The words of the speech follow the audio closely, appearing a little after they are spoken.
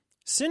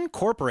Se7en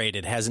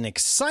Incorporated has an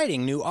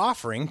exciting new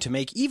offering to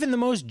make even the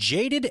most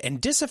jaded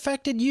and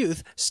disaffected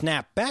youth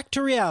snap back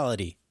to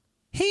reality.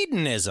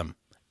 Hedonism.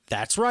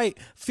 That's right.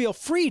 Feel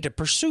free to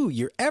pursue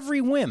your every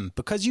whim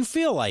because you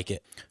feel like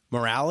it.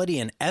 Morality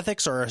and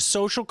ethics are a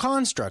social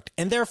construct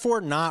and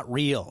therefore not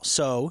real.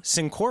 So, Se7en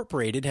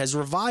Incorporated has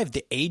revived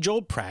the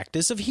age-old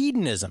practice of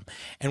hedonism,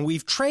 and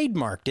we've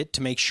trademarked it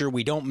to make sure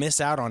we don't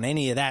miss out on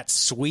any of that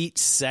sweet,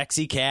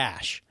 sexy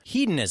cash.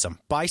 Hedonism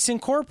by Se7en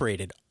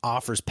Incorporated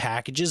offers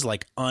packages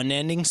like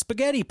unending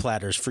spaghetti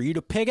platters for you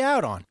to pig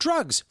out on,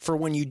 drugs for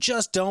when you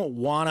just don't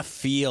want to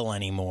feel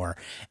anymore,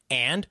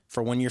 and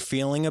for when you're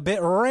feeling a bit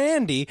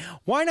randy,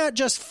 why not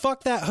just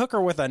fuck that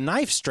hooker with a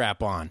knife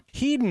strap on?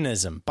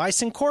 Hedonism by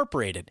Se7en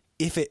Incorporated.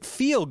 If it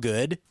feel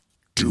good,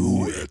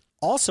 do it.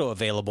 Also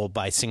available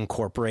by Se7en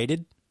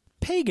Incorporated,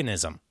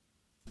 paganism.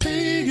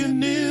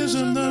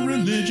 Paganism, the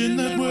religion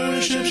that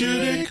worships your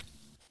dick.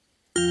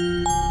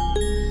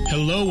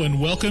 Hello and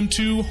welcome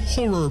to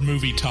Horror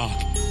Movie Talk.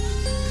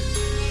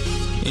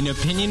 An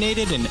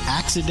opinionated and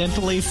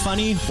accidentally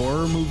funny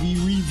horror movie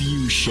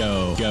review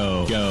show.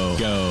 Go, go,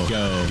 go,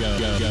 go, go,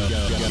 go, go,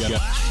 go, go.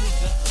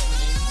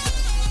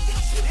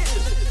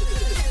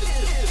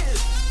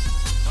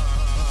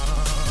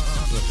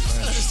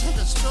 I just had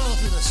to stroll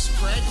through the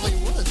scraggly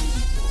woods.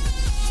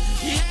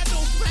 He had no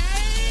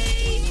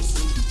face!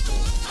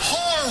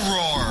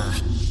 Horror!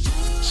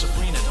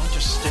 Sabrina, don't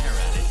just stare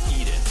at it,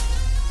 eat it.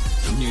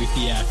 New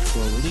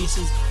theatrical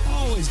releases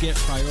always get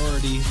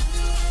priority.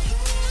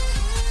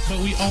 But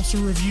we also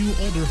review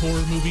older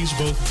horror movies,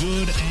 both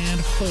good and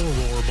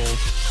horrible.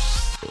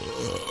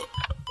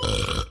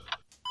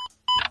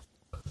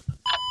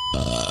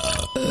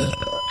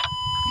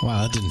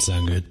 Wow, that didn't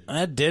sound good.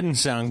 That didn't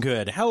sound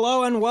good.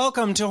 Hello and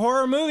welcome to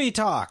Horror Movie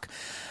Talk.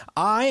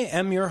 I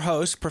am your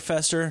host,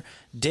 Professor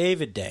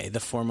David Day, the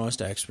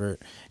foremost expert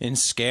in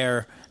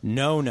scare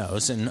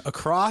no-nos, and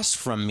across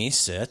from me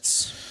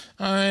sits...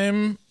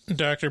 I'm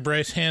Dr.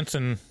 Bryce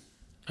Hanson.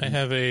 I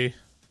have a...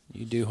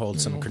 You do hold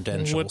some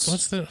credentials.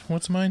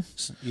 What's mine?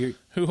 I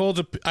hold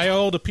a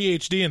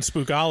PhD in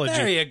spookology.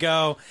 There you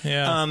go.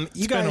 Yeah,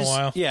 it's been a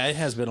while. Yeah, it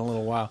has been a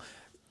little while.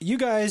 You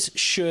guys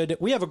should...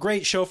 We have a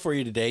great show for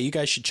you today. You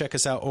guys should check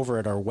us out over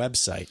at our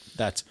website.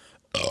 That's...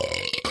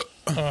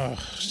 Oh,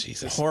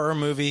 Jesus.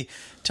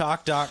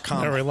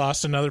 horrormovietalk.com. Never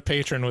lost another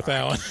patron with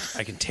that one.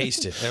 I can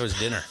taste it. That was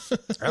dinner.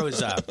 That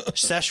was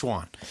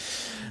Szechuan.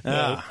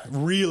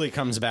 Really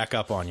comes back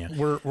up on you.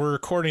 We're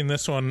recording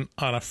this one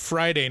on a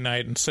Friday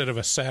night instead of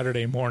a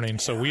Saturday morning,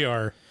 so we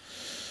are...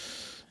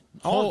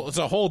 it's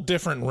a whole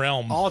different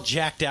realm. All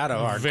jacked out of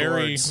our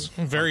gourds.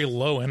 Very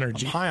low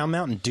energy. I'm high on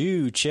Mountain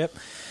Dew, Chip.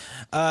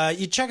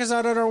 You check us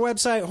out at our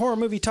website,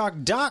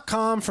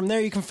 horrormovietalk.com. From there,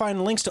 you can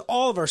find links to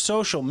all of our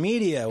social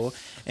media.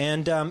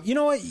 And you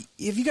know what?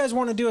 If you guys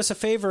want to do us a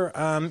favor,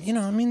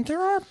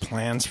 there are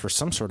plans for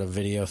some sort of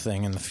video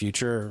thing in the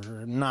future.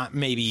 Not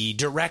maybe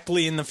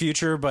directly in the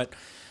future, but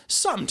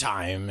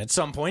sometime at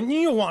some point.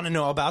 You'll want to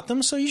know about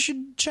them, so you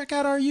should check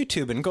out our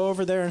YouTube and go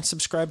over there and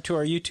subscribe to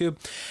our YouTube.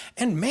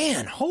 And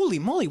man, holy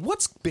moly,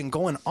 what's been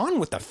going on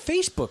with the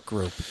Facebook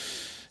group?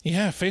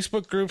 Yeah,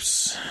 Facebook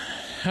groups,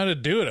 how to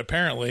do it,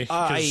 apparently. We've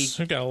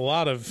got a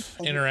lot of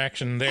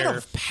interaction there. A lot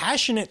of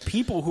passionate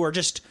people who are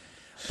just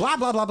blah,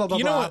 blah, blah, blah, blah,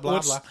 you know blah,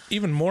 what's blah.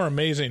 even more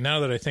amazing,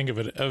 now that I think of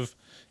it,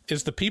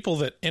 is the people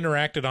that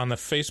interacted on the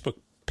Facebook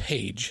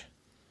page.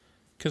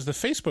 Because the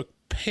Facebook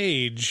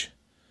page,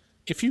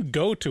 if you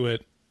go to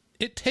it,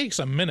 it takes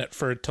a minute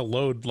for it to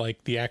load,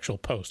 like, the actual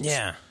posts.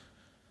 Yeah.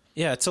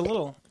 Yeah, it's a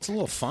little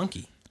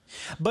funky.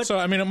 But so,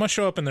 I mean, it must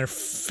show up in their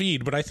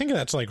feed, but I think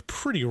that's like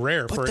pretty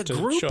rare for it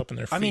to show up in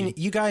their feed. I mean,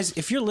 you guys,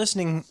 if you're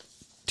listening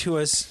to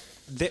us,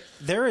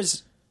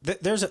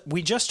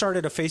 we just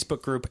started a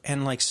Facebook group,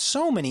 and like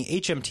so many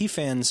HMT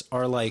fans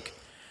are like,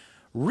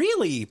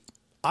 really,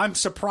 I'm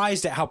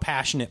surprised at how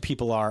passionate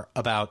people are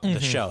about the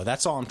show.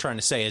 That's all I'm trying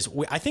to say is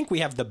I think we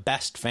have the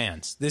best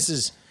fans. This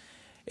is,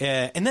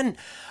 and then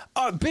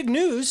big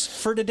news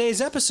for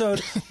today's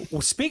episode.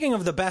 Speaking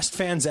of the best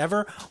fans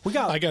ever,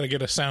 I got to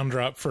get a sound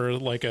drop for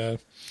like a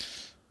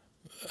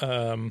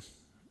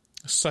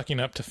sucking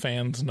up to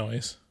fans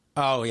noise.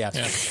 Oh yeah.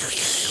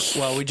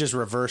 Well, we just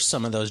reversed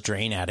some of those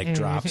Drain Addict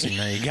drops, and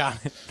there you got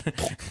it.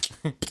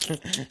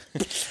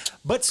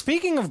 But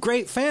speaking of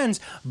great fans,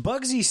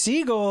 Bugsy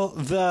Siegel,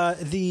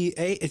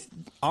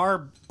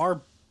 our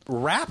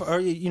rap,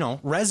 or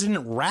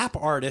resident rap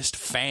artist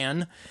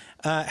fan,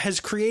 has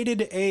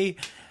created a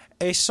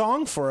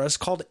song for us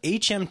called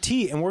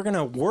HMT, and we're going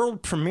to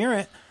world premiere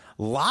it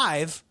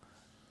live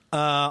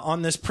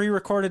on this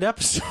pre-recorded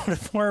episode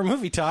of Horror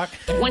Movie Talk.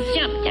 What's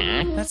up,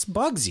 Doc? That's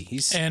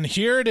Bugsy. And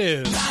here it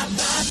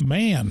is.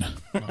 Man.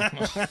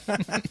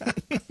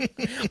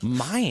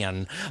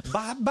 Man.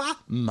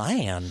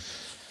 Man.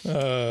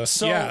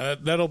 Yeah,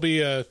 that'll be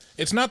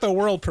it's not the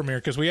world premiere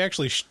because we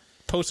actually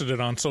posted it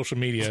on social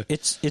media.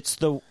 It's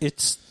the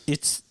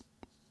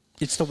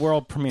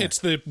world premiere. It's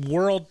the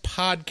world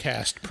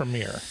podcast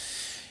premiere.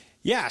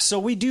 Yeah, so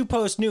we do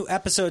post new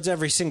episodes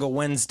every single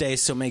Wednesday,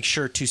 so make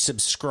sure to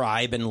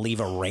subscribe and leave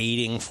a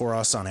rating for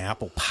us on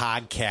Apple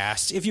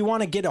Podcasts. If you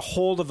want to get a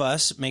hold of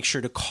us, make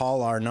sure to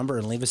call our number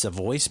and leave us a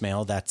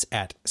voicemail. That's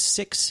at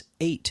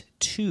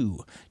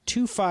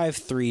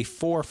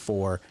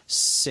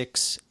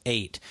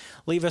 682-253-4468.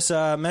 Leave us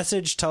a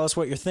message. Tell us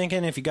what you're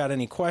thinking. If you got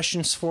any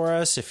questions for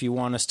us, if you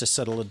want us to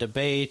settle a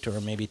debate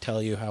or maybe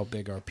tell you how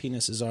big our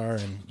penises are,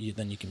 and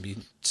then you can be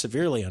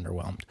severely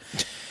underwhelmed.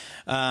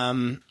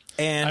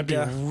 And I'd be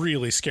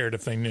really scared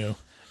if they knew.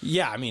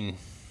 Yeah, I mean,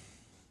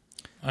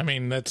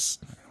 that's...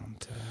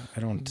 I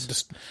don't...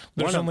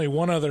 There's only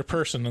one other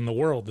person in the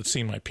world that's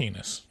seen my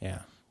penis.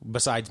 Yeah,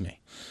 besides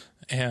me.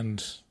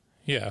 And,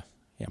 yeah.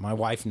 Yeah, my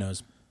wife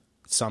knows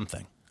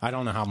something. I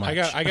don't know how much.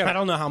 I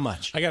don't know how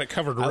much. I got it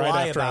covered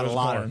right after I was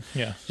born.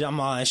 Yeah.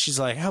 She's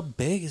like, how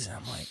big is it?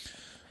 I'm like...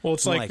 Well,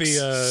 it's like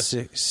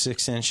the...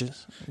 6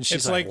 inches. And she's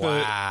it's like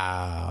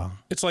wow.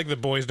 It's like the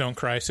boys don't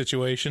cry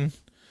situation,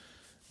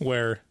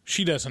 where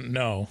she doesn't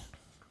know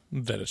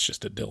that it's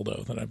just a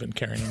dildo that I've been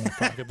carrying in my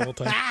pocket the whole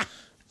time.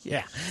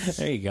 Yeah,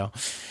 there you go.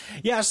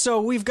 Yeah, so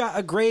we've got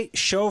a great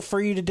show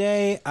for you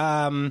today.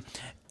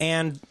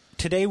 And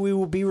today we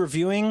will be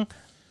reviewing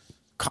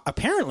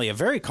apparently a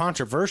very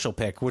controversial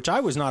pick, which I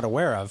was not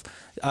aware of.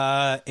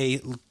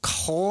 A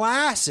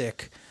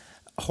classic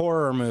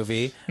horror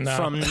movie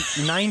from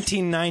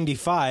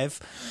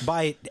 1995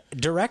 by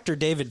director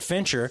David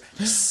Fincher.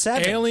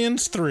 Se7en.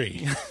 Aliens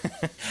 3.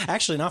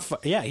 Actually, not.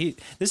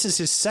 This is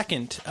his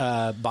second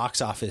box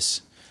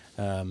office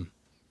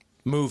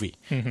movie.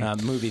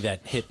 Movie that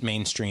hit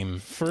mainstream.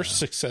 First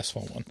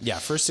successful one. Yeah,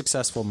 first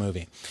successful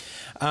movie.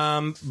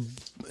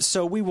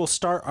 So we will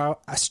start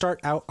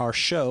out our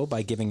show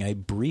by giving a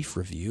brief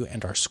review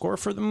and our score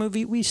for the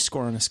movie. We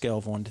score on a scale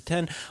of 1 to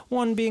 10.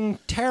 1 being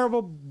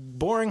terrible,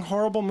 boring,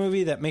 horrible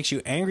movie that makes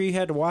you angry you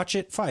had to watch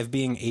it. 5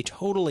 being a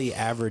totally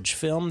average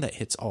film that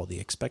hits all the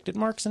expected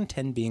marks. And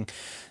 10 being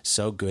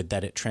so good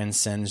that it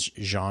transcends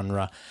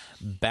genre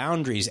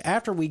boundaries.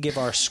 After we give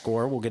our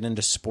score, we'll get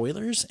into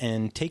spoilers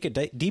and take a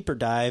deeper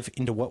dive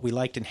into what we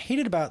liked and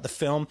hated about the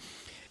film.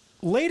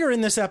 Later in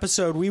this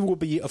episode, we will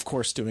be, of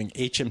course, doing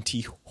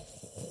HMT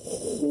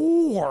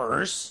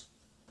Whores.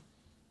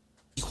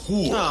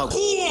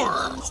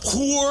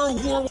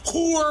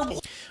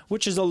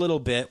 Which is a little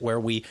bit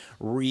where we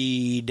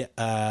read,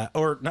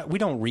 we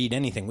don't read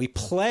anything. We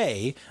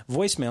play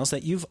voicemails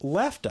that you've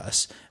left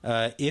us.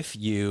 If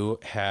you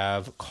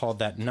have called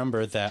that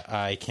number that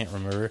I can't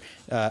remember.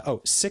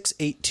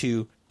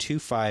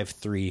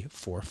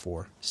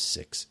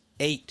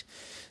 682-253-4468.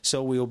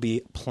 So we will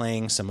be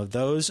playing some of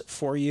those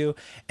for you.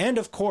 And,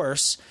 of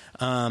course,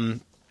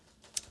 right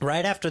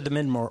after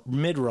the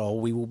mid-roll,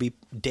 we will be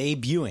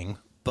debuting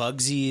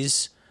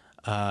Bugsy's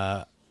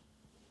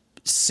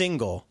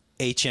single,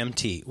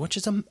 HMT, which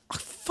is a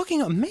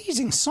fucking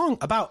amazing song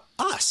about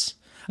us,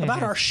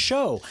 about our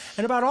show,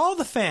 and about all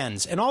the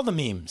fans and all the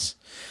memes.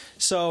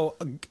 So,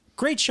 a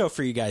great show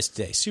for you guys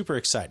today. Super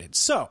excited.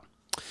 So,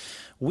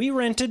 we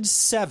rented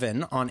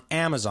Se7en on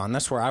Amazon.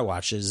 That's where I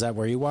watched it. Is that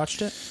where you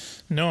watched it?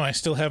 No, I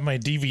still have my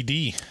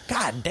DVD.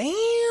 God damn!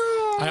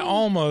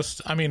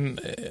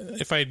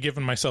 If I had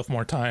given myself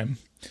more time,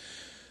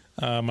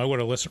 I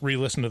would have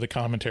re-listened to the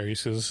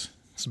commentaries, because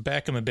it's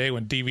back in the day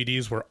when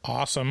DVDs were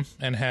awesome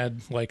and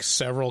had like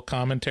several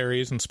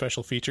commentaries and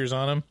special features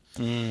on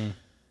them.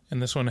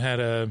 And this one had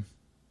a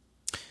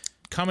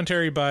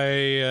commentary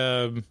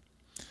by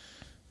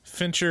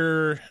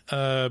Fincher,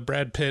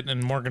 Brad Pitt,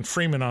 and Morgan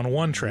Freeman on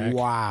one track.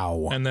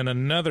 Wow. And then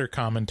another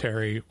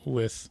commentary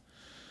with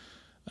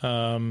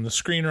the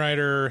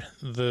screenwriter,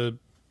 the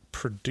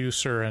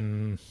producer,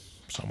 and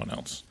someone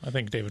else. I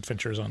think David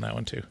Fincher is on that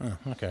one too. Oh,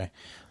 okay.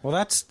 Well,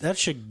 that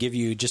should give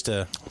you just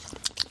a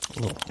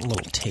little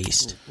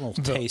taste.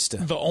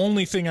 The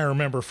only thing I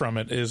remember from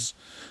it is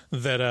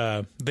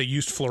that they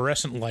used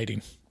fluorescent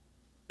lighting.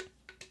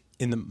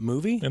 In the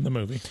movie? In the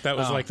movie. That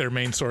was like their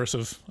main source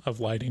of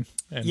lighting.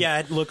 And yeah,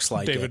 it looks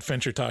like David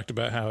Fincher talked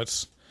about how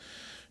it's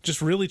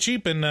just really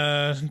cheap and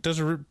does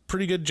a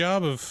pretty good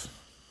job of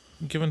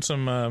giving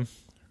some,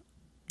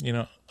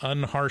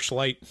 unharsh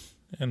light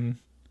and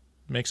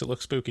makes it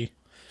look spooky.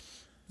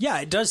 Yeah,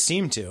 it does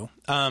seem to.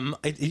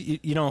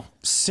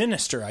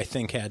 Sinister, I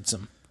think, had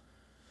some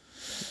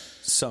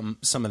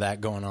of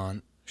that going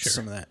on. Sure.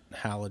 Some of that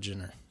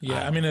halogen.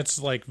 It's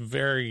like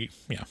very,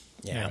 Yeah.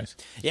 Anyways.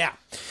 Yeah.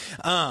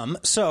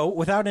 So,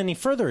 without any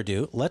further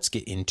ado, let's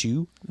get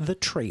into the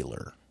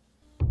trailer.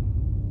 Do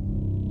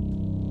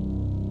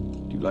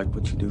you like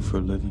what you do for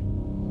a living?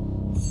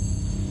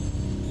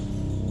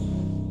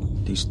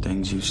 These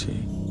things you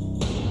see?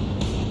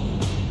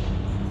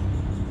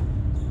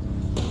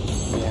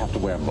 You have to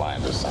wear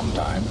blinders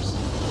sometimes.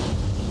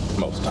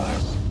 Most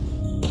times.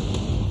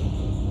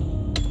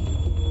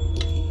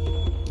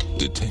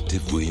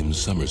 Detective William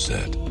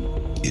Somerset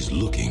is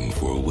looking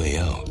for a way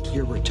out.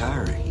 You're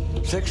retiring.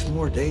 6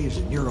 more days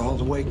and you're all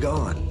the way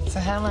gone. So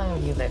how long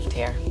have you lived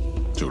here?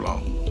 Too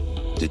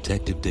long.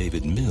 Detective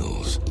David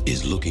Mills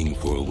is looking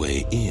for a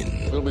way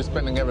in. We'll be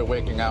spending every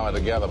waking hour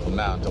together from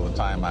now until the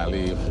time I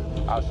leave.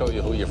 I'll show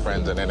you who your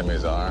friends and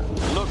enemies are.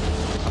 Look,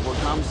 I've worked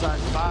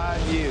homicide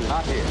 5 years.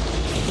 Out here.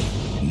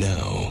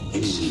 Now,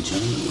 ladies and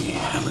gentlemen, we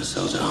have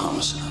ourselves a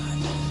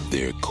homicide.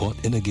 They're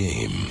caught in a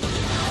game.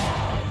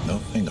 No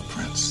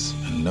fingerprints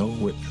and no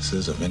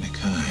witnesses of any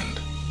kind.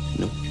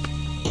 Nope.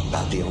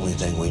 About the only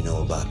thing we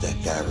know about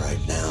that guy right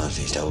now is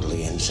he's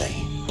totally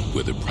insane.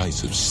 Where the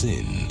price of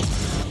sin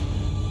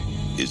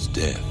is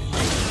death.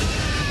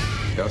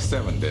 There are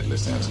 7 deadly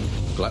sins.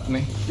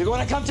 Gluttony. You're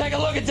going to come take a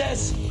look at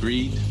this?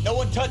 Greed. No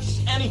one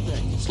touches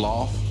anything.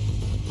 Sloth.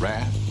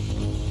 Wrath.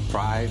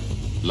 Pride.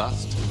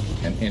 Lust.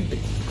 And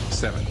envy.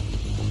 7.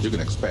 You can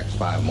expect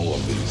 5 more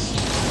of these.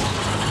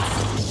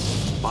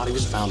 Body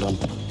was found on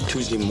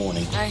Tuesday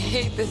morning. I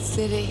hate this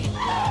city.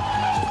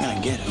 We're gonna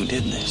get who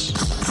did this.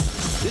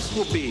 This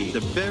will be the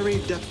very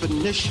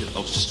definition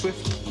of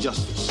swift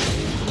justice.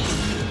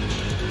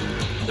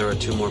 There are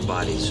 2 more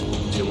bodies,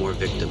 2 more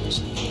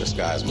victims. This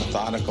guy's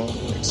methodical,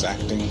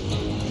 exacting,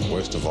 and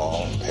worst of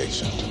all,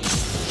 patient.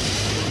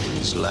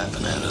 He's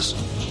laughing at us.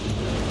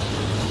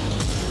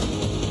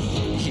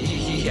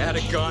 He had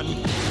a gun.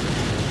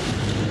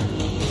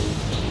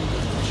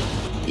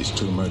 He's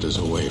 2 murders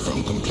away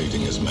from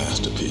completing his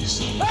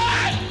masterpiece.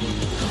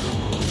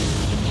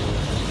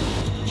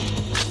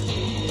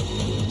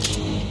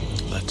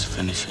 Let's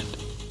finish it.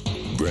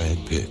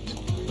 Brad Pitt,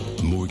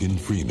 Morgan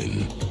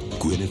Freeman,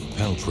 Gwyneth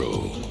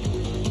Paltrow.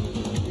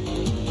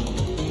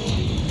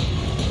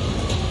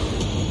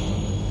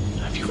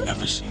 Have you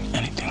ever seen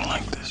anything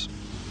like this?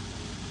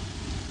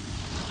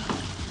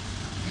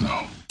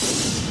 No.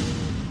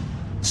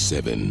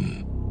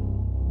 7.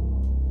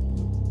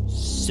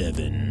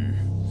 7.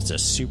 It's a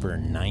super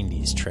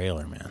 90s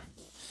trailer, man.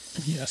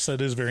 Yes,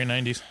 that is very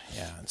 90s.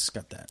 Yeah, it's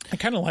got that. I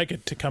kind of like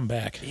it to come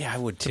back. Yeah, I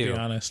would too. To be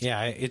honest.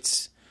 Yeah,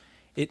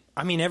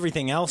 I mean,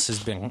 everything else has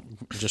been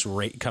just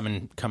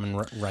coming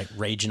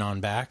raging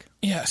on back.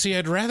 Yeah, see,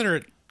 I'd rather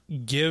it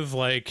give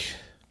like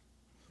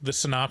the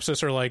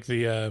synopsis or like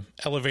the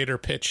elevator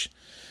pitch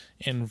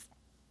in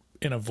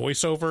a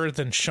voiceover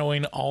than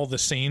showing all the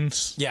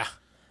scenes. Yeah.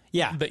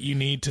 That you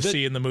need to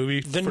see in the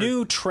movie. The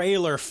new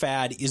trailer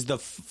fad is the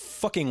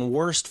fucking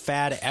worst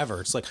fad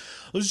ever. It's like,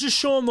 let's just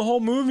show them the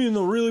whole movie and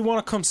they'll really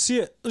want to come see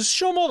it. Let's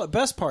show them all the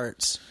best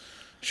parts.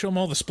 Show them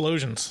all the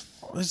explosions.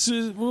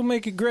 We'll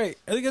make it great.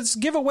 Let's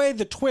give away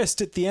the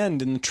twist at the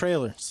end in the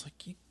trailer. It's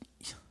like,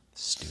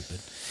 stupid.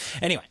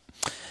 Anyway,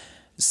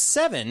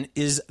 7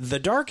 is the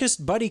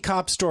darkest buddy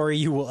cop story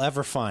you will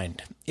ever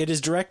find. It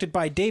is directed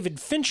by David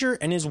Fincher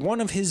and is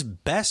one of his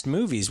best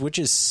movies, which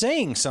is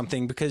saying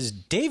something because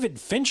David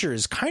Fincher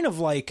is kind of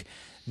like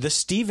the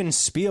Steven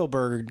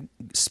Spielberg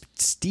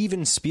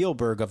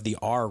of the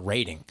R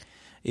rating,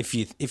 if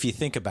you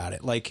think about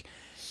it. Like,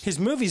 his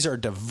movies are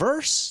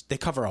diverse. They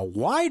cover a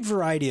wide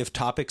variety of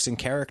topics and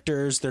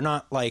characters. They're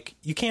not like,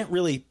 you can't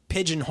really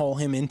pigeonhole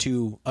him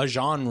into a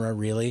genre,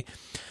 really.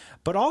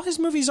 But all his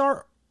movies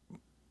are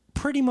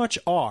pretty much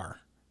are,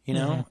 you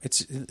know.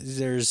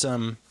 There's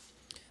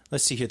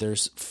let's see here,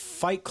 there's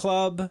Fight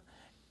Club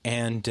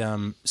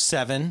and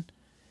 7,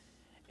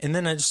 and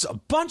then just a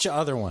bunch of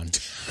other ones.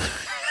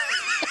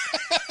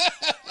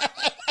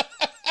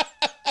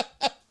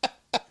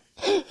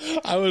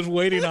 I was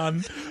waiting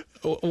on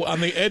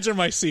the edge of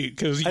my seat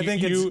because I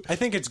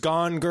think it's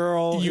Gone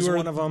Girl. You are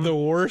one of them. The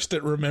worst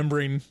at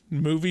remembering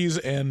movies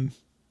and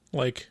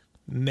like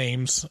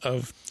names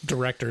of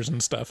directors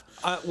and stuff.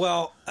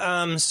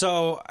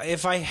 So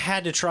if I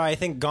had to try, I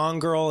think Gone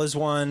Girl is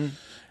one.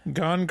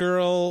 Gone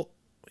Girl,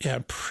 yeah,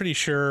 I'm pretty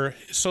sure.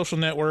 Social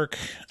Network.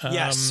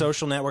 Yes,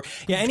 Social Network.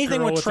 Yeah,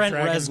 anything with Trent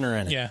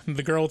Reznor in it. Yeah,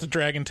 the girl with the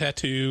dragon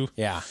tattoo.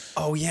 Yeah.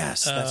 Oh,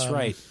 yes, that's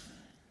right.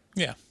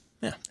 Yeah.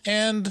 Yeah.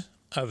 And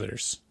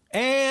others.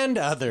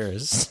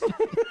 It's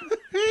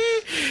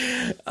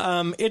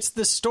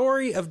the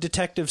story of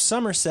Detective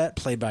Somerset,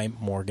 played by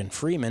Morgan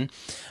Freeman,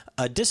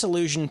 a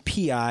disillusioned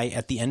PI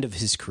at the end of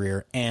his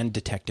career, and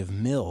Detective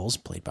Mills,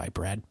 played by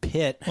Brad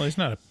Pitt. Well, he's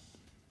not a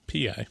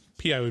PI.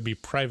 PI would be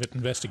private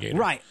investigator.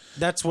 Right.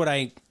 That's what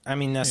I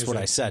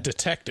said.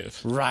 Detective.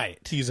 Right.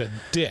 He's a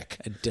dick.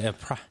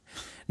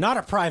 Not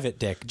a private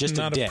dick, just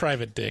not a dick. Not a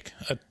private dick.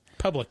 A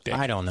public dick.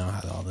 I don't know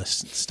how all this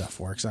stuff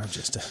works.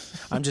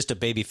 I'm just a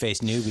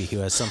baby-faced newbie who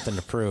has something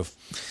to prove.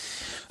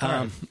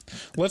 Right.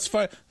 Let's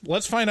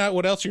find out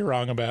what else you're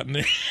wrong about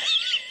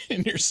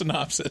in your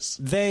synopsis.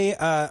 They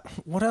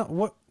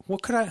what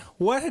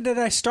did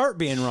I start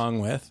being wrong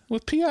with?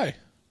 With PI.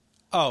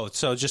 Oh,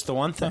 so just the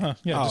one thing?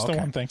 Yeah, just the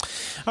one thing.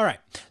 All right.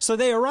 So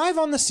they arrive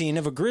on the scene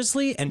of a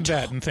grisly and...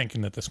 and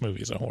thinking that this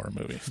movie is a horror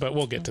movie, but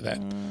we'll get to that.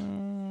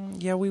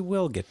 Yeah, we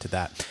will get to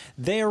that.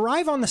 They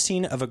arrive on the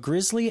scene of a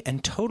grisly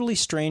and totally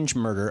strange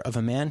murder of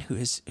a man who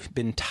has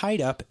been tied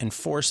up and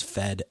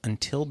force-fed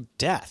until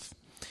death.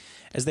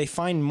 As they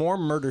find more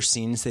murder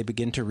scenes, they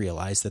begin to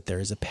realize that there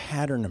is a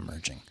pattern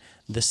emerging.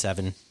 The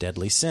 7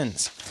 deadly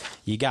sins.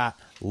 You got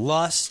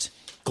lust,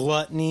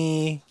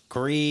 gluttony,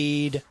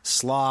 greed,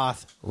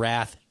 sloth,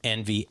 wrath,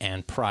 envy,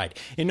 and pride.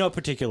 In no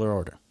particular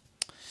order.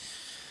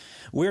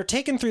 We're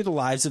taken through the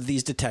lives of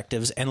these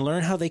detectives and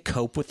learn how they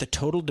cope with the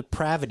total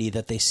depravity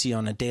that they see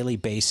on a daily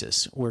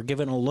basis. We're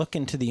given a look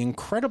into the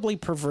incredibly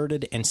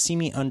perverted and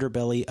seamy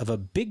underbelly of a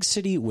big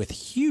city with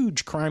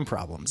huge crime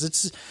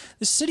problems.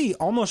 The city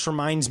almost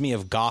reminds me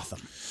of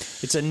Gotham.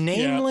 It's a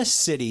nameless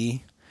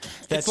city.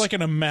 It's like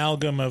an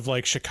amalgam of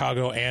like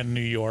Chicago and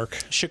New York.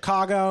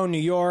 Chicago, New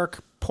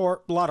York, a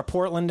lot of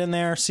Portland in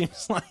there,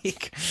 seems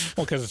like.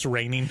 Well, because it's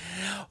raining.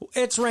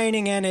 It's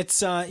raining and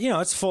it's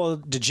it's full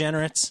of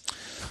degenerates.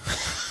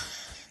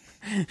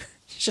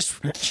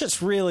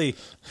 just really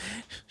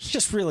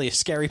a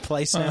scary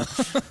place now.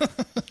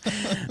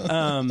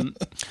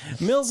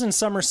 Mills and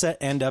Somerset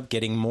end up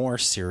getting more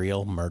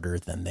serial murder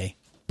than they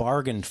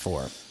bargained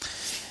for.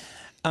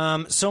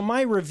 So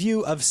my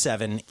review of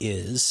Seven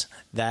is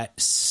that...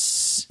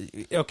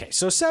 Okay,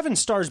 so Seven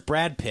stars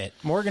Brad Pitt,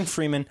 Morgan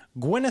Freeman,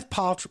 Gwyneth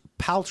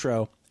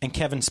Paltrow, and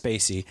Kevin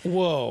Spacey.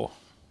 Whoa.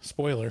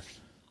 Spoiler.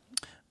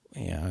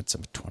 Yeah, it's a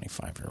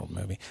 25-year-old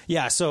movie.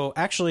 Yeah, so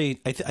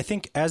actually, I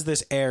think as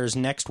this airs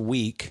next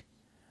week,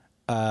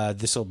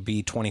 this will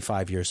be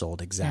 25 years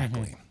old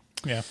exactly.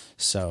 Mm-hmm. Yeah.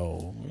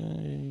 So,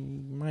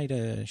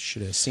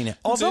 should have seen it.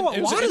 Although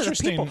a lot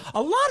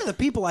of the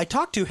people I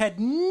talked to had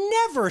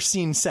never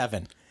seen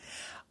Seven.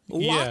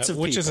 Lots of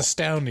which people. is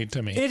astounding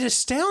to me. It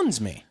astounds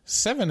me.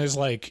 Seven is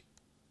like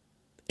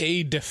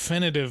a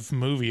definitive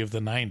movie of the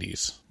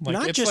 90s. Like,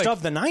 not just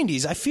of the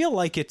 90s. I feel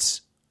like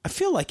it's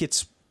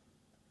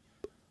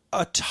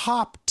a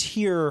top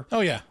tier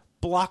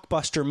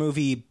blockbuster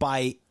movie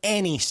by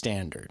any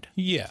standard.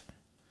 Yeah.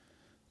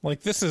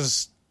 Like this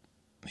is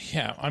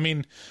I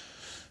mean,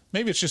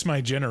 maybe it's just my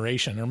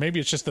generation, or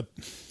maybe it's just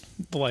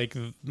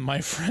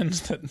my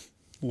friends that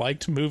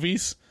liked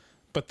movies,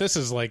 but this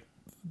is like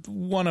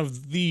one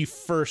of the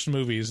first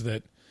movies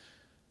that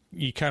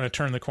you kind of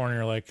turn the corner.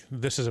 You're like,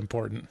 this is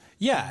important.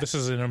 Yeah. This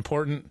is an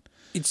important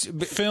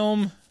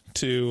film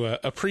to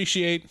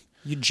appreciate.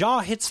 Your jaw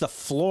hits the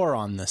floor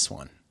on this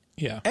one.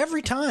 Yeah.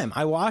 Every time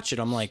I watch it,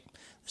 I'm like,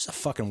 this is a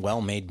fucking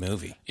well-made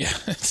movie. Yeah.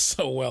 It's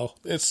so well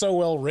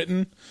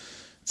written.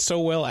 It's so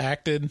well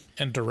acted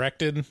and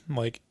directed.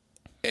 Like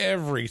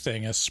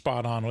everything is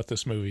spot on with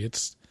this movie.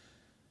 It's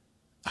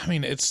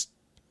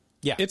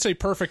a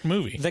perfect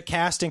movie. The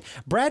casting,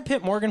 Brad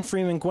Pitt, Morgan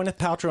Freeman, Gwyneth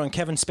Paltrow, and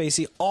Kevin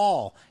Spacey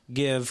all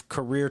give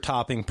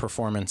career-topping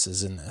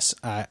performances in this.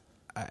 I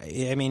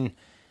mean,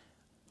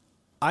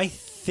 I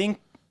think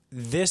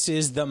this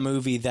is the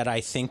movie that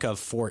I think of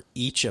for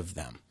each of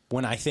them.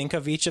 When I think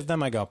of each of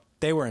them, I go,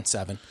 they were in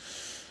Seven.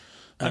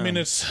 I mean,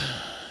 it's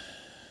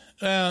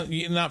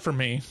not for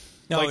me.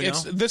 No,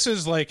 this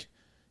is like,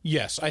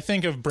 yes, I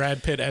think of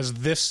Brad Pitt as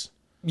this.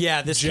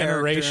 Yeah, this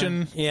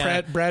generation.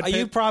 Yeah. Brad Pitt.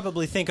 You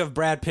probably think of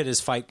Brad Pitt as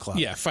Fight Club.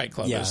 Yeah, Fight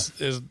Club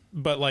is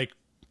but like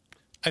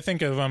I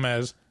think of him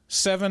as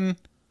 7,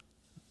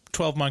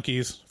 12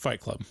 Monkeys, Fight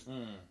Club.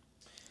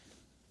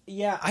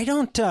 Yeah, I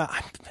don't.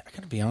 I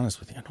gotta be honest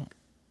with you. I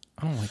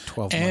don't like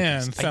 12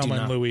 Monkeys. And Thelma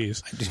and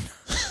Louise. I do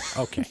not.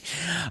 Okay,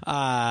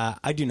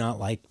 I do not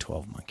like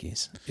 12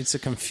 Monkeys. It's a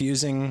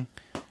confusing,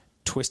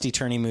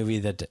 twisty-turny movie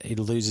that it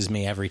loses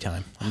me every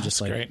time. I'm just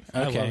like, great.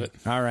 Okay, I love it.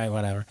 All right,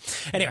 whatever.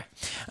 Anyway,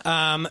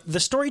 the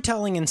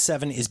storytelling in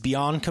Seven is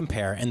beyond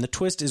compare, and the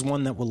twist is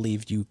one that will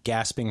leave you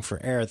gasping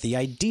for air. The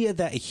idea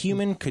that a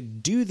human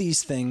could do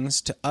these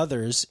things to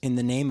others in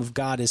the name of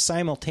God is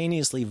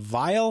simultaneously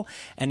vile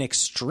and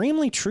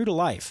extremely true to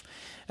life.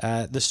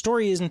 The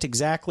story isn't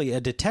exactly a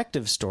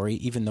detective story,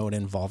 even though it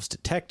involves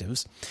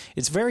detectives.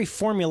 It's very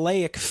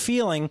formulaic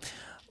feeling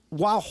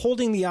while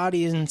holding the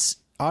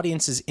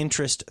audience's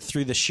interest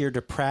through the sheer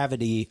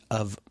depravity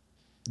of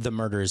the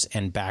murders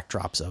and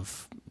backdrops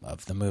of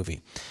the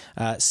movie.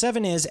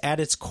 Seven is,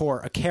 at its core,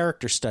 a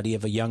character study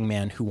of a young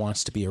man who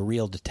wants to be a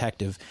real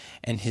detective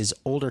and his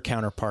older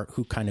counterpart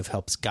who kind of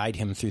helps guide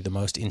him through the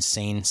most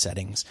insane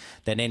settings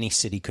that any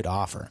city could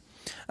offer.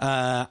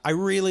 I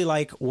really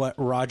like what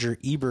Roger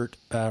Ebert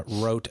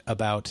wrote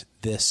about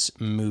this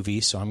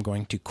movie, so I'm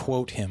going to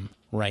quote him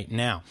right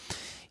now.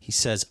 He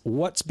says,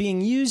 "What's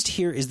being used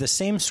here is the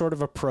same sort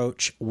of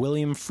approach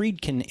William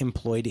Friedkin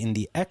employed in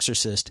The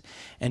Exorcist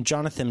and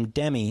Jonathan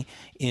Demme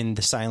in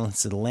The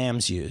Silence of the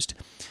Lambs used.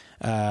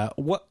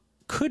 What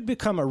could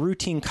become a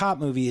routine cop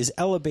movie is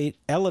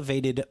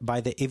elevated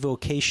by the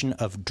evocation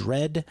of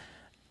dread,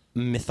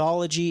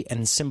 mythology,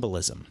 and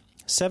symbolism.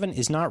 Seven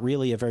is not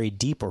really a very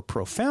deep or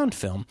profound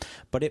film,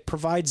 but it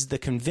provides the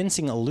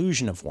convincing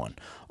illusion of one.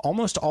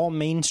 Almost all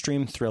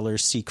mainstream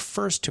thrillers seek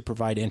first to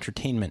provide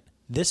entertainment.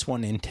 This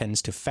one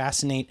intends to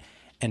fascinate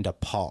and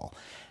appall."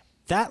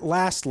 That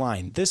last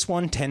line, this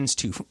one intends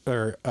to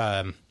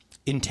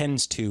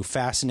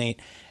fascinate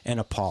and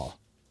appall.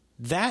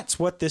 That's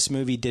what this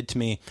movie did to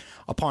me.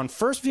 Upon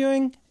first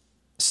viewing,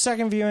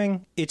 second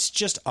viewing, it's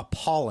just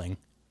appalling.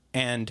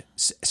 And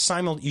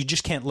you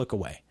just can't look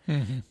away.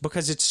 Mm-hmm.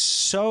 Because it's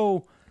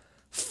so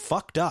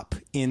fucked up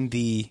in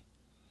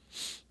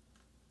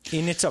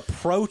its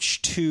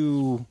approach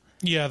to...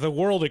 Yeah, the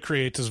world it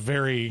creates is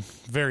very,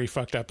 very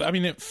fucked up. I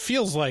mean, it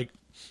feels like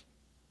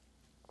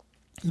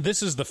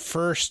this is the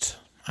first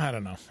I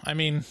don't know. I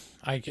mean,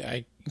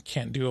 I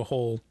can't do a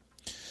whole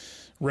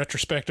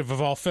retrospective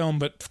of all film,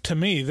 but to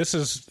me, this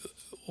is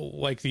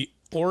like the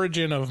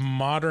origin of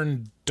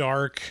modern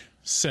dark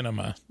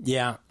cinema.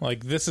 Yeah.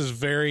 Like, this is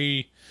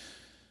very,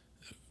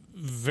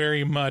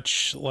 very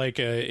much like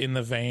in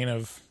the vein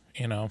of,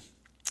 you know,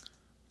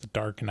 The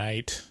Dark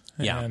Knight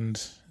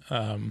and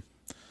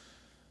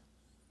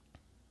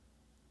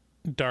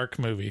dark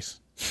movies.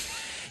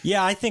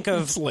 Yeah, I think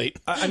of... It's late.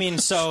 I mean,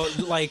 so,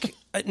 like...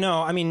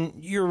 No, I mean,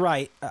 you're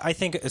right. I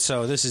think...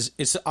 So,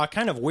 it's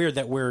kind of weird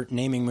that we're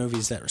naming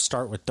movies that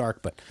start with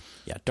dark, but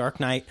yeah, Dark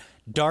Knight.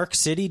 Dark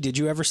City, did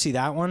you ever see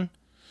that one?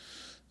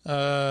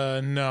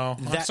 No.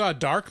 I saw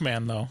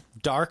Darkman, though.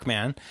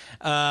 Darkman.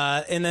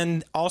 And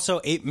then also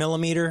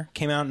 8mm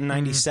came out in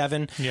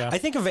 97. Yeah. I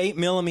think of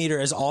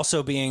 8mm as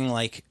also being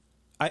like...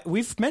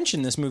 we've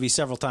mentioned this movie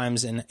several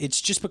times, and it's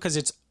just because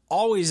it's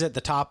always at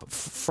the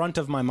front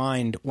of my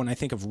mind when I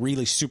think of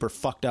really super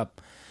fucked up.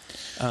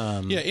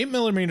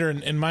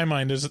 8mm in my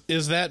mind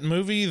is that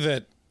movie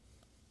that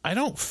I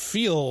don't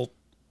feel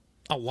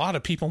a lot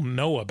of people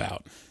know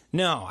about.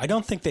 No, I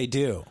don't think they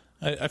do.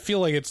 I feel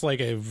like it's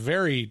like a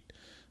very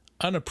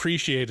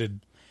unappreciated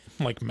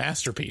like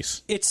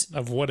masterpiece.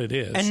 Of what it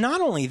is. And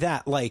not only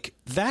that, like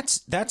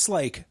that's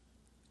like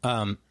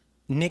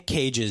Nick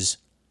Cage's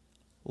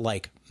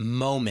like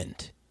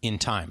moment in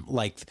time.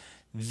 Like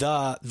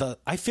the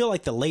I feel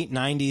like the late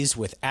 90s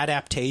with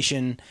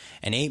Adaptation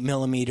and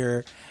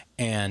 8mm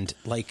and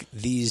like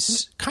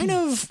these kind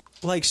of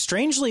like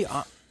strangely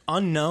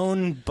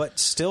unknown but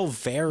still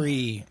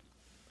very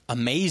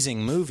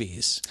amazing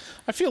movies.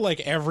 I feel like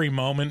every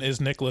moment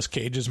is Nicolas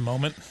Cage's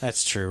moment.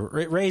 That's true.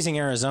 Raising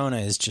Arizona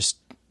is just...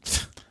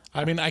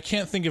 I mean, I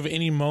can't think of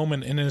any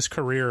moment in his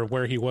career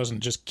where he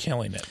wasn't just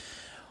killing it.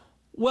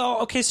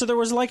 Well, okay, so there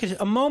was like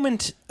a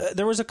moment,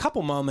 there was a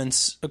couple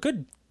moments, a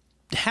good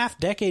half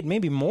decade,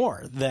 maybe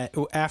more, that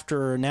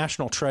after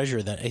National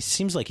Treasure, that it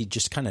seems like he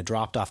just kind of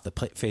dropped off the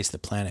face of the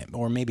planet.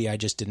 Or maybe I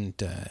just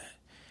didn't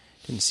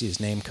see his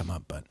name come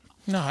up, but...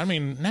 No, I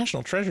mean,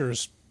 National Treasure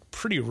is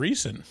pretty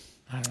recent.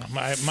 I don't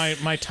know.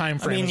 My time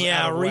frame. I mean, is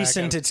yeah, out of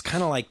recent. whack. It's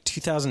kind of like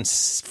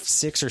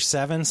 2006 or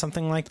 7,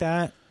 something like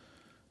that.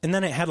 And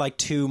then it had like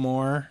 2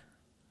 more.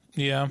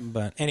 Yeah,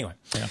 but anyway.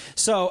 Yeah.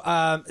 So,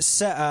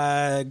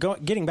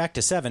 getting back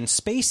to 7,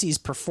 Spacey's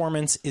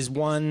performance is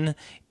one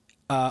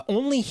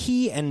only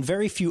he and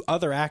very few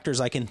other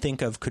actors I can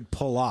think of could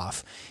pull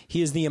off.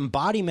 He is the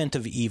embodiment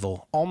of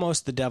evil,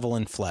 almost the devil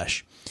in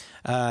flesh.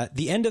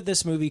 The end of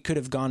this movie could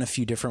have gone a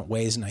few different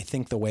ways, and I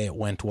think the way it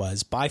went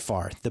was, by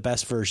far, the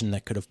best version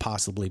that could have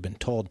possibly been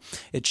told.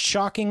 It's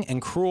shocking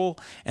and cruel,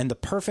 and the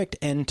perfect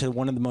end to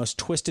one of the most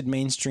twisted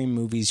mainstream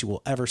movies you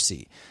will ever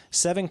see.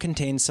 7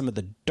 contains some of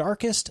the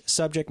darkest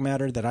subject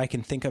matter that I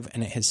can think of,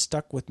 and it has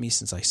stuck with me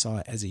since I saw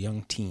it as a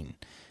young teen.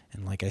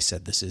 And like I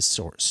said, this is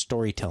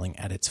storytelling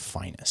at its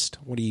finest.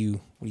 What do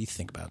you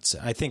think about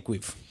 7? I think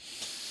we've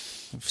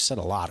said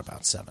a lot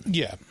about 7.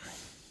 Yeah.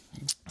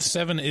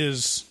 7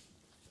 is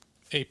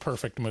a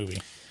perfect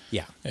movie.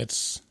 Yeah.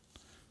 It's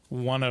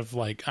one of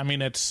like, I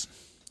mean, it's,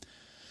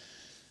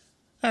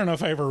 I don't know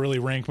if I ever really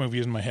rank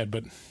movies in my head,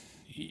 but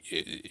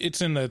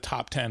it's in the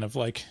top 10 of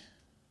like,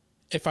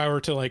 if I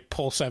were to like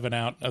pull 7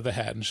 out of the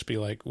hat and just be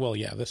like, well,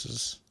 yeah, this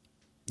is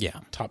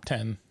top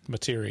 10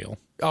 material.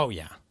 Oh,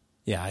 yeah.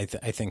 Yeah, I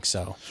think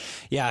so.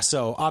 Yeah,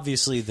 so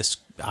obviously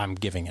I'm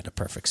giving it a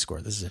perfect score.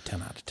 This is a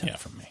 10 out of 10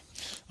 from me.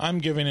 I'm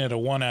giving it a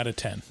 1 out of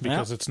 10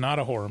 because it's not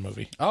a horror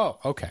movie. Oh,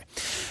 okay.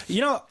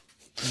 You know,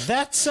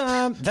 that's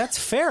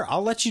fair.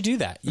 I'll let you do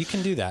that. You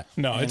can do that.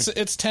 No,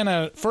 it's 10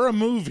 out for a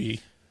movie.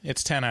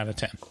 It's 10 out of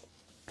 10.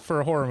 For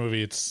a horror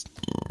movie, it's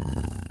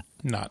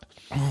not.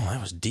 Oh,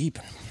 that was deep.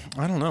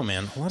 I don't know,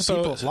 man. A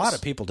lot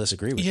of people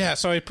disagree with you. Yeah,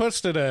 so I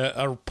posted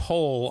a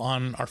poll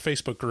on our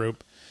Facebook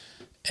group,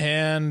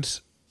 and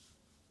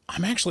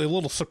I'm actually a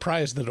little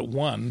surprised that it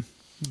won,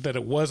 that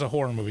it was a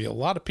horror movie. A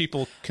lot of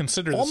people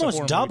consider this a horror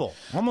movie.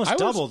 Almost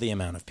double the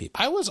amount of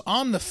people. I was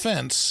on the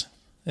fence.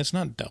 It's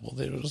not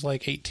double. It was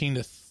like 18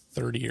 to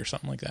 30 or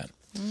something like that.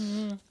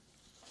 Mm-hmm.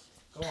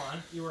 Go on.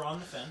 You were on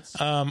the fence.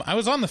 I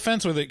was on the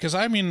fence with it because,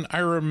 I mean, I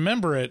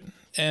remember it,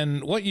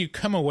 and what you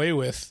come away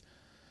with,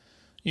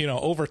 you know,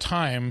 over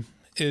time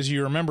is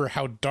you remember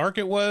how dark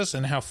it was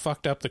and how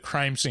fucked up the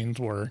crime scenes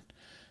were.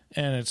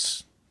 And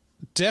it's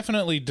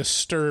definitely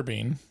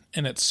disturbing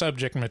in its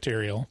subject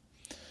material.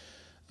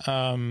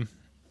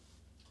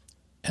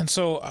 And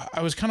so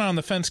I was kind of on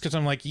the fence because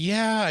I'm like,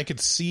 yeah, I could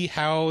see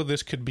how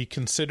this could be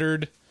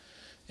considered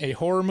a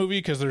horror movie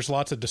because there's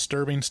lots of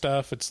disturbing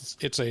stuff.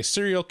 It's a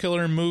serial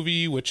killer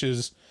movie, which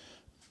is,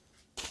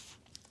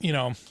 you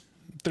know,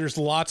 there's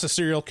lots of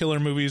serial killer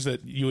movies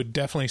that you would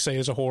definitely say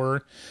is a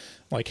horror.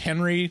 Like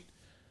Henry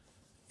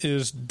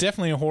is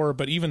definitely a horror,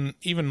 but even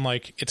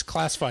like it's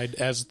classified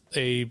as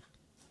a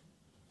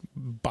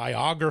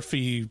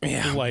biography,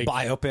 like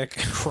biopic,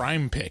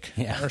 crime pick,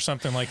 or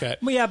something like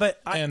that. Well, yeah,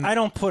 but I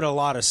don't put a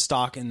lot of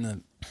stock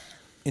in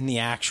the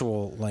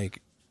actual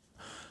like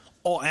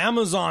oh,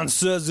 Amazon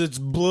says it's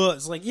blood.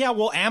 It's like, yeah,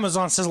 well,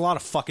 Amazon says a lot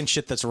of fucking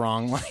shit that's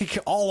wrong, like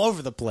all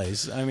over the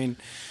place. I mean,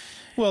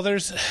 well,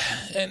 there's,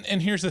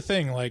 and here's the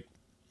thing, like,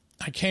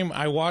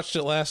 I watched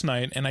it last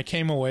night and I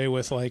came away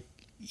with like,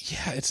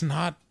 yeah, it's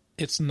not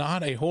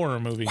a horror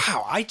movie.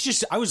 Wow, I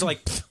was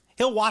like,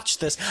 he'll watch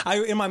this.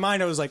 In my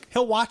mind, I was like,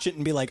 he'll watch it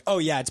and be like, oh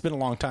yeah, it's been a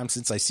long time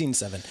since I've seen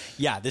Seven.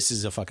 Yeah, this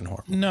is a fucking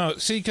horror movie. No,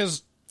 see,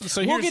 because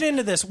we'll get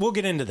into this. We'll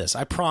get into this.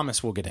 I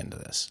promise we'll get into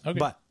this. Okay.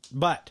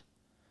 But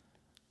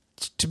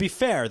to be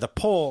fair, the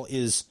poll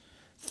is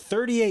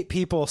 38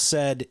 people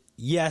said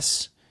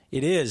yes,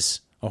 it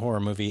is a horror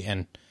movie,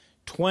 and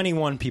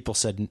 21 people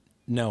said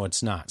no,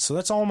 it's not. So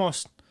that's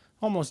almost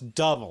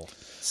double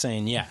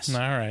saying yes. All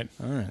right.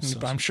 So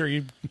I'm sure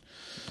you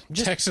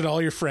texted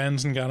all your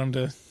friends and got them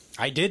to.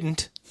 I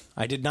didn't.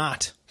 I did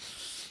not.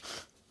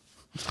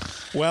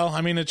 Well,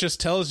 I mean, it just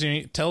tells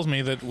me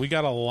that we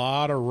got a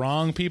lot of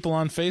wrong people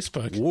on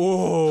Facebook.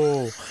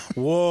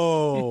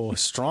 Whoa.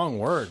 Strong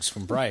words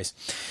from Bryce.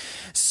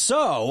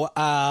 So,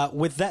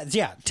 with that,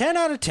 yeah, 10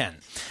 out of 10.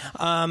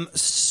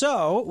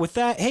 So, with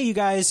that, hey, you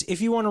guys, if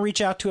you want to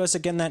reach out to us,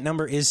 again, that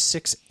number is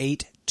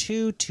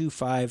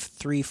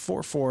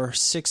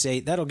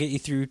 682-253-4468. That'll get you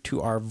through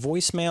to our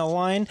voicemail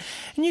line,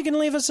 and you can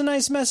leave us a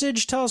nice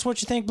message, tell us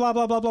what you think, blah,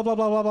 blah, blah, blah, blah,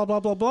 blah, blah, blah, blah,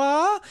 blah,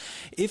 blah.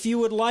 If you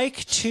would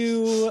like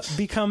to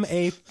become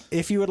a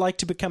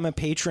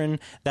patron,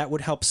 that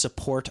would help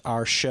support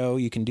our show.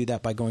 You can do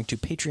that by going to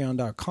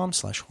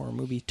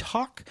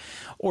patreon.com/horrormovietalk,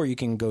 or you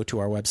can go to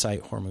our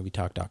website,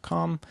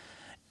 horrormovietalk.com,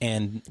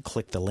 and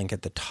click the link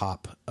at the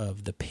top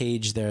of the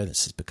page there that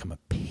says become a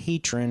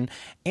patron,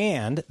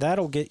 and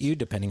that'll get you,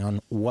 depending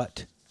on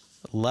what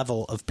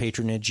level of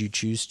patronage you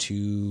choose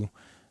to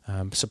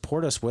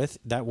support us with,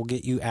 that will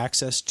get you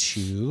access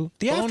to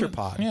the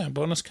afterpod. Yeah,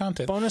 bonus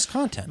content.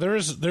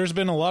 There's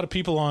been a lot of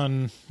people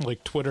on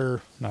like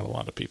Twitter, not a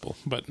lot of people,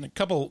 but a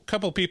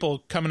couple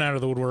people coming out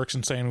of the woodworks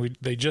and saying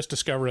they just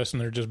discovered us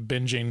and they're just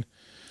binging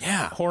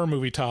horror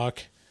movie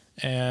talk.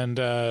 And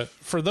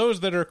for those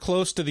that are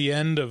close to the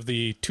end of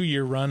the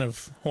 2-year run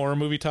of horror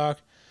movie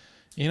talk,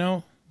 you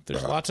know,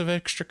 there's lots of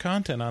extra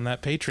content on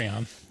that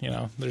Patreon. You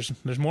know,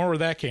 there's more where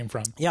that came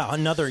from. Yeah,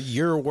 another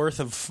year worth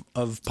of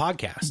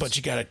podcasts. But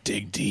you got to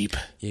dig deep.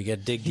 You got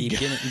to dig deep.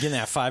 Get in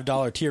that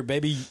 $5 tier,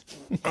 baby.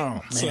 Oh,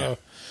 man. So,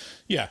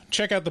 yeah,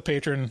 check out the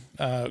Patreon.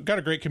 Got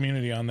a great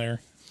community on there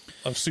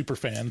of super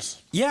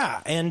fans.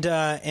 Yeah, and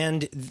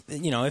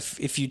you know,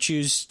 if you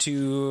choose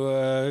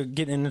to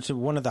get into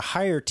one of the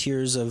higher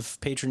tiers of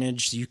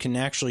patronage, you can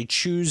actually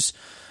choose.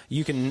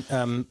 You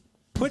can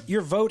put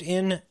your vote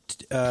in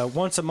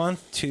once a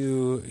month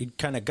to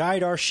kind of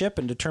guide our ship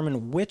and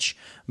determine which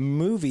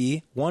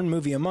one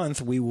movie a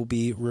month we will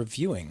be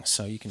reviewing.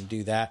 So you can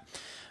do that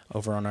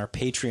over on our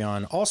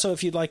Patreon. Also,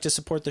 if you'd like to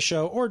support the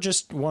show or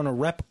just want to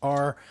rep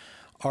our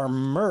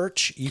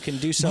merch, you can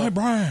do so.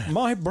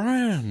 My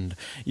brand.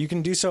 You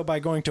can do so by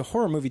going to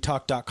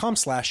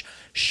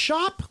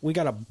horrormovietalk.com/shop. We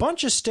got a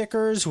bunch of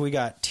stickers. We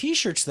got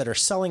t-shirts that are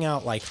selling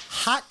out like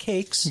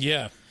hotcakes.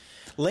 Yeah.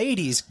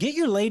 Ladies, get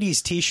your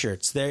ladies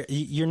t-shirts.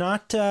 You're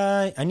not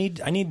I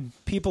need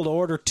people to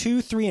order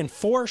 2, 3, and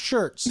 4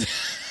 shirts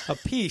a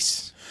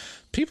piece.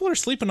 People are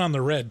sleeping on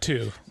the red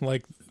too.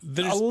 Like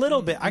a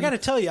little bit. I got to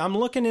tell you, I'm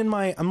looking in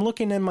my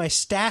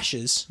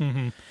stashes,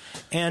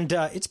 and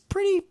it's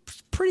pretty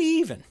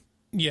even.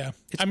 Yeah,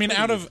 I mean,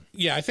 I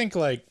think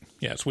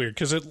it's weird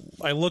because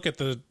I look at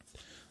the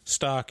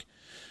stock,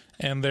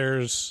 and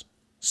there's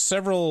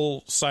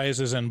several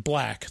sizes in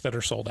black that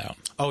are sold out.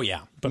 Oh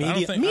yeah, but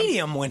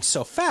medium went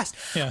so fast.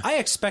 Yeah.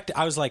 I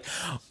was like,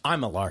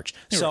 I'm a large,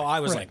 so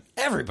I was like,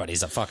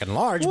 everybody's a fucking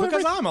large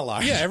because I'm a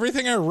large. Yeah,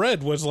 everything I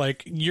read was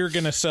like, you're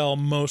gonna sell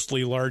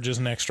mostly larges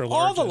and extra larges.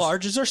 All the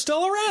larges are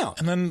still around.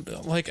 And then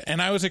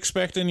and I was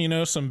expecting, you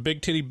know, some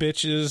big titty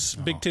bitches,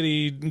 big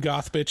titty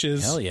goth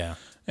bitches. Hell yeah.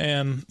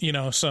 And, you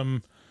know,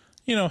 some,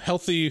 you know,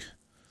 healthy,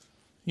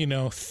 you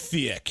know,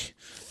 thick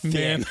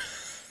men.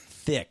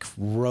 Thick,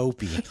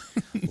 ropey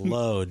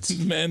loads.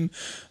 Men.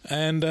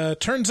 And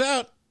turns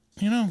out,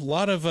 you know, a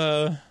lot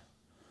of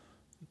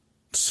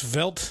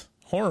svelte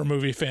horror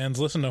movie fans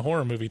listen to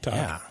horror movie talk.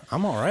 Yeah,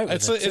 I'm all right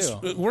with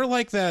it, too. We're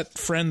like that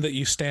friend that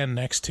you stand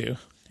next to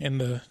in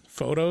the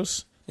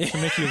photos to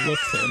make you look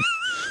thin.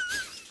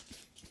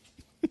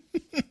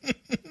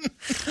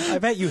 I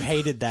bet you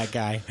hated that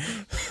guy.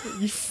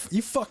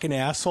 You fucking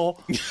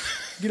asshole.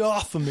 Get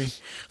off of me.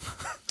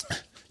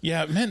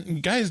 Yeah,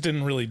 man, guys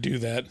didn't really do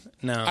that.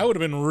 No. I would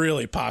have been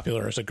really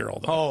popular as a girl,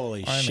 though.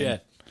 Holy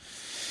shit.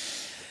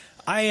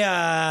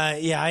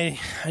 I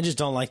just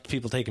don't like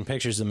people taking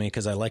pictures of me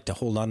because I like to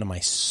hold on to my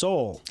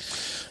soul.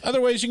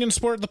 Other ways you can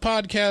support the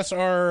podcast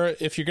are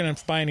if you're going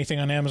to buy anything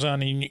on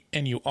Amazon,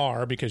 and you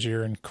are because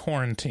you're in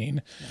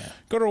quarantine,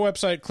 go to our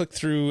website, click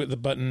through the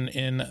button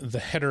in the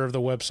header of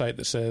the website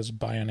that says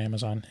buy on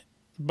Amazon.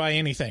 Buy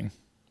anything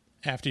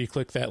after you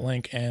click that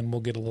link, and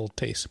we'll get a little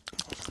taste.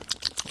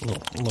 A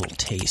little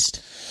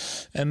taste.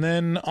 And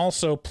then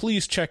also,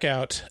 please check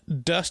out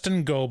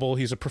Dustin Goebel.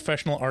 He's a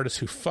professional artist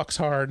who fucks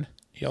hard.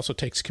 He also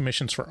takes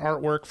commissions for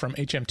artwork from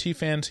HMT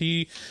fans.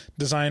 He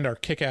designed our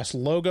kick-ass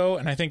logo,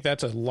 and I think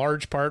that's a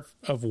large part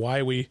of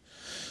why we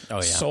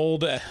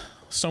sold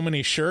so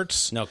many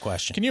shirts. No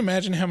question. Can you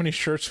imagine how many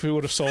shirts we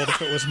would have sold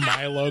if it was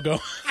my logo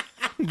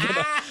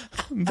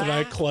that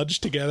I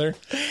kludged together?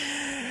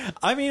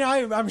 I mean,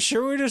 I'm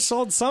sure we'd have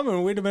sold some,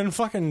 and we'd have been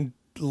fucking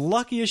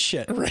lucky as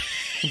shit. Right.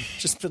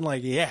 Just been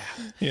like, yeah.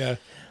 Yeah.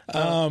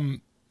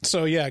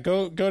 So yeah,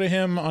 go to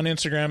him on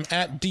Instagram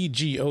at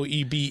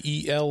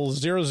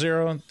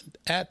DGOEBEL00,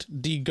 at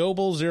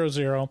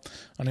DGOBEL00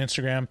 on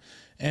Instagram.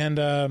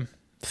 And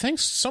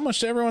thanks so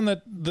much to everyone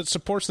that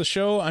supports the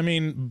show. I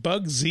mean,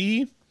 Bug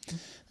Z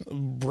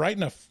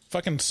writing a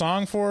fucking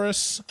song for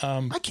us.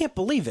 I can't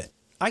believe it.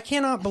 I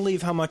cannot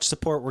believe how much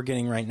support we're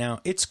getting right now.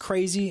 It's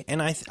crazy,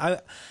 and I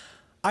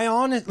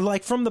honestly,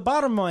 like, from the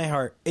bottom of my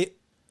heart,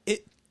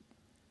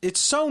 it's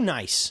so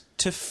nice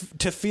to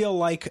feel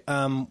like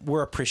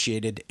we're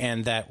appreciated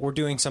and that we're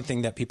doing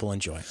something that people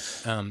enjoy.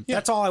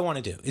 That's all I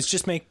want to do is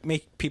just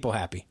make people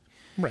happy,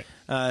 right?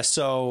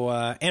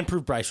 And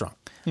prove Bryce wrong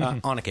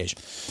on occasion.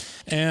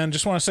 And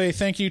just want to say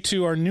thank you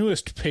to our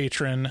newest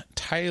patron,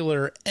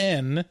 Tyler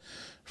N,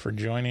 for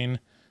joining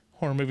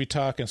Horror Movie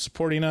Talk and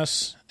supporting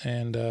us,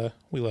 and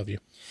we love you.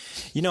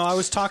 You know, I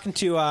was talking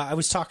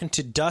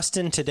to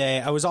Dustin today.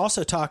 I was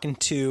also talking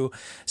to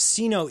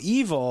See No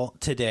Evil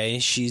today.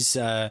 She's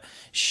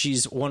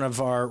one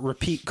of our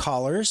repeat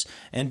callers,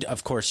 and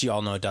of course, you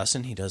all know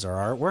Dustin. He does our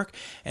artwork,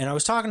 and I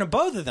was talking to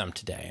both of them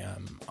today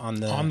on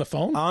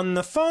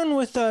the phone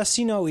with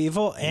See No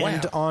Evil,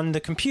 and on the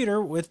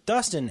computer with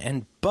Dustin,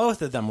 and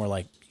both of them were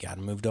like, "You got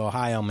to move to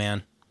Ohio,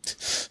 man.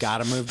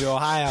 Got to move to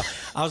Ohio."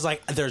 I was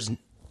like, There's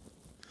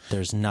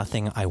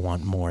nothing I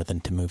want more than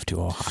to move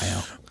to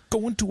Ohio.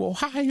 Going to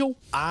Ohio.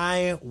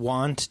 I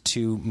want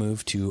to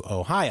move to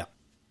Ohio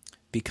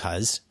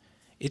because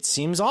it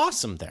seems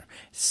awesome there.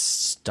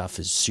 Stuff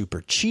is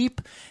super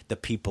cheap. The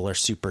people are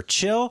super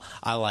chill.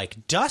 I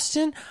like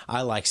Dustin.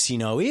 I like See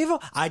No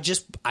Evil. I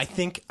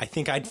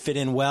think I'd fit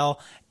in well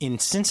in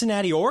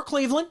Cincinnati or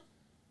Cleveland.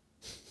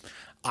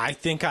 I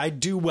think I'd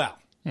do well.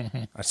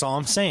 Mm-hmm. That's all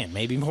I'm saying.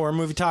 Maybe Horror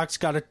Movie Talk's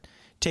got to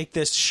take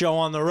this show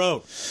on the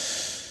road.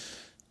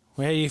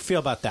 How do you feel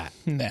about that?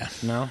 Nah.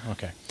 No?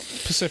 Okay.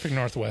 Pacific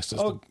Northwest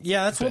is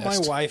that's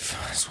best. what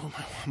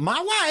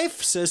my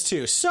wife says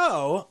too.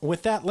 So,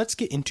 with that, let's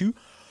get into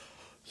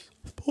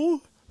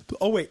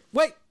wait.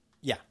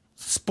 Yeah.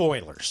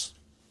 Spoilers.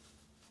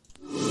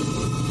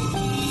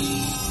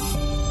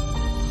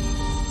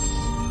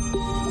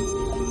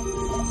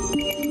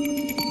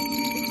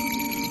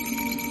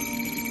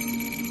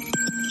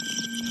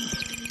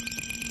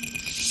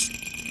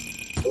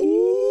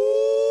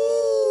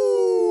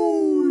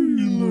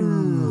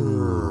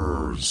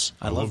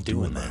 I love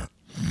doing that.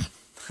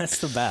 That's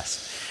the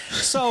best.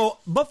 So,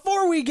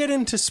 before we get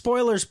into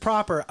spoilers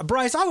proper,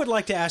 Bryce, I would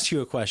like to ask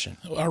you a question.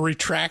 A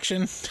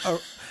retraction?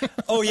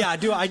 I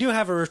do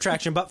have a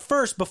retraction. But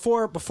first,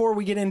 before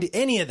we get into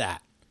any of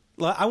that,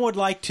 I would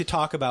like to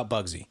talk about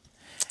Bugsy.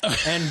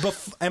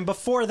 And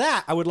before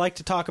that, I would like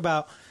to talk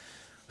about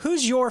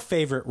who's your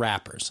favorite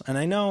rappers. And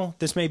I know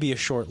this may be a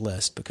short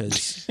list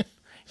because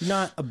you're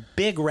not a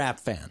big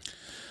rap fan.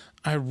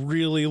 I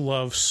really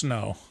love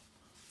Snow.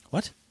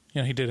 What?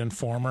 You know, he did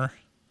Informer.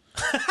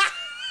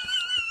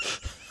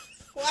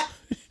 What?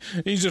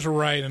 He's just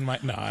right in my...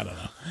 No, I don't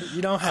know.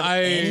 You don't have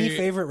any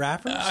favorite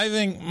rappers? I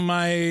think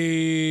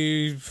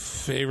my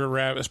favorite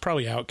rap is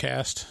probably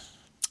Outkast.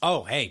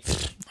 Oh, hey.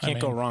 Can't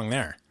go wrong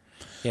there.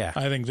 Yeah.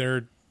 I think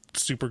they're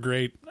super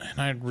great,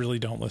 and I really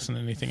don't listen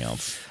to anything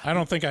else. I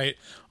don't think I...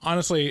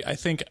 Honestly, I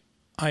think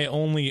I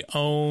only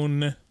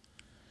own,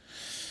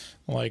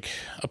 like,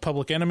 a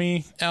Public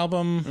Enemy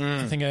album.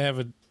 I think I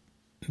have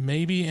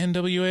maybe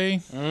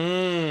NWA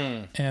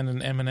and an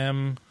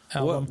Eminem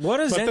album. What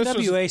does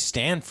NWA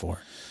stand for?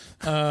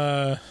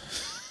 I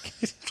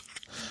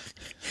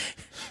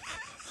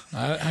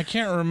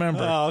can't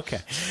remember. Oh,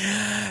 okay.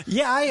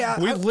 Yeah,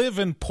 we live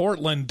in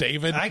Portland,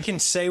 David. I can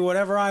say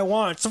whatever I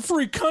want. It's a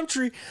free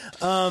country.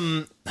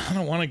 I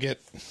don't want to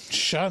get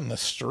shot in the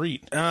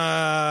street.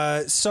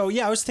 So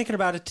yeah, I was thinking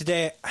about it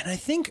today, and I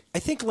think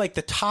like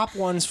the top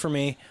ones for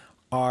me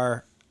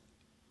are,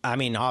 I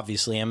mean,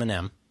 obviously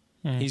Eminem.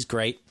 He's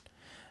great.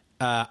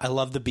 I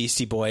love the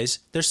Beastie Boys.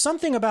 There's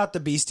something about the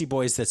Beastie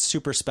Boys that's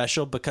super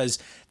special because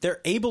they're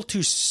able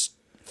to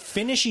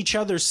finish each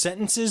other's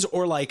sentences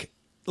or like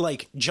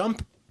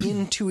jump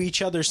into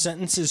each other's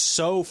sentences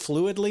so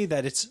fluidly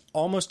that it's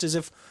almost as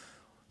if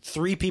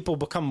three people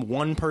become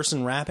one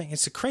person rapping.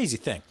 It's a crazy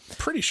thing.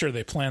 Pretty sure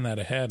they plan that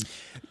ahead.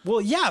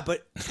 Well, yeah,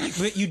 but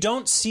you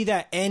don't see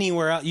that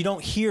anywhere else. You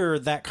don't hear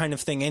that kind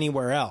of thing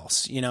anywhere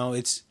else. You know,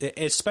 it's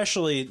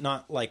especially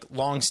not like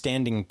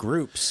long-standing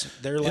groups.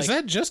 They're like, is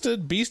that just a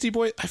Beastie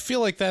Boy? I feel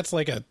like that's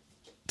like a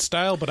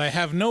style, but I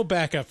have no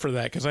backup for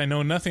that because I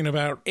know nothing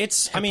about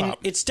hip-hop. I mean,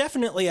 it's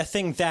definitely a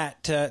thing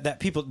that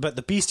people, but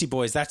the Beastie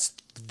Boys, that's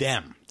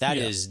them. That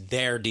is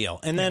their deal.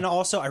 And then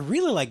also, I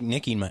really like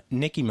Nicki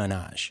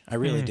Minaj. I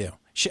really do.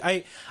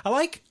 I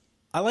like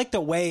I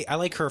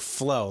like her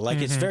flow. Like,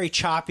 it's very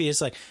choppy.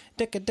 It's like,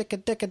 dicka,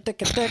 dicka, dicka,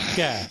 dicka,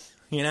 dicka.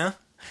 You know?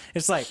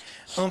 It's like,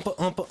 oompa,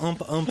 oompa,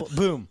 oompa, oompa,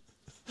 boom.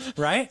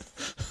 Right?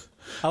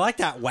 I like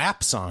that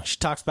WAP song. She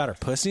talks about her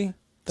pussy.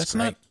 That's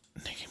not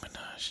Nicki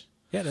Minaj.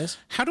 Yeah, it is.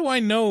 How do I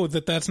know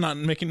that that's not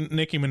Nicki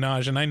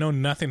Minaj and I know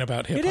nothing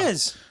about hip-hop? It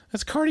is.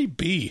 That's Cardi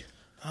B.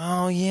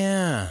 Oh,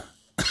 yeah.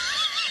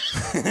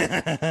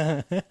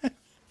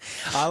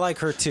 I like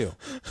her, too.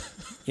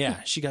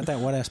 Yeah, she got that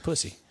wet-ass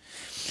pussy.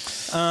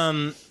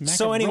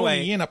 So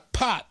anyway, in a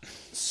pot.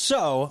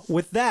 So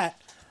with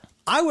that,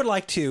 I would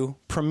like to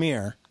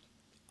premiere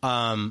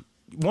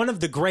one of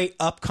the great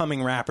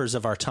upcoming rappers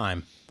of our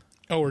time.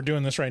 Oh, we're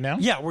doing this right now?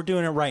 Yeah, we're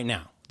doing it right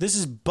now. This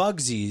is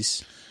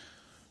Bugsy's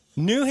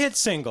new hit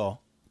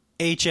single,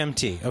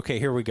 HMT. Okay,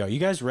 here we go. You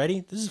guys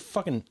ready? This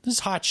is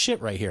hot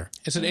shit right here.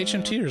 Is it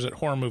HMT or is it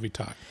horror movie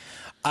talk?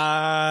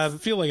 I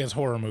feel like it's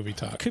horror movie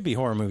talk. Could be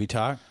horror movie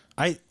talk.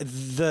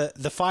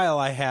 The file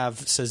I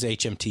have says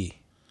HMT.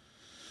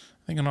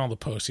 I think on all the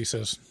posts he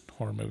says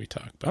horror movie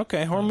talk. But,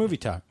 okay, horror movie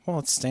talk. Well,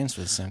 it stands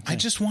for the same thing. I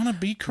just want to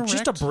be correct.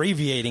 Just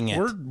abbreviating it.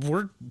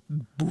 We're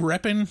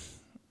repping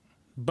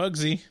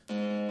Bugsy.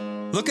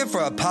 Looking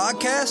for a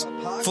podcast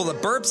full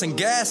of burps and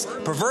gas,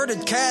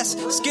 perverted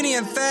cast, skinny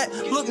and fat?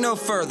 Look no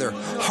further.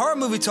 Horror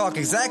Movie Talk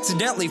is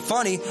accidentally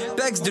funny,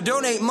 begs to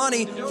donate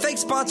money, fake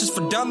sponsors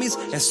for dummies,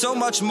 and so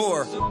much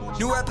more.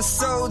 New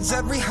episodes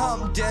every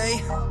hump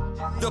day.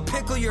 They'll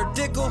pickle your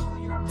dickle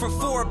for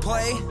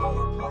foreplay.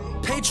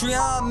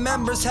 Patreon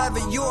members have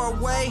it your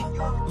way.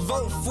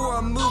 Vote for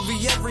a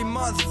movie every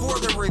month for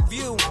the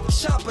review.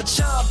 Chompa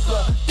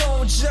chompa,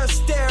 don't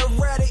just stare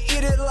at it,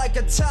 eat it like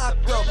a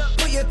taco.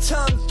 Put your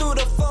tongue through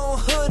the phone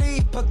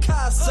hoodie,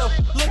 Picasso.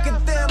 Look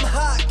at them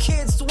hot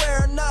kids,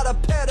 swear not a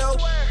pedo.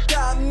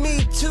 Got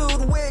me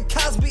too'd with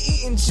Cosby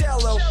eating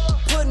jello.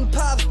 Pudding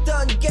Pops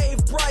done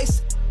gave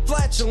Bryce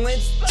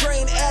flatulence.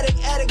 Drain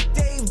addict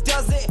Dave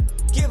doesn't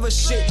give a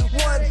shit. 1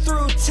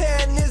 through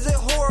 10, is it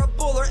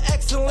horrible or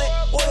excellent?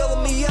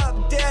 Oil me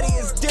up, daddy,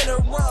 is dinner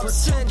rum.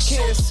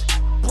 Kiss,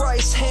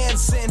 Bryce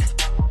Hansen.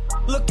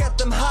 Look at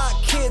them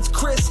hot kids,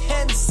 Chris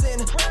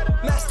Henson.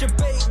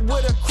 Masturbate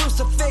with a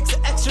crucifix,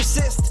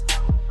 exorcist.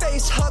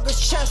 Face huggers,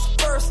 chest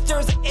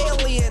bursters,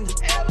 alien.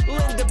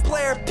 Linda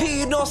Blair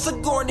peed on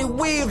Sigourney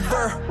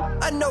Weaver.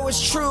 I know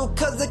it's true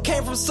cause it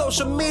came from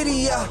social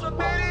media.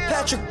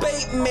 Patrick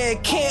Bateman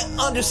can't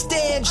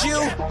understand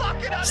you.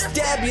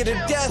 Stab you to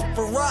death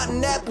for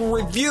rotten apple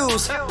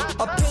reviews.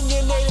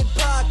 Opinionated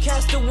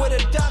podcaster with a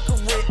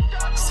doctorate.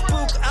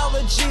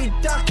 Spookology,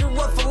 doctor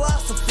of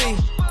philosophy.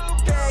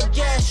 Bad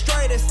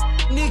gastritis,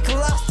 need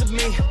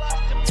colostomy.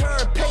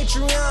 Turn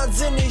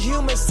Patreons into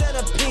human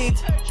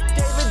centipedes.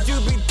 David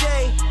Doobie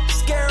Day,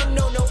 scare him,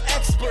 no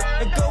expert.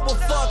 And Global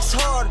fucks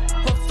hard,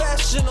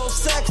 professional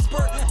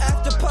sexpert.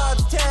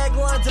 Afterpods,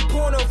 taglines, and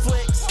porno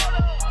flicks.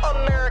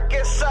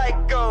 American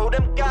Psycho,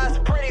 them guys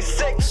pretty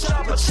sick.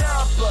 Chompa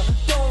chompa,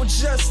 don't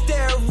just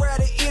stare at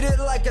it, eat it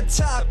like a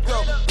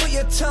taco. Put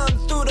your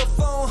tongue through the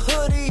phone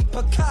hoodie,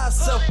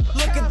 Picasso.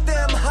 Look at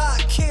them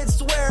hot kids,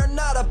 swear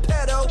not a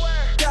pedo.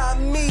 Got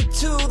me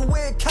too'd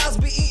with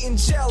Cosby eating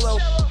jello.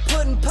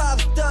 Pudding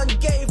Pops done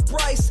gave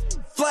Bryce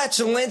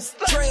flatulence.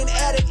 Drain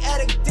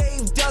addict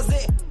Dave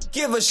doesn't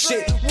give a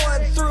shit. 1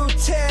 through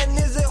 10,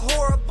 is it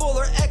horrible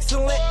or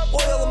excellent?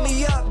 Oil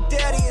me up,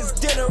 daddy, is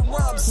dinner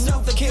rum.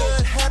 Nothing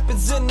good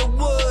happens in the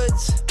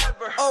woods.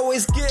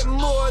 Always get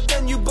more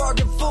than you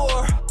bargained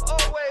for.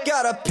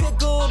 Got a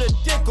pickle to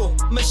dickle,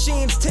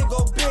 machines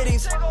tickle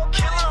bitties.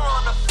 Killer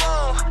on the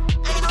phone,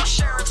 ain't no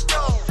Sharon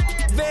Stone.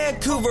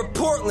 Vancouver,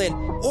 Portland,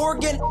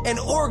 Oregon, and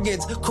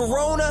organs.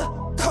 Corona,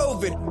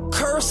 COVID,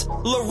 curse,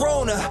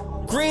 Lorona.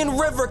 Green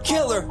River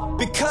Killer,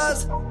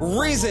 because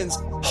reasons.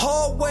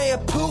 Hallway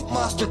of poop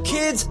monster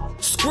kids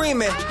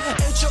screaming.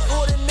 Ain't your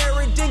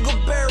ordinary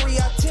dingleberry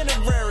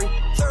itinerary.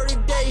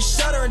 30-day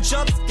shutter and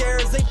jump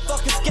scares ain't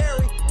fucking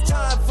scary.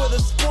 Time for the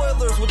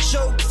spoilers with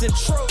jokes and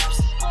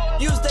tropes.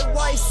 Use their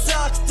white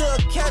socks to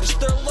catch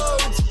their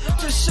loads.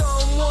 Just show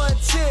them one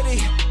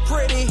titty,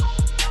 pretty.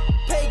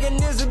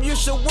 Paganism you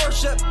should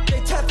worship,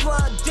 they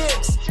Teflon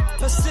dicks.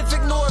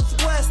 Pacific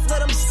Northwest, let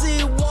them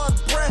see one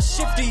breast.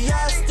 Shifty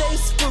eyes stay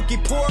spooky,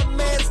 poor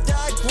man's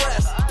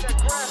digress.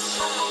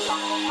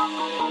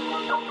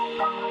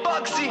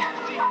 Bugsy,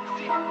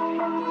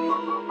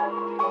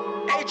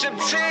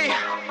 HMT,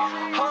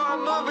 horror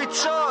movie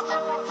talk.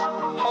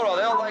 Hold on,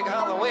 they don't like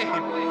Halloween.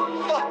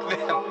 Fuck them.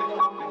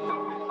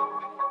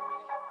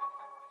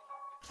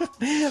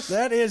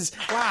 That is,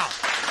 wow.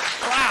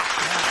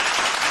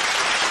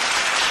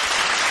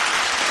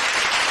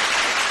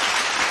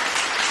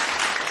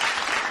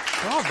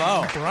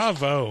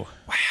 Bravo.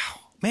 Wow.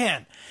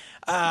 Man.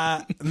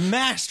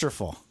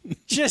 Masterful.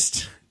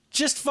 Just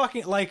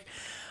fucking like.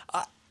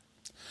 I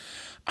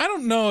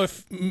don't know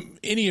if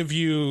any of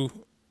you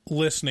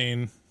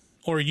listening,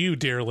 or you,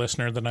 dear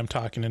listener, that I'm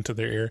talking into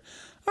their ear,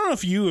 I don't know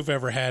if you have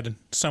ever had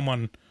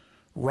someone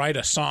write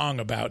a song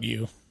about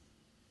you,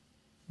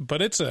 but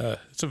it's a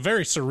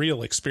very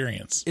surreal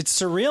experience. It's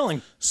surreal,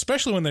 and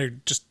especially when they're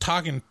just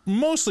talking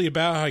mostly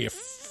about how you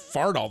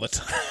fart all the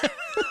time.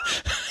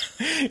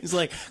 He's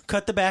like,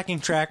 cut the backing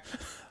track,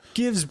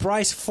 gives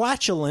Bryce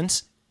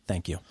flatulence.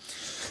 Thank you.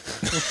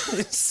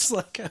 It's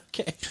like,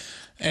 okay.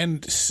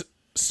 And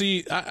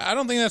see, I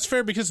don't think that's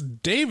fair because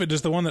David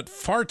is the one that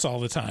farts all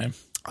the time.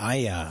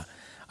 I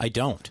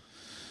don't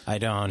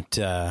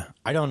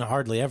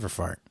hardly ever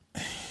fart.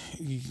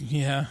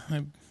 Yeah.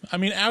 I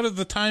mean, out of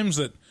the times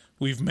that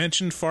we've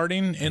mentioned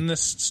farting in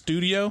this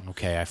studio.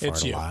 Okay, I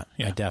fart a lot.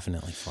 Yeah. I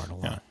definitely fart a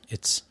lot. Yeah.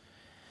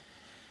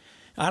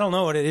 I don't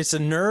know what it's a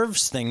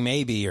nerves thing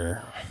maybe,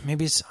 or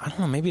maybe it's, I don't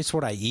know, maybe it's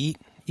what I eat.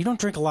 You don't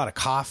drink a lot of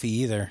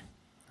coffee either.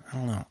 I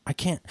don't know. I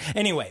can't.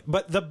 Anyway,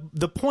 but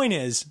the point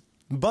is,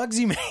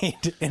 Bugsy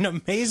made an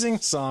amazing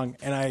song,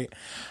 and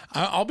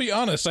I'll be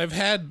honest, I've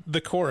had the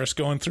chorus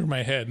going through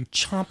my head.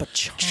 Chompa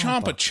chompa.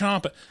 Chompa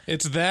chompa.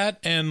 It's that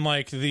and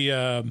like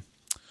the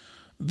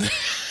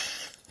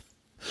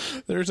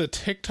there's a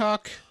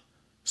TikTok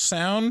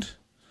sound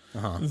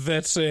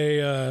that's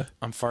a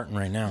I'm farting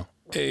right now.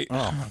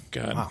 Oh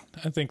God. Wow.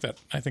 I think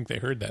they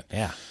heard that.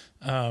 Yeah.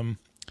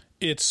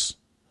 It's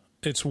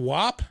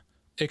WAP,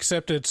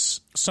 except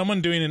it's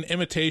someone doing an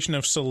imitation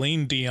of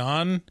Celine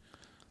Dion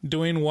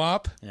doing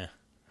WAP. Yeah.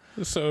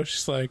 So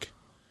she's like,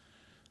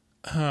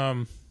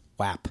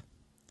 WAP.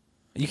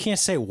 You can't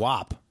say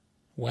WAP.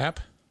 WAP?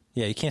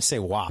 Yeah, you can't say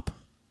WAP.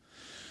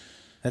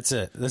 That's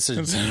a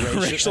racial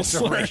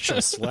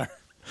slur.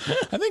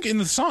 I think in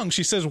the song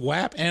she says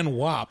WAP and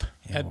WAP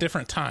at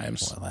different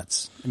times. Well,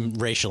 that's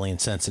racially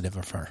insensitive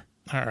of her.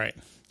 All right.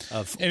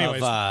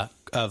 Anyways, go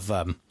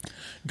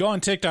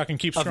on TikTok and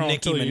keep scrolling.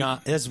 Nicki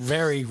Minaj. That's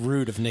very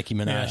rude of Nicki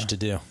Minaj to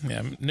do.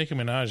 Yeah, Nicki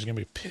Minaj is gonna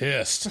be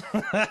pissed.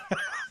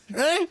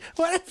 Right?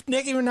 What if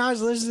Nicki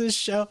Minaj listens to this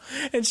show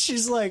and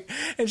she's like,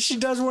 and she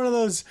does one of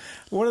those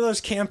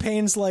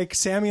campaigns like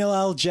Samuel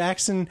L.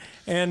 Jackson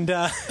and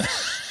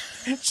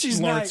she's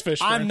Lawrence like,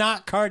 Fishburne. I'm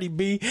not Cardi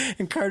B,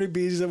 and Cardi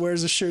B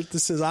wears a shirt that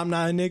says I'm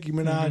not a Nicki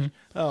Minaj.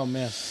 Mm-hmm. Oh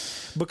man,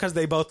 because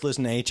they both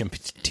listen to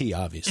HMT,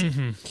 obviously.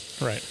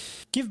 Mm-hmm. Right.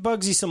 Give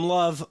Bugsy some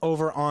love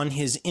over on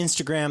his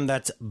Instagram.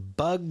 That's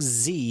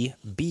Bugsy,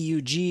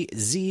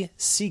 Bugz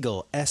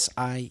Siegel,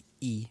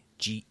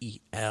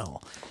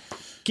 Siegel.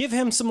 Give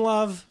him some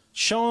love.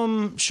 Show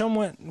him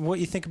what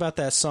you think about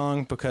that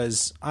song,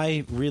 because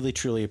I really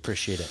truly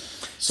appreciate it.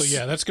 So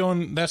yeah, that's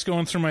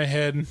going through my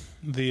head.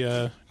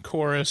 The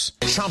chorus,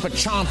 Chompa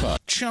chompa,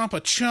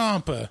 chompa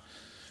chompa.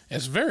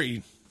 It's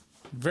very,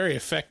 very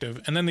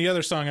effective. And then the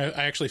other song, I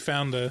actually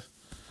found an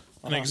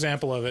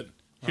example of it.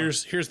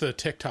 Here's the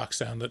TikTok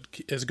sound that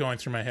is going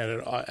through my head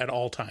at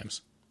all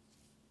times.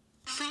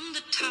 From the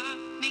top,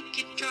 make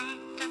it drop,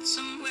 that's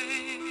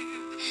somewhere.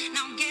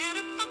 Now get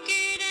a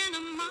bucket and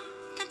a mop,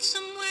 that's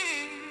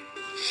somewhere.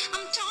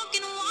 I'm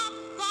talking wop,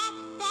 wop,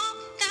 wop,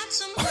 that's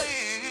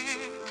somewhere.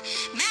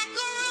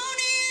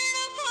 Macaroni in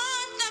a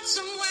pot, that's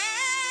somewhere.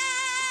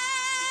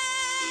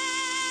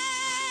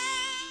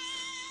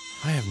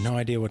 I have no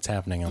idea what's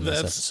happening on this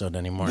episode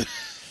anymore.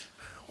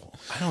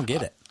 I don't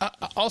get it.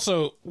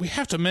 Also, we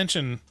have to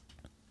mention,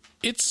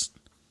 it's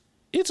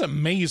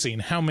amazing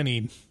how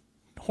many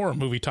horror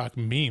movie talk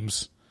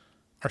memes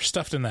are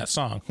stuffed in that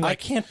song. I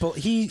can't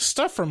believe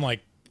stuff from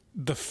like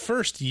the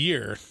first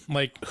year,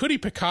 like Hoodie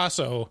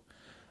Picasso.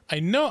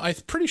 I'm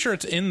pretty sure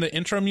it's in the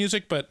intro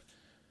music, but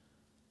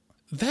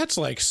that's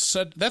like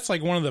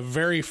one of the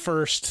very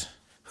first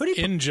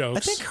in jokes.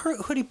 I think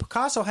Hoodie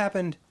Picasso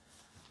happened.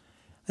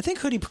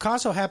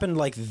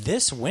 Like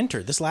this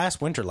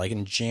last winter, like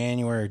in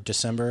January,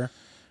 December.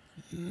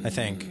 I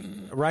think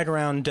right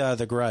around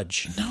The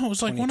Grudge. No, it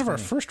was like one of our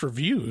first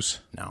reviews.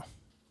 No,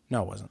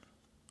 it wasn't.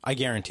 I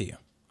guarantee you.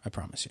 I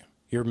promise you.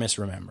 You're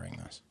misremembering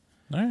this.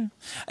 All right.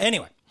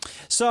 Anyway,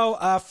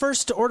 so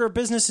first order of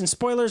business and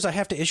spoilers, I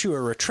have to issue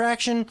a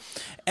retraction.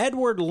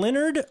 Edward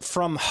Leonard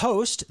from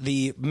Host,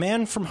 the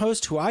man from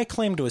Host who I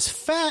claimed was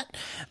fat,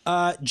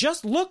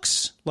 just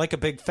looks like a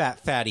big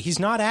fat fatty. He's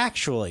not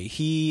actually.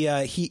 He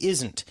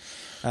isn't.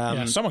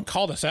 Someone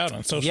called us out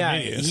on social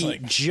media. It's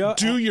like,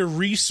 do your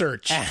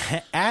research.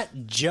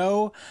 At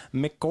Joe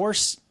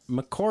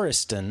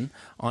McCorriston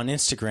on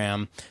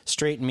Instagram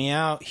straightened me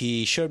out.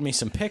 He showed me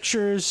some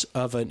pictures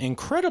of an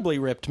incredibly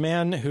ripped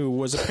man who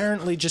was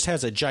apparently just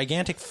has a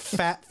gigantic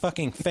fat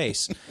fucking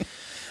face.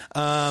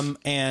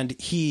 And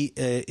he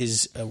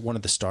is one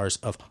of the stars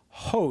of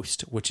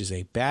Host, which is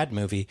a bad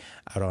movie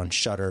out on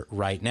Shudder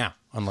right now,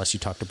 unless you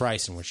talk to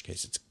Bryce, in which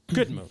case it's a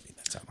good movie.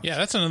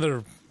 That's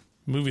another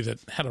movie that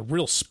had a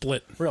real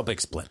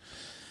big split.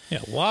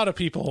 Yeah, a lot of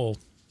people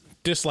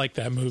disliked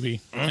that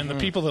movie, and the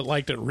people that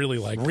liked it really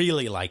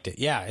liked it.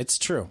 Yeah, it's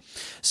true.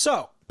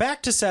 So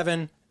back to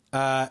Se7en.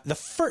 I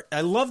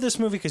love this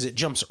movie because it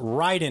jumps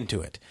right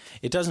into it.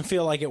 It doesn't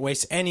feel like it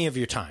wastes any of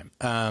your time.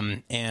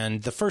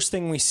 And the first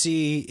thing we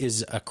see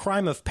is a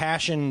crime of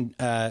passion.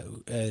 A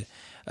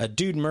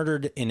dude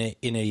murdered in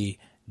a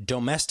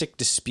domestic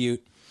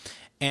dispute,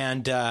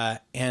 and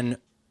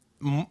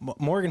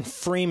Morgan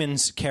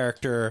Freeman's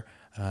character,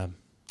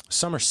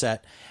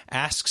 Somerset,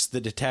 asks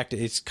the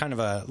detective. It's kind of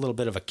a little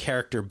bit of a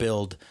character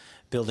build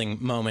building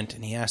moment,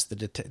 and he asked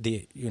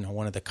the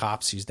one of the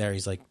cops who's there.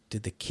 He's like,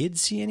 "Did the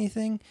kids see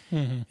anything?"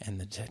 Mm-hmm. And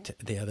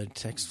the other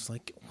detective was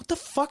like, "What the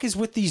fuck is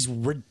with these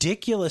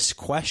ridiculous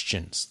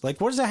questions?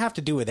 Like, what does that have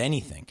to do with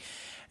anything?"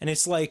 And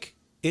it's like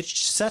it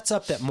sets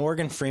up that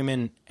Morgan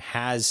Freeman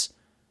has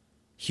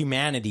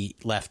humanity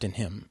left in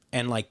him,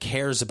 and like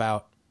cares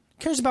about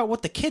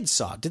what the kids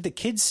saw. Did the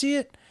kids see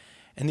it?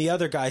 And the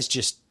other guy's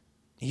just.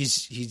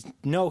 He's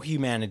no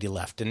humanity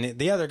left. And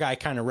the other guy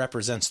kind of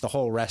represents the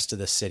whole rest of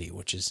the city,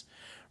 which is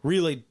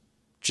really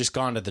just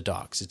gone to the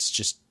dogs. It's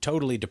just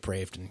totally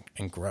depraved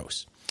and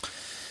gross.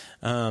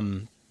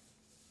 And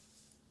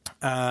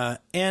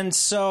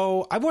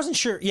so I wasn't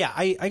sure. Yeah,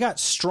 I got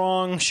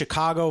strong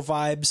Chicago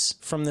vibes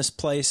from this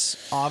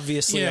place.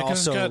 Obviously, yeah,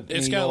 also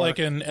it's got like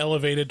an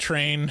elevated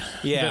train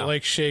that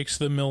like shakes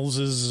the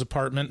Mills's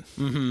apartment.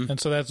 Mm-hmm. And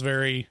so that's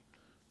very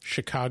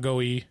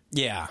Chicago-y.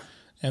 Yeah.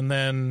 And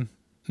then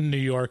New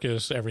York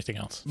is everything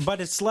else, but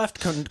it's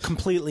left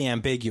completely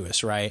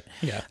ambiguous, right?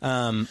 Yeah.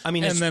 I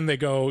mean, and then they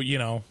go,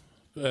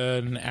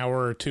 an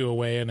hour or two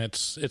away, and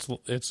it's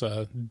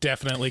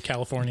definitely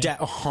California,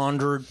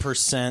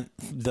 100%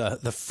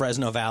 the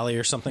Fresno Valley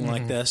or something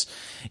like this.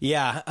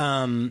 Yeah.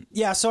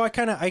 Yeah. So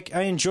I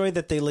enjoy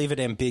that they leave it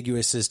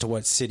ambiguous as to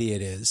what city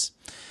it is,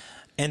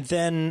 and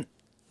then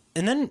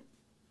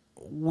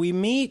we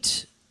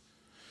meet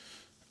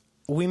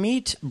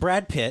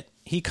Brad Pitt.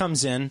 He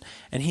comes in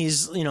and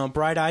he's,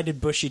 bright-eyed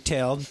and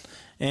bushy-tailed,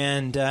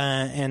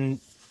 and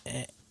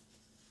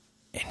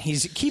he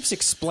keeps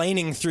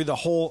explaining through the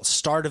whole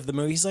start of the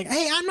movie. He's like,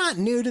 "Hey, I'm not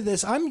new to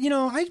this.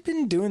 I've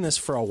been doing this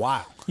for a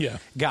while." Yeah,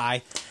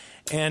 guy,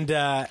 and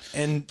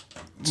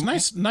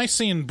it's nice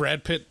seeing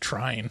Brad Pitt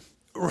trying.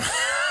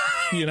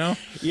 Yeah,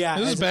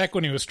 this is back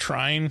when he was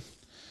trying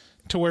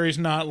to where he's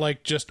not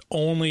like just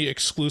only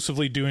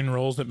exclusively doing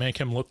roles that make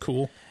him look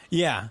cool.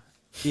 Yeah.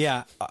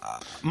 Yeah.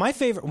 My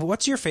favorite.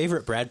 What's your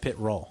favorite Brad Pitt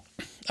role?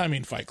 I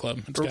mean, Fight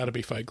Club. It's got to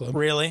be Fight Club.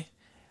 Really?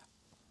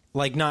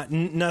 Like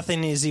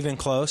nothing is even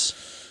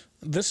close?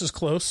 This is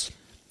close.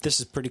 This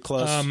is pretty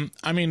close.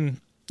 I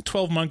mean,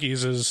 12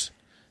 Monkeys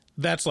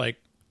that's like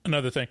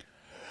another thing.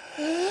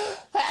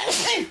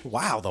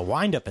 Wow, the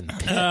wind up in the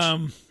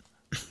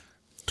pitch.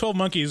 12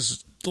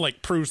 Monkeys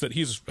like proves that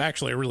he's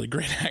actually a really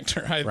great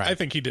actor. I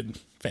think he did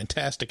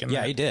fantastic in that.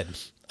 Yeah, he did.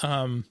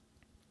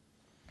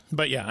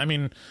 But yeah, I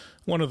mean,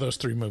 one of those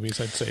three movies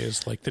I'd say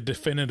is like the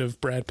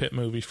definitive Brad Pitt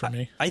movie for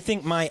me. I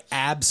think my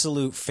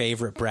absolute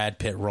favorite Brad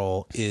Pitt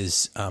role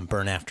is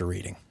Burn After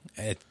Reading.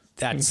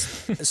 That's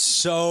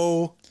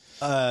so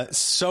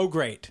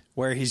great,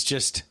 where he's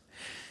just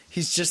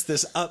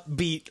this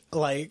upbeat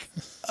like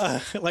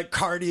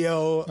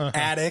cardio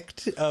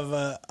addict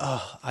of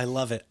I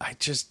love it.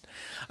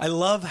 I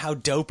love how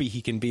dopey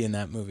he can be in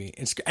that movie.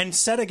 And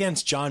set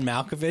against John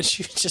Malkovich,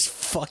 who just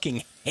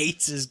fucking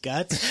hates his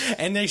guts.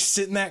 And they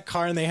sit in that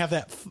car and they have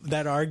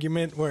that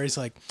argument where he's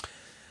like,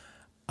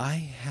 "I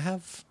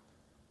have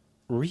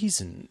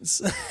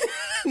reasons."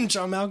 And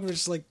John Malkovich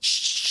is like,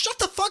 "Shut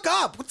the fuck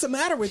up. What's the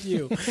matter with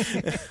you?"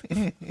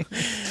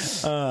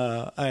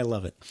 I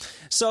love it.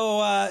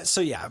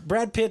 So yeah,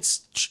 Brad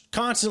Pitt's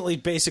constantly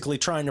basically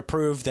trying to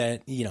prove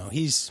that,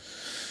 he's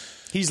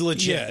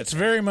legit. Yeah, it's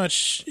very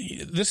much,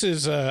 this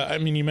is, I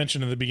mean, you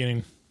mentioned in the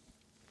beginning,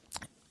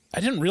 I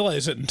didn't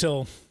realize it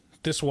until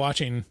this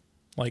watching,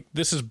 like,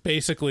 this is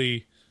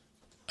basically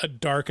a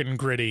dark and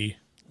gritty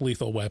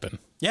Lethal Weapon.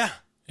 Yeah.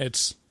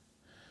 It's,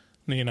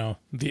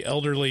 the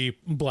elderly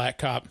black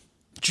cop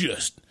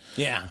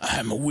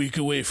I'm a week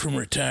away from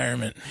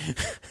retirement.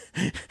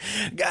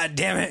 God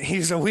damn it,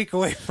 he's a week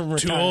away from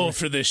retirement. Too old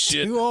for this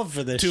shit. Too old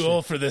for this shit. Too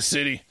old for this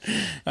city.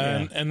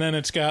 Yeah. And then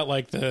it's got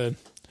like the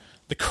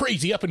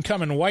crazy up and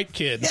coming white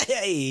kid.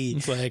 Hey.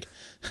 It's like,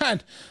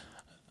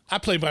 I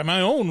play by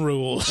my own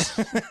rules.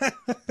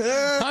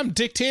 I'm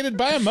dictated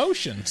by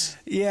emotions.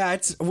 Yeah,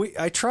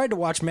 I tried to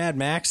watch Mad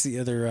Max the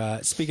other.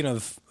 Speaking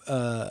of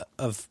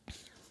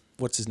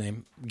what's his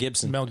name,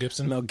 Mel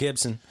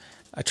Gibson.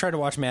 I tried to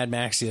watch Mad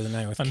Max the other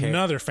night with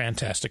another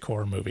fantastic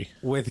horror movie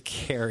with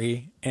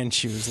Carrie, and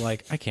she was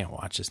like, "I can't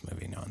watch this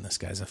movie knowing this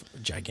guy's a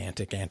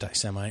gigantic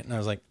anti-Semite." And I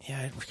was like,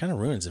 "Yeah, it kind of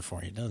ruins it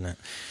for you, doesn't it?"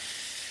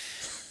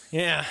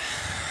 Yeah,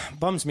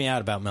 bums me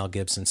out about Mel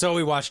Gibson. So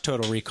we watched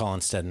Total Recall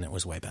instead, and it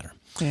was way better.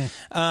 Yeah.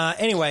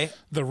 Anyway,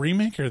 the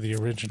remake or the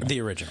original?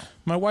 The original.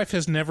 My wife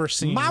has never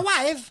seen.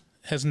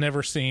 Has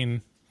never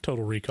seen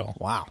Total Recall.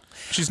 Wow.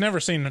 She's never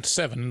seen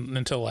Se7en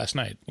until last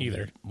night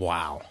either.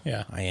 Wow.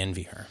 Yeah, I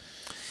envy her.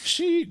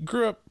 She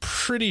grew up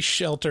pretty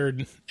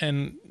sheltered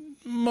and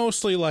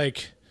mostly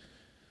like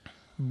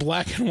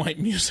black and white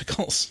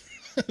musicals.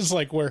 It's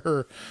like where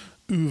her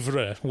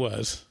oeuvre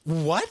was.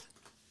 What?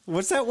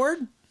 What's that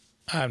word?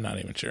 I'm not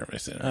even sure if I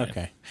said it right.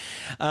 Okay.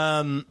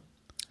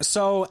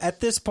 So at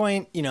this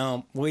point,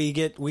 we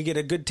get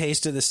a good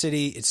taste of the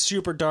city. It's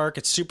super dark.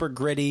 It's super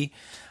gritty.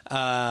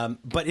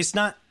 But it's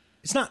not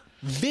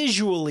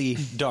visually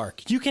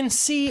dark. You can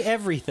see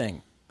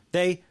everything.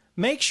 They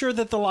make sure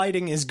that the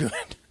lighting is good.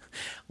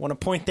 I want to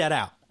point that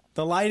out.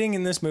 The lighting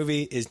in this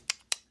movie is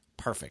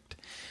perfect.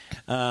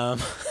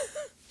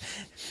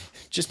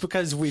 just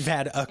because we've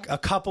had a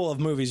couple of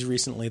movies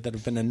recently that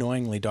have been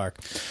annoyingly dark.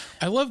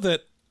 I love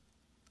that.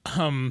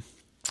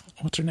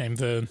 What's her name?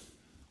 The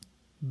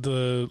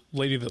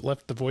lady that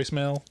left the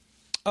voicemail.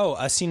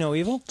 Oh, See No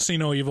Evil? See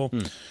No Evil.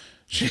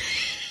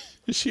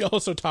 She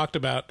also talked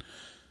about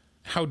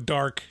how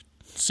dark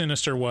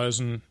Sinister was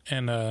and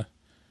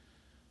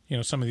you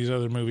know, some of these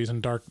other movies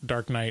and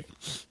Dark Knight.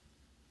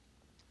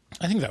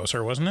 I think that was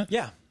her, wasn't it?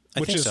 Yeah,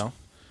 I think so.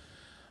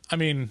 I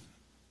mean,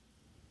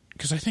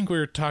 because I think we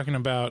were talking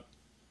about,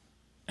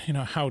 you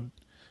know, how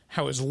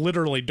it's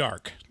literally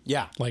dark.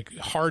 Yeah. Like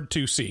hard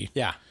to see.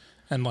 Yeah.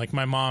 And like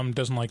my mom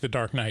doesn't like the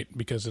Dark Knight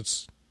because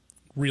it's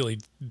really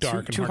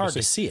dark and too hard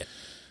to see it.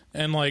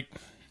 And like,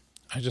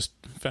 I just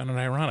found it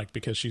ironic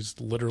because she's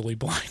literally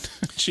blind.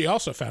 She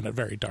also found it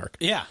very dark.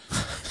 Yeah.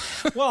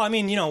 Well, I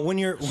mean, you know, when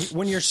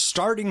you're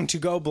starting to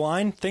go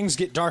blind, things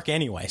get dark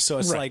anyway. So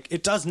it's like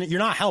it doesn't. You're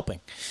not helping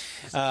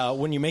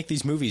when you make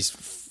these movies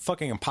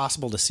fucking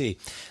impossible to see.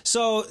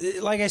 So,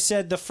 like I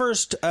said, the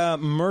first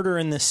murder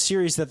in this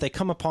series that they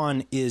come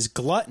upon is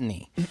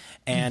gluttony,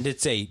 and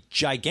it's a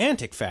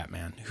gigantic fat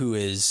man who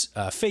is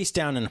face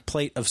down in a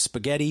plate of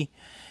spaghetti,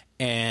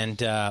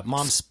 and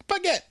mom's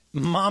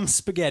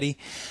spaghetti,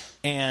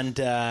 and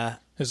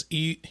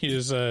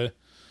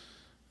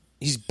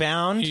he's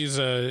bound. I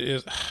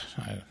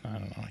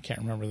don't know. I can't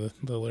remember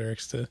the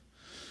lyrics to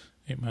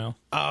 8 Mile.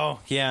 Oh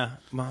yeah,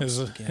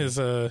 his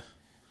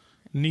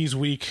knees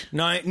weak.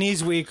 No,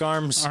 knees weak,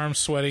 arms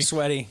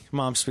sweaty,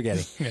 mom's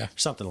spaghetti. Yeah,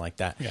 something like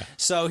that. Yeah.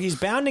 So he's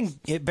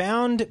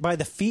bound by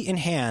the feet and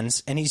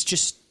hands, and he's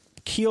just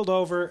keeled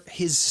over.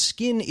 His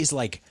skin is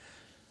like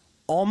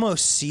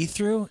almost see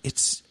through. You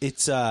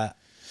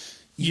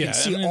can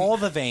see all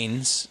the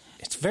veins.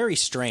 It's very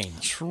strange.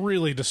 It's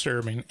really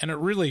disturbing, and it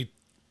really,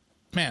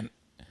 man,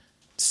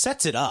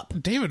 sets it up.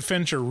 David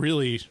Fincher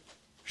really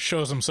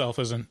shows himself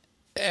as an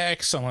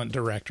excellent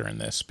director in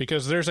this,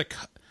 because there's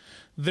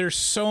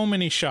so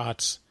many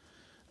shots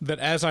that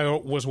as I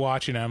was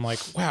watching, I'm like,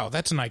 wow,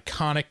 that's an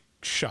iconic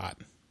shot.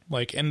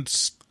 Like, and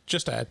it's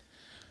just a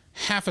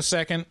half a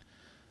second,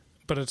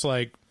 but it's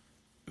like,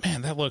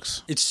 man, that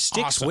looks it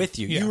sticks awesome. with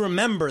you. Yeah. You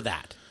remember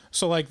that.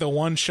 So like the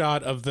one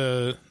shot of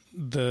the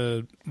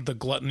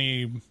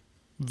gluttony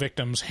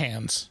victim's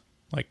hands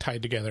like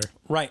tied together,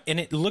 right, and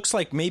it looks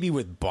like maybe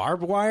with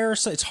barbed wire,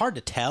 so it's hard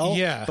to tell.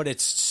 Yeah, but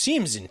it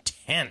seems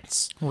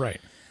intense,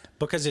 right,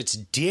 because it's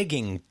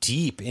digging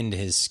deep into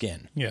his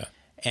skin. Yeah,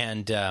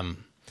 and and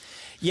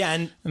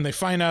they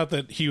find out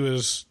that he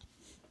was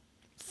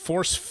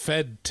force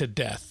fed to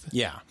death.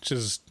 Yeah, which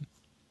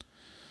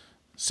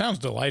sounds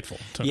delightful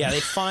to me. Yeah, they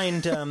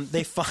find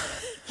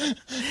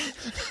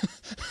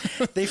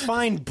they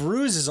find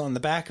bruises on the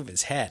back of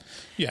his head.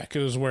 Yeah,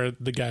 because where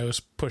the guy was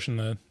pushing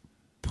the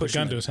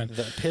gun to his head.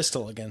 The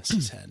pistol against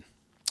his head.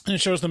 And it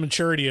shows the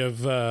maturity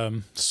of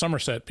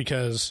Somerset,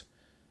 because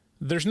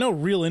there's no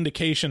real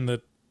indication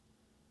that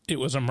it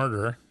was a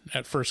murder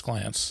at first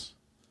glance.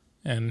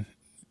 And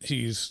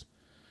he's...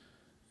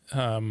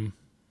 I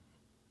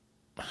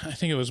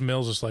think it was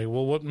Mills is like,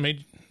 well,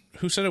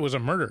 who said it was a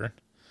murder?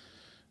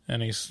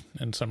 And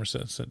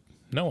Somerset said,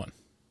 no one.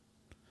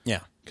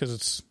 Yeah.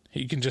 Because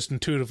he can just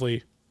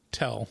intuitively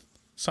tell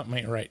something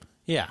ain't right.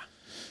 Yeah.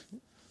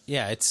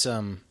 Yeah,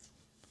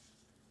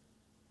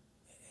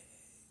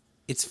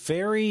 it's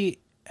very,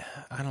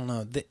 I don't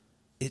know,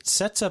 it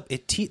sets up,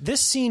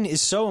 this scene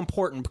is so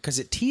important because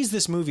it tees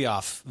this movie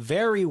off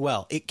very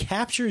well. It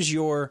captures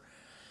your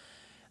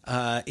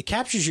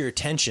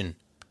attention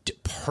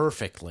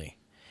perfectly.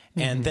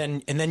 Mm-hmm.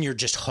 And then you're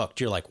just hooked.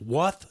 You're like,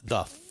 what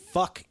the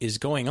fuck is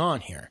going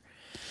on here?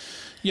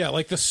 Yeah,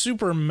 like the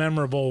super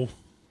memorable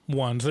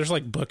ones. There's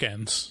like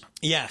bookends.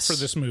 Yes. For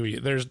this movie.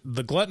 There's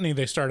the gluttony,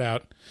 they start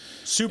out.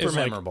 Super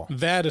memorable. Like,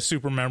 that is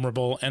super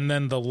memorable. And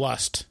then the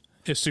lust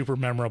is super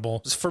memorable.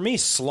 For me,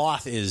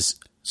 sloth is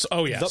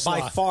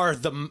by far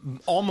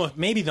almost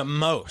maybe the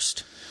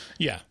most.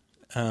 Yeah.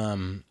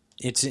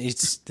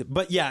 It's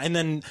but yeah, and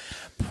then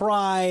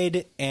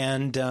pride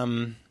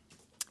and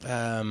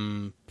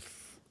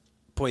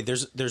boy,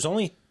 there's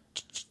only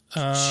two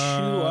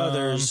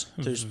others.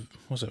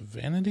 Was it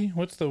vanity?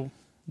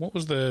 What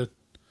was the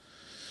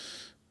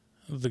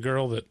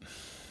girl that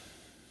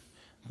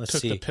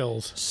took the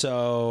pills?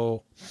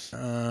 So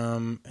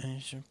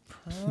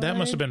that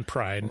must have been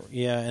pride.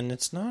 Yeah, and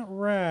it's not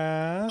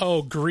wrath.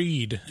 Oh,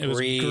 greed. It was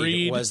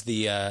greed. Was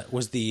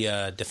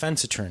the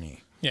defense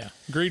attorney. Yeah,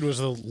 greed was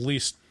the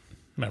least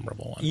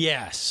memorable one.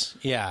 Yes.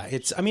 Yeah.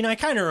 I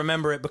kind of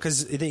remember it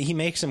because he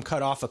makes him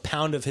cut off a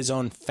pound of his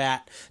own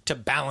fat to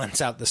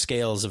balance out the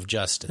scales of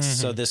justice.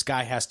 Mm-hmm. So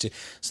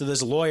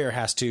this lawyer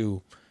has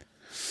to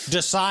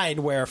decide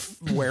where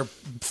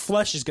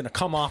flesh is going to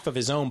come off of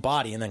his own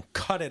body and then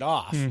cut it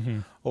off,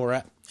 and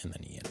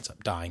then he ends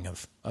up dying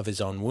of his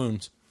own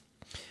wounds.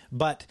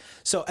 But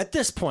so at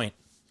this point,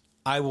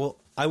 I will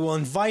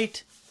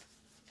invite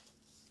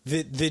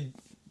the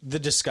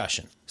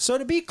discussion. So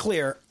to be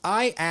clear,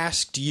 I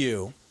asked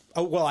you.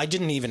 Oh well, I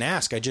didn't even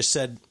ask. I just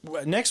said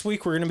next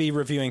week we're going to be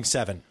reviewing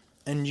 7,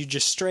 and you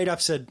just straight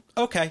up said,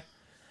 "Okay,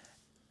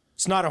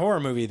 it's not a horror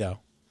movie though."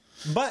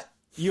 But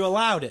you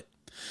allowed it.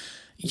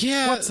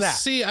 Yeah. What's that?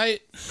 See, I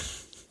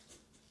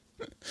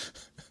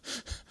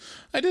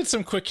did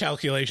some quick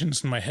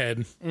calculations in my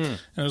head. And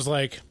it was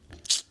like,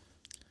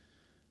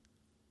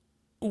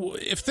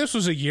 if this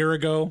was a year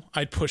ago,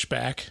 I'd push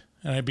back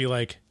and I'd be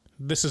like,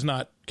 this is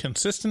not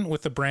consistent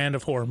with the brand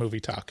of horror movie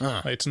talk.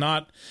 It's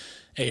not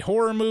a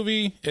horror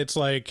movie. It's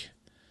like,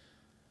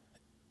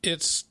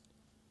 it's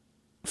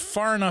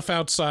far enough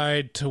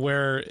outside to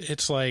where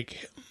it's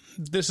like,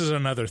 this is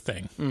another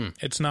thing.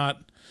 It's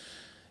not.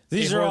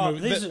 These are all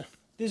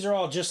these are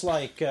all just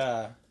like.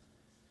 You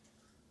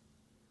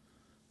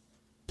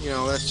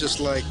know, that's just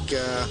like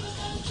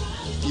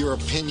your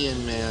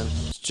opinion, man.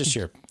 It's just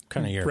your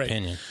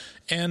opinion.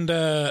 And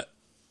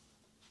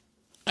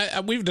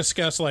we've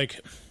discussed,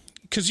 like,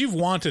 because you've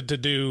wanted to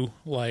do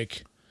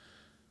like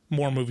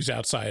more movies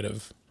outside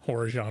of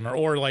horror genre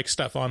or like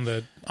stuff on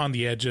the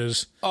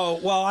edges. Oh,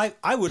 well,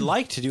 I would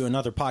like to do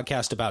another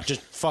podcast about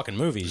just fucking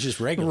movies, just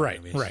regular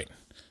movies. Right.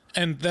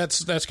 And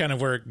that's kind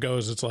of where it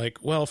goes. It's like,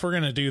 well, if we're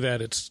going to do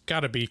that, it's got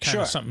to be kind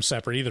of something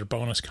separate, either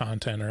bonus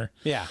content or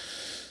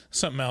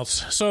something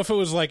else. So if it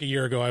was like a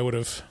year ago, I would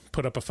have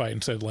put up a fight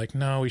and said, like,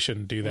 no, we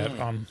shouldn't do that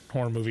on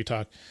horror movie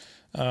talk.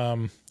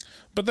 But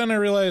then I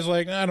realized,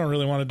 like, I don't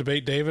really want to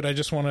debate David. I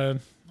just want to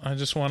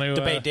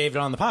debate David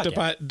on the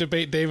podcast.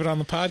 Debate David on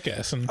the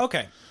podcast. And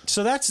okay,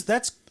 so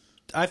that's.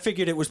 I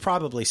figured it was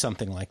probably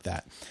something like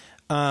that.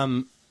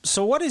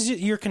 So what is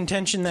your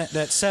contention that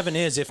Se7en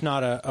is, if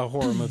not a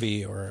horror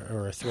movie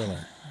or a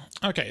thriller?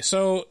 Okay,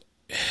 so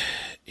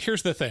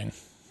here's the thing.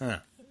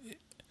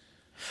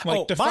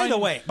 Like, by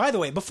the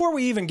way, before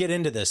we even get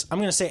into this, I'm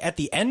going to say at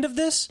the end of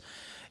this,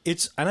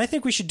 and I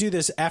think we should do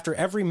this after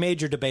every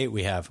major debate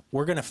we have.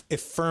 We're going to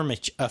affirm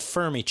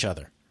each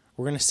other.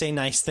 We're going to say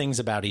nice things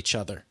about each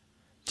other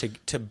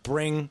to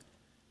bring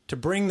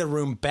the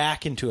room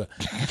back into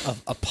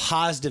a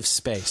positive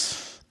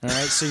space. All right,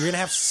 so you're going to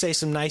have to say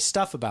some nice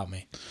stuff about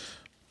me.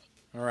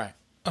 All right.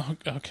 Oh,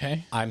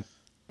 okay. I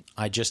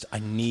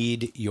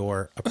need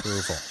your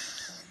approval.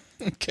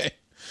 Okay.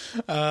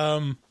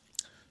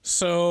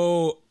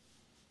 So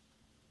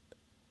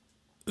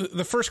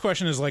the first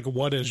question is, like,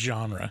 what is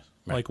genre?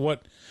 Right.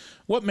 Like,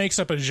 what makes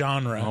up a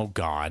genre? Oh,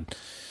 God.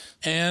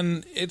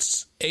 And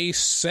it's a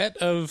set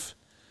of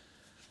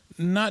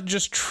not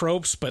just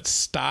tropes, but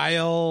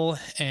style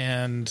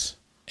and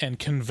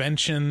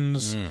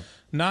conventions.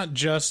 Not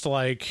just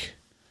like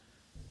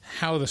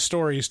how the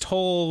story is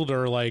told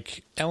or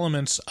like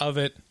elements of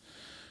it,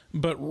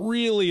 but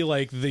really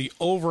like the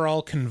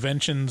overall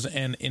conventions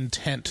and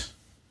intent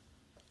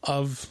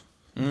of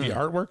the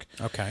artwork.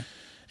 Okay.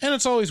 And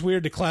it's always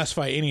weird to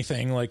classify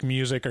anything like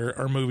music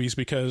or movies,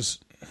 because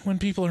when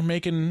people are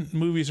making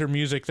movies or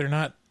music, they're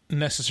not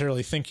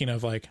necessarily thinking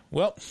of like,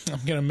 well,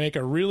 I'm going to make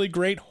a really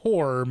great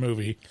horror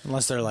movie.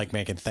 Unless they're like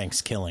making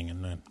Thanksgiving,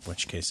 in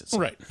which case it's...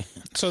 Right.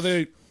 So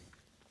they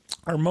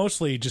are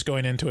mostly just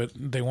going into it.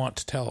 They want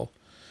to tell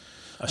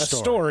a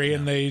story,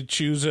 and they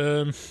choose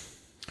a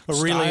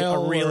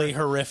really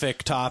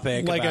horrific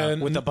topic, like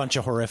with a bunch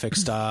of horrific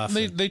stuff.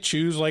 They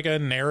choose like a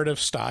narrative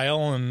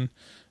style and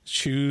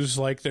choose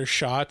like their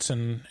shots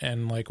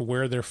and like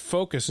where their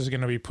focus is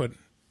going to be put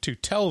to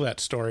tell that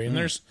story. And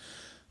there's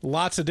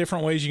lots of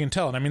different ways you can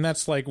tell it. I mean,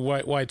 that's like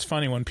why it's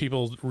funny when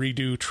people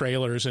redo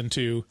trailers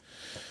into,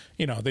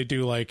 they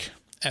do like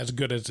As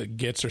Good as It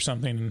Gets or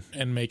something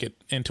and make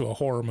it into a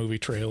horror movie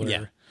trailer.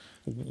 Yeah.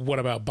 What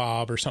About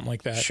Bob or something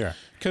like that. Sure.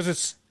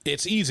 Because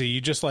it's easy.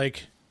 You just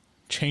like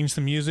change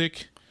the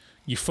music.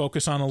 You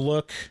focus on a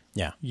look.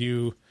 Yeah.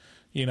 You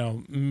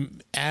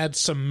add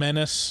some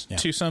menace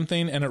to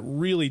something, and it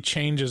really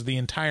changes the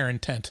entire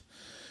intent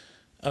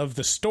of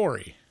the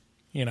story,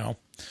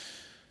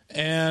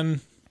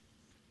 And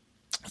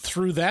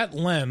through that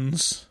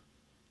lens,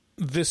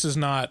 this is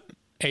not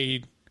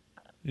a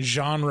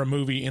genre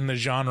movie in the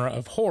genre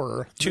of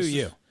horror.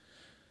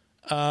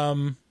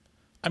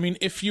 I mean,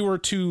 if you were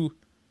to...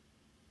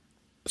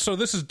 So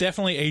this is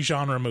definitely a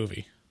genre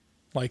movie.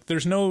 Like,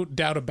 there's no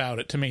doubt about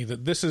it to me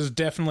that this is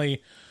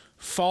definitely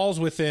falls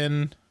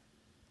within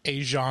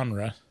a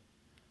genre,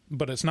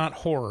 but it's not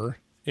horror.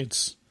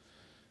 It's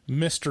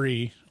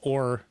mystery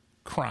or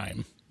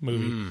crime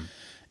movie.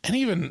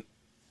 And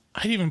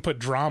I'd even put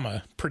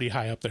drama pretty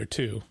high up there,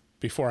 too,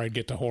 before I'd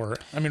get to horror.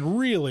 I mean,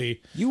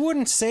 really... You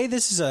wouldn't say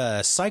this is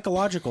a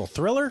psychological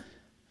thriller?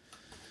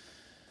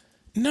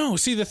 No,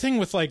 see, the thing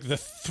with, like, the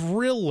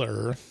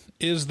thriller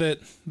is that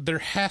there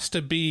has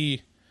to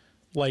be,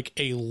 like,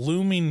 a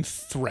looming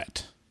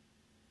threat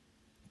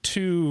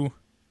to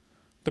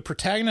the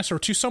protagonist or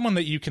to someone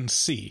that you can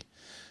see.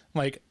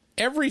 Like,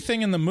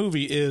 everything in the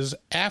movie is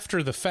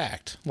after the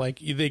fact. Like,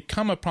 they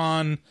come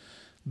upon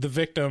the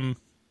victim,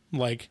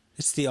 like...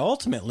 It's the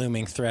ultimate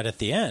looming threat at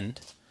the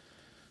end.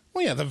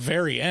 Well, yeah, the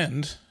very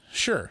end,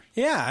 sure.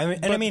 Yeah,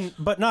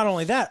 but not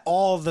only that,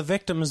 all the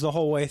victims the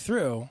whole way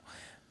through.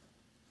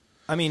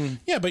 I mean...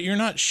 Yeah, but you're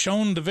not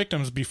shown the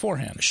victims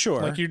beforehand.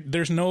 Sure. Like,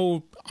 there's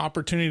no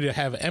opportunity to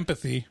have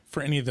empathy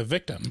for any of the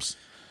victims.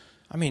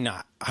 I mean,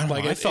 I don't know.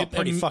 I felt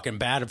pretty fucking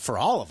bad for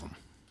all of them.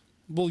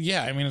 Well,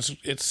 yeah, I mean,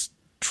 it's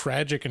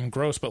tragic and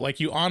gross, but like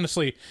you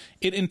honestly,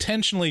 it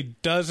intentionally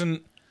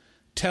doesn't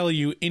tell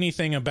you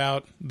anything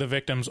about the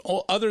victims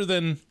other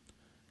than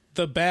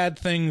the bad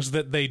things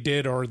that they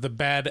did or the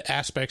bad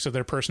aspects of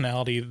their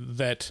personality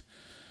that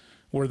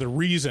were the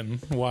reason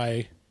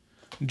why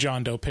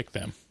John Doe picked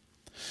them.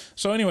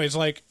 So anyways,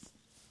 like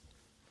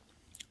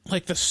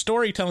the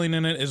storytelling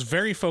in it is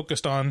very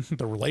focused on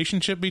the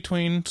relationship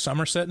between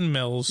Somerset and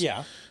Mills.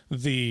 Yeah.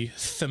 The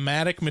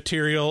thematic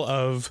material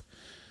of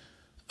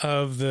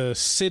the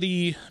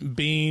city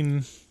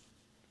being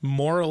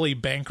morally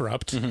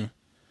bankrupt,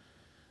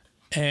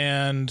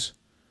 and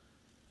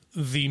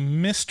the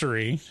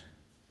mystery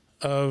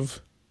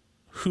of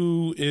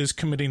who is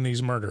committing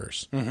these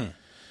murders.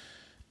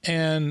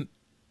 And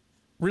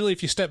really,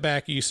 if you step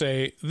back, you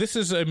say, this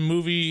is a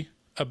movie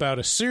about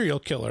a serial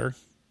killer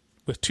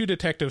with two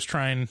detectives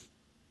trying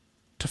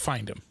to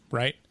find him,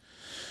 right?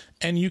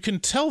 And you can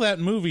tell that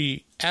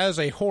movie as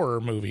a horror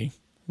movie,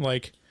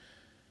 like,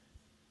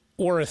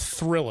 or a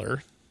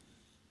thriller.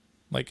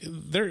 Like,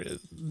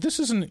 this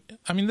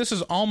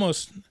is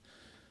almost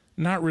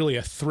not really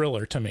a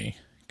thriller to me,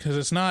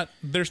 because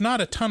there's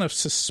not a ton of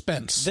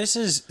suspense. This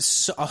is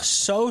so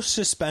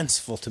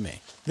suspenseful to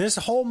me. This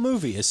whole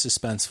movie is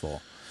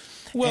suspenseful.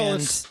 Well,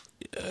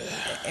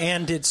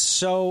 and it's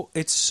so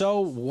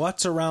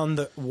what's around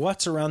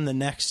the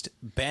next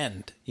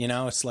bend, you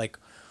know? It's like,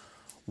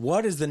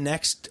 what is the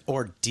next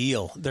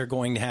ordeal they're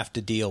going to have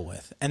to deal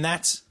with? And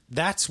that's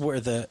where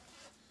the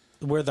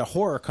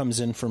horror comes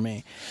in for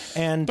me.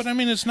 But I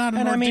mean, it's not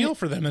an ordeal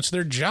for them. It's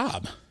their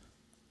job.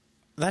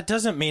 That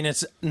doesn't mean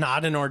it's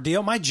not an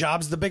ordeal. My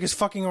job's the biggest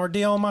fucking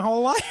ordeal in my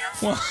whole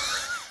life. Well,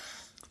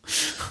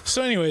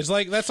 so anyways,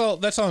 like that's all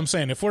I'm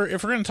saying. If we're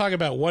going to talk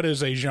about what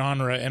is a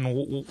genre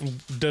and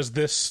does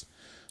this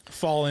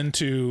fall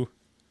into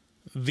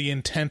the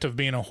intent of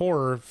being a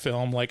horror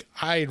film, like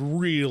I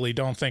really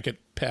don't think it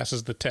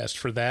passes the test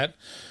for that.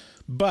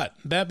 But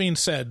that being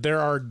said, there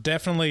are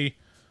definitely,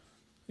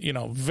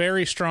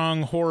 very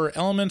strong horror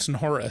elements and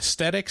horror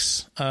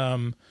aesthetics.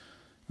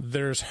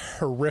 There's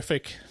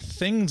horrific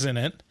things in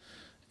it,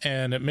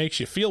 and it makes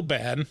you feel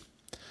bad.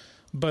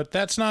 But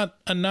that's not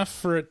enough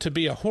for it to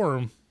be a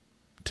horror,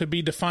 to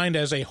be defined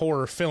as a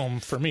horror film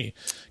for me.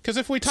 Because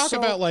if we talk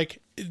about like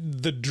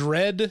the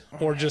dread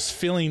or just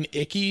feeling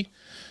icky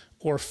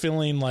or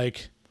feeling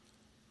like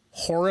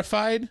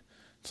horrified,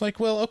 it's like,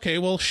 well, okay,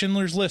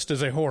 Schindler's List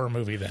is a horror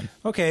movie then.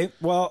 Okay,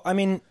 well, I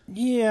mean,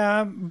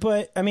 yeah,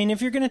 but I mean,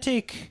 if you're gonna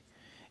take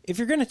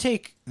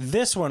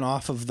this one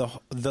off of the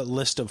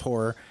list of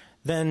horror,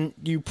 then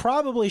you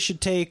probably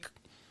should take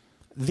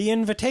The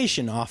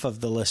Invitation off of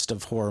the list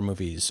of horror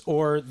movies,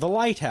 or The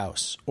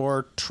Lighthouse,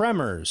 or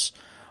Tremors,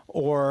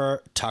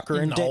 or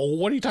Tucker and Dale.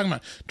 What are you talking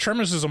about?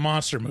 Tremors is a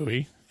monster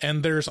movie,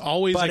 and there's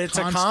always it's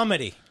a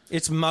comedy.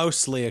 It's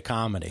mostly a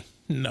comedy.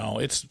 No,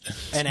 it's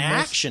an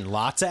action.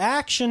 Lots of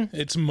action.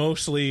 It's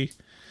mostly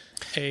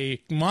a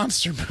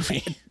monster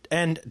movie.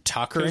 And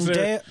Tucker and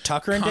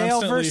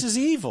Dale versus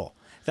Evil.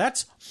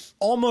 That's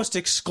almost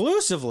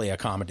exclusively a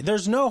comedy.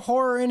 There's no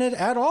horror in it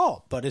at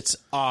all, but it's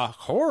a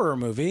horror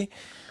movie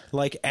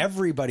like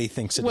everybody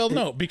thinks it is. Well,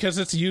 no, because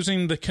it's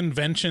using the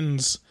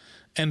conventions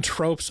and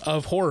tropes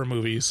of horror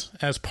movies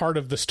as part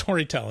of the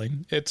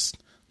storytelling.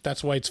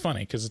 That's why it's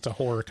funny, because it's a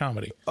horror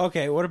comedy.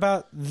 Okay, what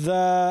about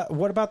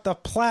The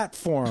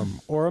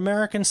Platform or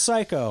American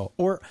Psycho,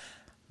 or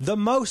the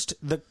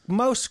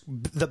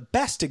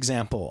best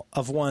example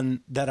of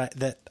one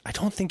that I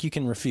don't think you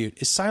can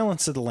refute is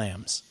Silence of the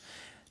Lambs.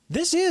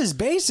 This is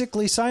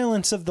basically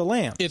Silence of the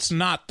Lambs. It's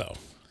not, though.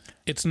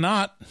 It's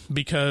not,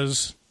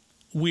 because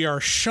we are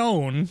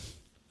shown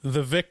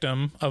the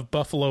victim of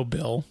Buffalo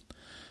Bill,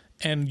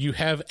 and you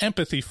have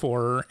empathy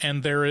for her,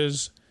 and there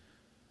is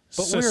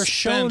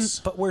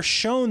suspense. We're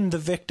shown the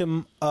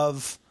victim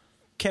of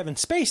Kevin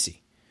Spacey,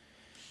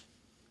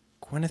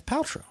 Gwyneth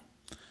Paltrow,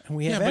 and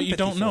we have but you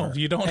don't know. Her.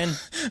 You don't. And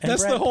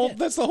that's Brad the whole. Pitt.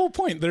 That's the whole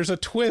point. There's a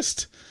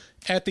twist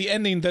at the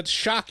ending that's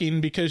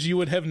shocking, because you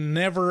would have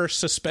never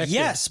suspected.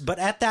 Yes, but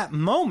at that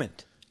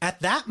moment,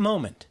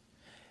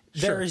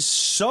 there is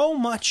so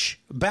much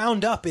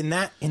bound up in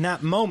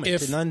that moment.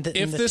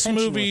 If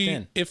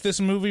this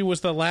movie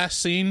was the last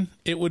scene,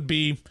 it would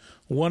be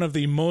one of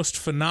the most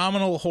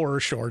phenomenal horror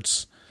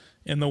shorts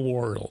in the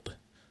world.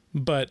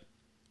 But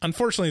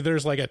unfortunately,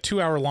 there's like a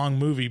 2-hour-long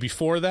movie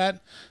before that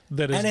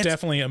is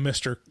definitely a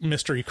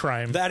mystery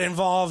crime. That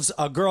involves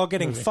a girl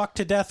getting fucked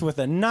to death with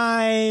a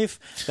knife.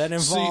 That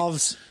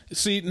involves...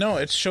 No,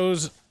 it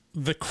shows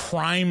the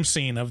crime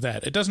scene of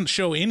that. It doesn't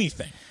show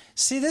anything.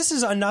 See, this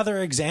is another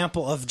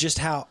example of just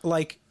how,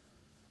 like,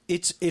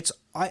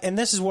 and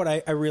this is what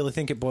I really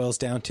think it boils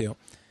down to.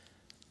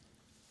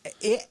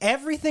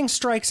 Everything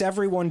strikes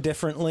everyone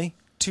differently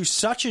to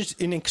such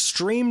an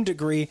extreme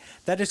degree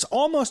that it's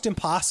almost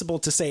impossible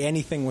to say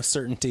anything with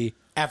certainty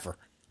ever.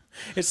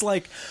 It's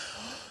like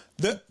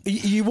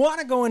you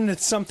want to go into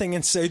something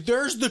and say,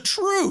 there's the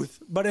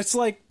truth, but it's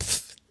like,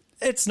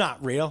 it's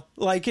not real.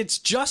 Like, it's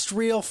just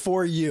real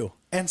for you.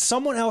 And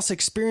someone else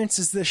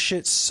experiences this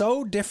shit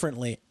so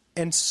differently.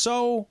 And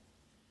so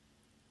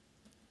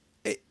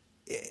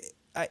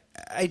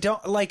I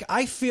don't like.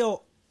 I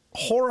feel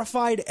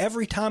horrified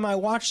every time I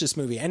watch this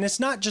movie, and it's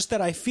not just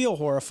that I feel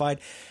horrified;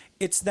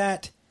 it's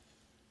that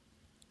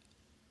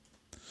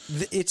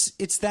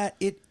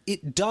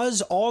it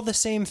does all the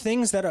same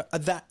things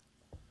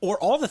or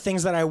all the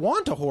things that I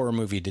want a horror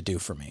movie to do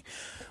for me,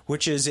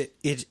 which is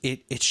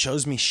it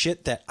shows me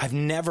shit that I've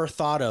never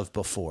thought of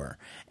before,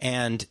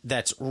 and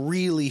that's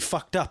really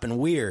fucked up and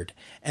weird,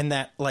 and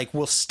that like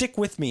will stick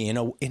with me in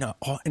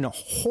a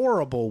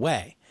horrible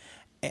way,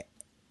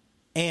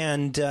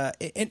 and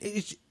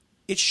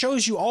it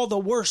shows you all the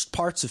worst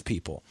parts of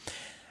people.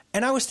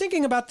 And I was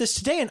thinking about this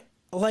today, and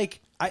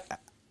like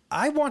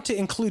I want to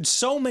include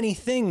so many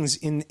things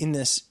in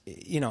this,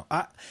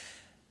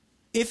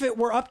 if it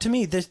were up to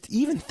me, there's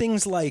even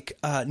things like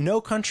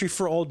No Country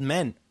for Old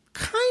Men,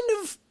 kind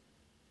of.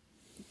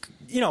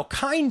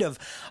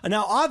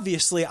 Now,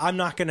 obviously, I'm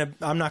not gonna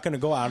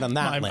go out on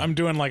that limb. I'm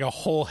doing like a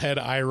whole head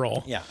eye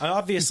roll. Yeah,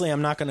 obviously,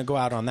 I'm not going to go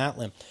out on that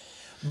limb.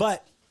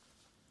 But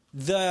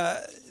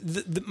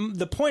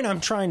the point I'm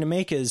trying to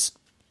make is,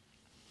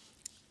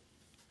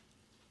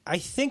 I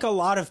think a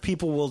lot of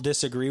people will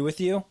disagree with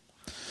you.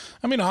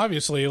 I mean,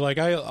 obviously, like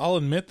I'll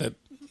admit that.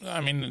 I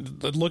mean,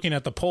 looking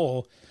at the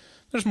poll,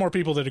 there's more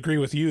people that agree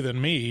with you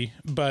than me.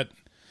 But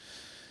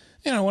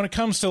when it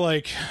comes to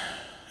like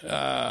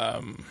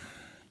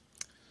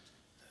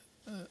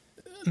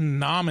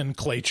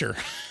nomenclature,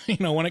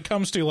 when it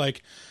comes to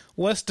like,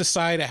 let's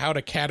decide how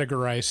to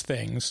categorize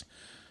things.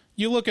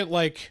 You look at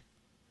like,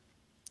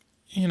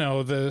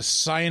 the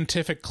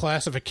scientific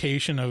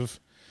classification of,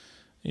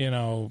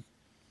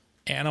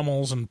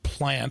 animals and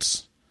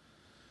plants.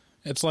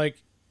 It's like,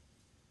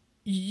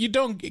 you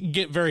don't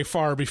get very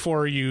far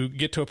before you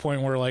get to a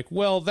point where like,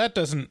 well, that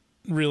doesn't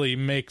really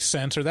make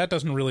sense, or that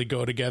doesn't really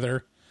go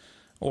together,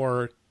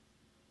 or,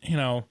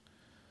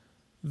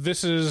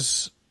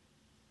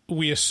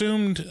 we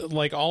assumed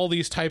like all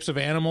these types of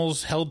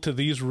animals held to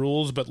these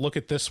rules, but look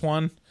at this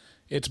one.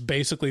 It's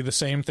basically the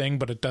same thing,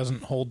 but it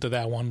doesn't hold to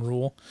that one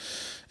rule.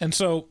 And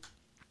so,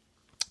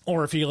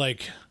 or if you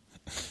like,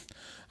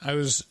 I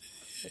was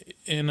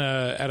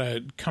at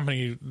a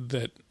company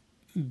that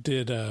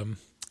did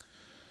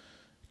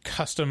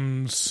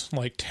customs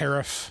like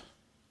tariff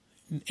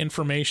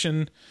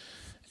information,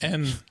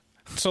 and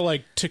so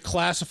like to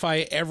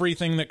classify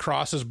everything that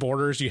crosses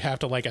borders, you have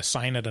to like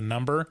assign it a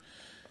number,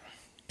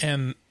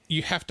 and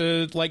you have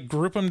to like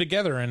group them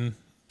together in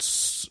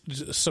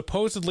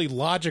supposedly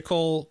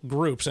logical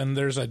groups, and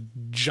there's a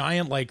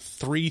giant like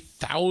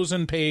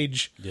 3,000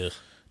 page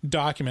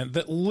document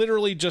that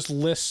literally just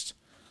lists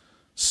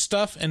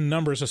stuff and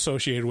numbers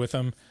associated with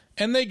them,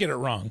 and they get it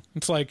wrong.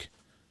 It's like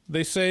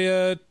they say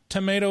a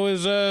tomato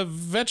is a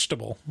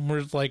vegetable,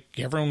 where like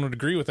everyone would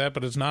agree with that,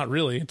 but it's not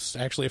really. It's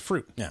actually a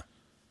fruit. Yeah,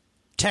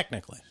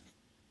 technically,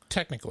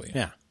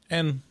 yeah,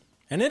 and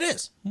it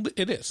is,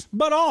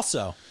 but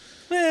also,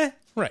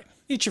 right,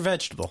 eat your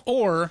vegetable.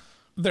 Or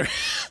there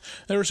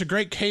was a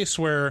great case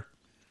where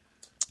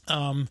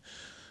Mattel,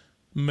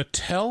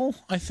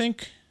 I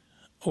think,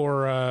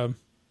 or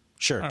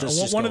sure,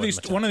 one of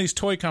these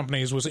toy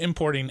companies was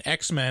importing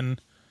X-Men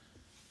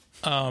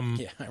I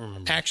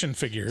remember action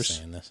figures,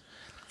 saying this.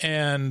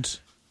 And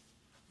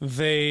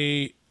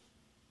they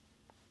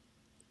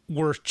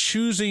were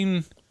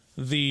choosing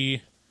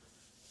the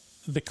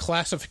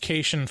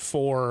classification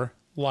for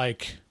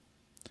like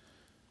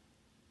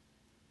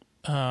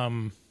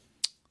what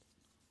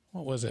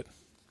was it?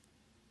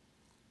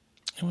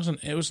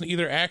 It was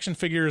either action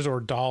figures or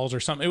dolls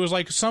or something. It was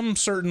like some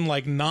certain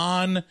like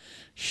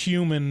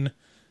non-human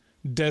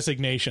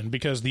designation,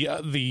 because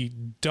the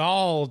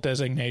doll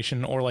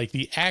designation or like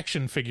the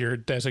action figure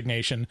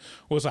designation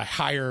was a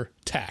higher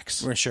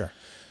tax. For sure.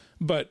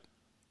 But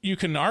you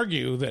can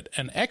argue that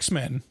an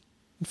X-Men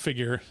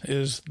figure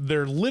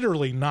they're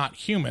literally not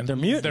human. They're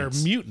mutants. They're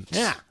mutants.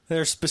 Yeah.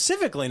 They're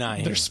specifically not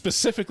human. They're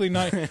specifically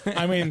not.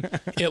 I mean,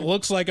 it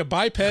looks like a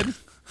biped. It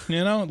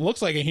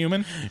looks like a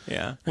human.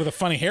 Yeah. With a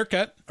funny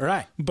haircut.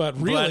 Right. But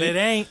really, but it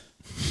ain't.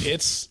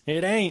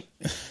 It ain't.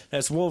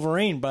 That's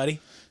Wolverine, buddy.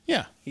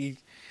 Yeah.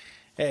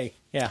 Hey,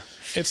 yeah.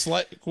 It's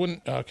like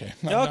when. Okay.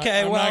 I'm not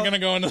going to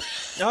go into.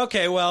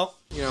 Okay, well.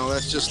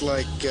 That's just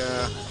like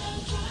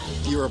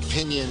your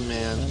opinion,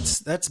 man.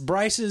 That's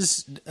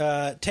Bryce's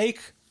take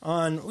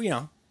on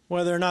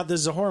whether or not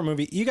this is a horror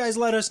movie. You guys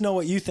let us know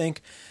what you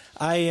think.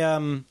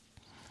 I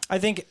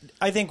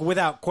think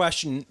without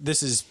question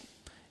this is,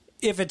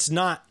 if it's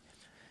not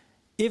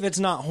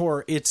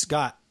horror, it's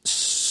got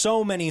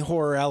so many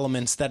horror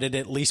elements that it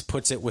at least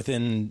puts it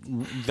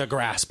within the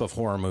grasp of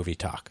horror movie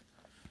talk.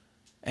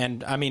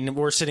 And I mean,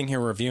 we're sitting here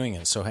reviewing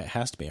it, so it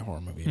has to be a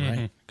horror movie,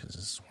 right? Because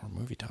it's horror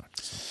movie talk.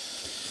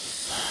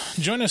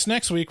 So. Join us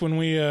next week when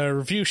we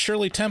review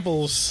Shirley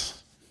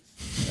Temple's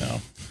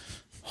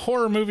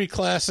horror movie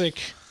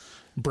classic,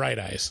 Bright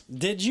Eyes.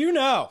 Did you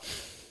know?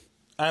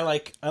 I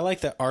like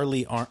that R.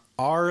 Lee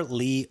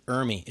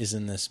Ermey is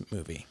in this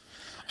movie.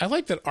 I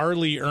like that R.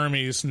 Lee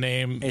Ermey's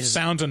name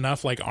sounds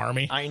enough like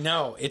Army. I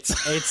know.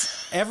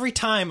 It's every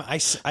time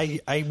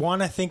I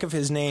want to think of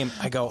his name,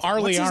 I go, R.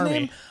 Lee what's his Army.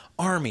 name?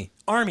 Army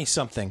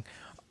something.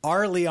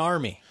 Early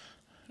Army.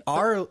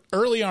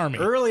 Early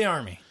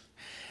Army.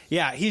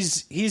 Yeah,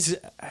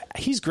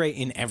 he's great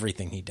in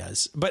everything he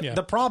does. But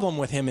the problem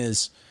with him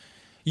is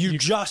you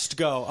just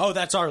go, oh,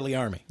 that's Early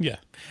Army. Yeah.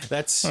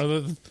 That's...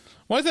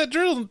 Why is that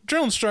drill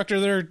instructor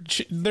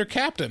their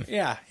captain?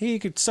 Yeah, he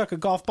could suck a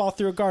golf ball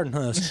through a garden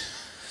hose.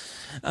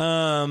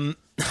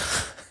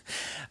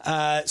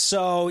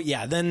 So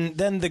yeah,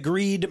 then the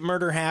Greed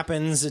murder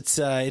happens. It's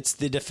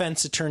the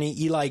defense attorney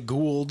Eli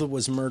Gould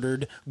was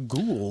murdered.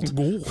 Gould.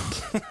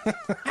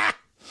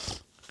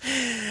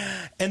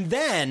 And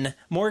then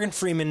Morgan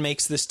Freeman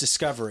makes this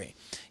discovery.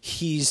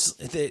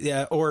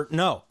 Arlie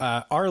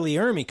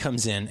Ermey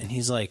comes in and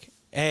he's like,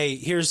 "Hey,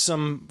 here's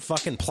some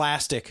fucking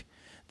plastic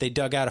they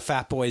dug out of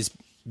Fat Boy's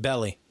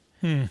belly."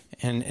 And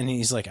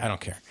he's like, "I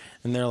don't care."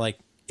 And they're like,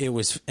 "It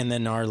was," and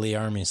then Arlie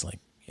Ermey's like,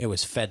 "It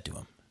was fed to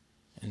him."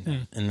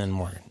 And then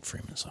Morgan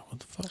Freeman's like, "What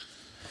the fuck?"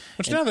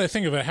 Which, now that I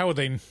think of it, how would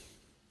they...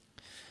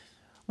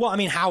 Well, I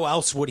mean, how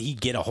else would he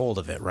get a hold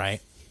of it,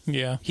 right?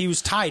 Yeah. He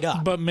was tied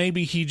up. But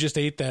maybe he just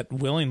ate that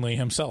willingly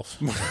himself.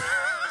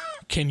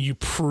 Can you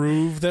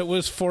prove that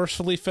was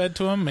forcefully fed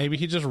to him? Maybe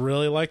he just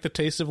really liked the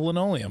taste of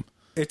linoleum.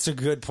 It's a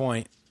good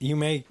point. You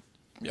make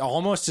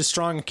almost as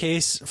strong a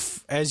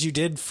case as you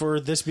did for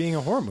this being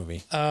a horror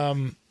movie.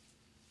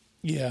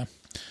 Yeah.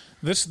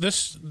 This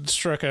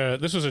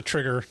was a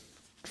trigger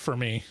for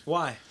me.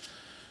 Why?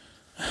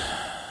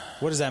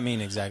 What does that mean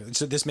exactly?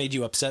 So this made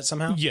you upset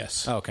somehow?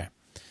 Yes. Oh, okay.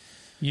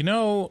 You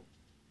know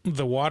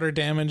the water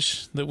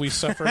damage that we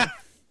suffered?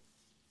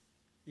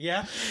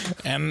 Yeah.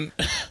 And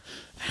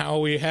how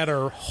we had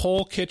our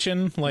whole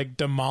kitchen like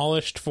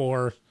demolished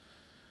for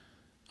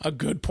a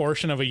good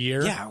portion of a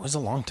year? Yeah, it was a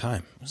long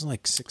time. It was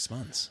like 6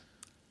 months.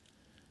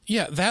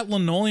 Yeah, that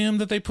linoleum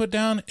that they put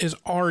down is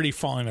already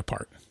falling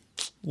apart.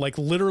 Like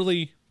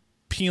literally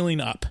peeling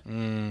up.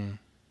 And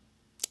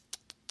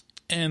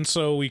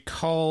so we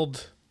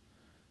called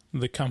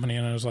the company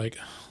and I was like,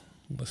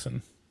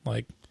 listen,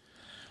 I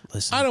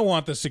don't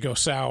want this to go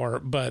sour,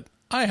 but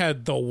I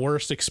had the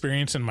worst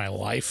experience in my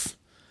life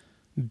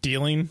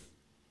dealing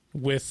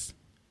with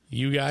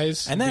you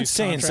guys. And that's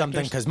saying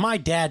something because my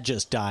dad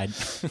just died.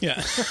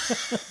 Yeah.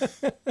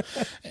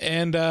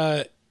 And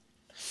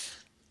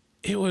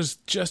it was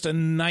just a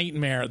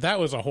nightmare. That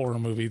was a horror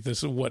movie. This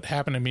is what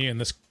happened to me and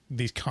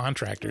these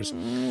contractors.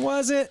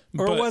 Was it?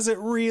 Or was it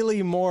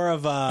really more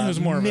of a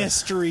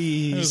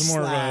mystery? It was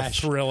more of a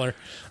thriller.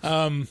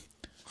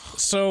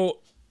 So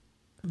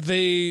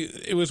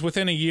it was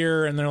within a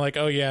year and they're like,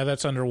 "Oh yeah,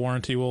 that's under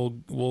warranty.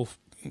 We'll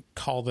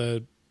call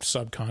the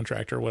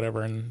subcontractor or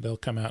whatever and they'll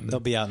come out and they'll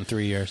be out in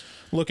 3 years.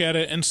 Look at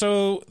it." And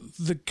so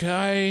the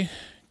guy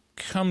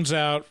comes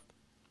out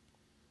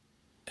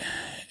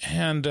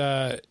and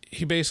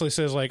he basically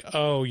says like,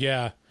 "Oh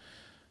yeah,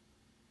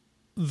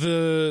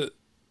 the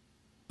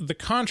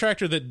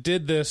contractor that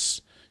did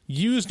this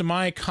used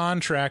my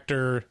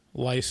contractor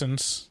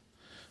license,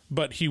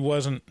 but he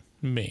wasn't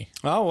me."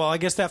 Oh, well, I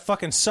guess that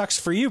fucking sucks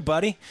for you,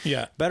 buddy.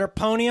 Yeah. Better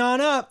pony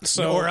on up.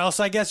 Or else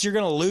I guess you're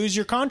going to lose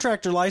your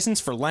contractor license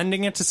for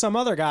lending it to some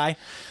other guy.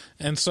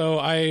 And so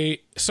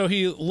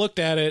he looked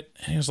at it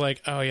and he was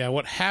like, "Oh yeah,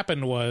 what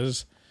happened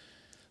was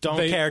don't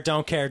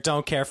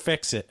care,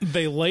 fix it."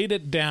 They laid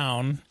it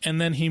down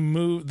and then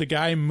the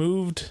guy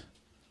moved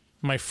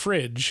my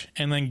fridge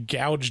and then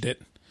gouged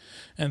it.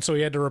 And so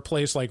he had to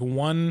replace like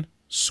one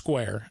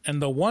square.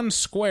 And the one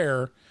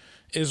square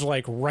is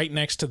like right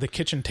next to the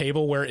kitchen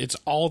table where it's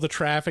all the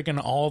traffic and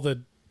all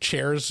the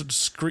chairs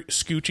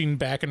scooching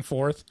back and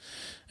forth.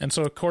 And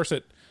so, of course,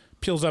 it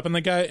peels up. And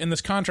the guy in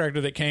this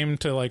contractor that came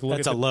to like look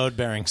That's a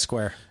load-bearing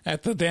square.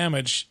 At the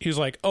damage, he's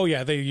like, "Oh,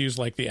 yeah, they use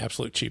like the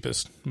absolute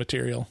cheapest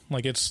material.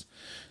 Like it's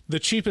the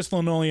cheapest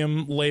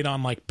linoleum laid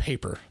on like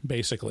paper,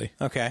 basically."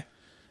 Okay.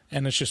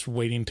 And it's just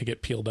waiting to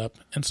get peeled up.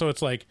 And so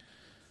it's like,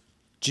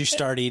 did you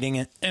start eating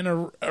it?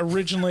 And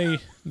originally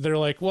they're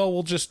like, "Well,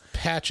 we'll just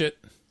patch it.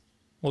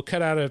 We'll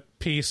cut out a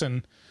piece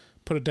and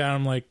put it down."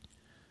 I'm like,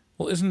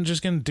 well, isn't it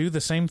just going to do the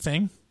same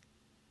thing?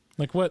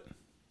 Like what?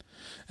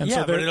 And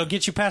yeah, so but it'll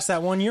get you past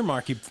that 1 year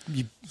mark, you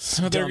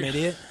dumb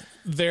idiot.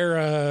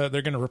 They're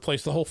going to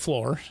replace the whole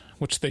floor,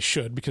 which they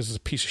should because it's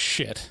a piece of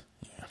shit.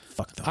 Yeah,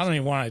 fuck those. I don't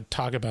even want to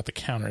talk about the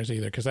counters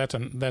either because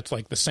that's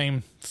like the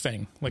same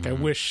thing. Like I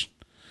wish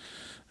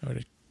I would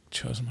have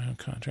chosen my own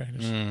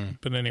contractors.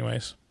 But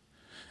anyways,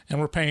 and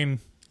we're paying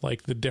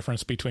like the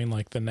difference between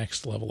like the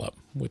next level up,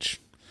 which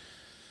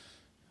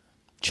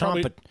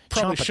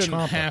probably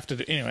shouldn't have to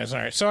do. Anyways,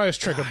 all right. So I was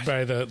triggered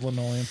by the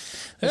linoleum.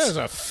 That was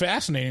a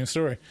fascinating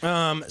story.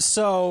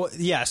 So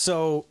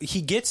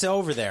he gets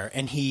over there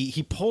and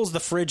he pulls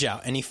the fridge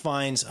out and he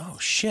finds, oh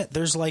shit,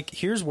 there's like,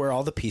 here's where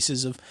all the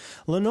pieces of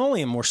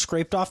linoleum were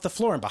scraped off the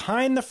floor. And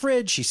behind the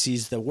fridge, he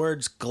sees the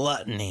words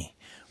gluttony.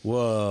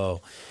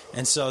 Whoa.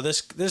 And so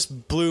this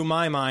blew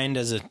my mind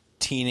as a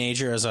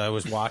teenager as I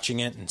was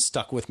watching it and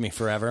stuck with me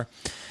forever.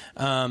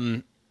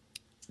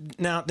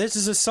 Now, this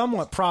is a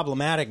somewhat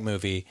problematic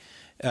movie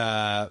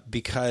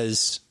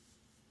because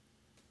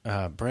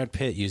Brad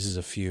Pitt uses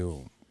a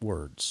few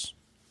words.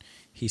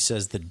 He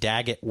says the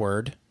Daggett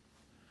word,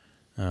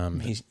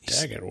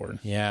 Daggett word.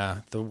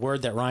 Yeah, the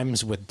word that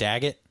rhymes with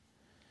Daggett.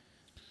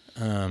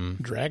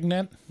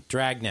 Dragnet?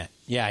 Dragnet.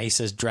 Yeah, he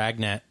says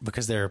dragnet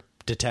because they're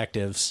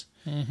detectives.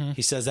 Mm-hmm.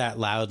 He says that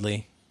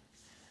loudly.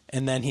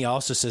 And then he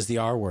also says the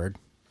R word.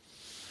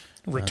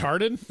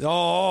 Retarded?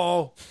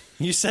 Oh,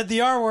 you said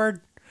the R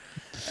word.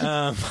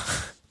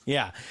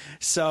 Yeah.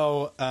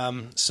 So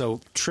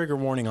trigger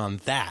warning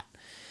on that.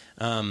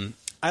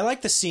 I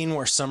like the scene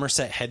where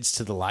Somerset heads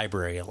to the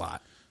library a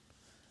lot.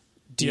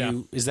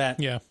 Does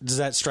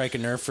that strike a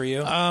nerve for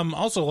you?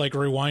 Also, like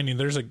rewinding,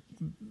 there's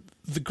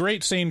the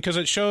great scene because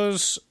it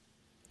shows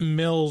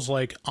Mills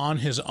like on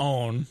his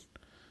own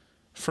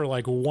for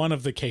like one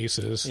of the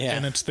cases,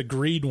 and it's the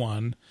greed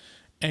one,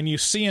 and you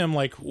see him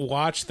like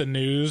watch the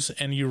news,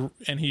 and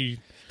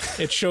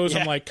it shows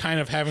him like kind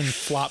of having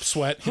flop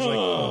sweat. He's like,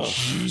 oh,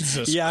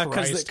 Jesus,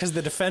 Christ. because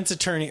the defense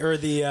attorney or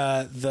the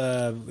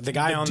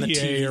guy on the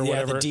DA TV or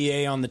whatever, the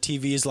DA on the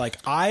TV is like,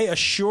 I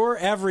assure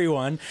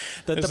everyone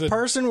that the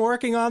person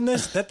working on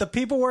this, that the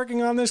people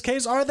working on this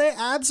case are the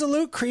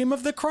absolute cream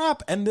of the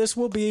crop, and this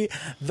will be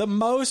the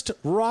most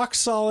rock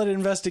solid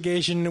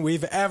investigation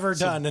we've ever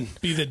done. And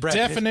be the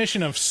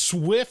definition of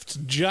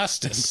swift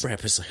justice. Brad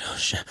Pitt's like, oh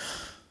shit,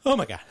 oh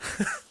my god.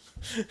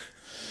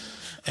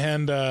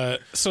 And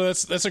so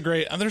that's a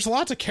great. There's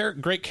lots of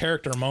great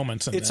character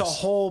moments in this. It's a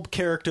whole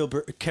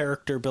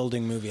character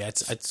building movie.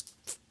 It's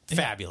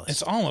fabulous.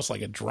 It's almost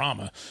like a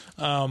drama.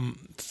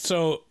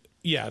 So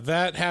yeah,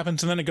 that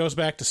happens, and then it goes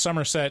back to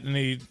Somerset,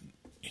 and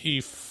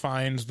he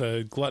finds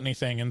the gluttony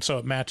thing, and so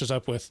it matches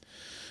up with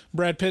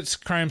Brad Pitt's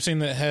crime scene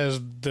that has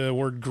the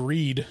word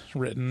greed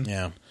written.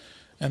 Yeah.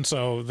 And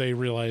so they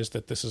realize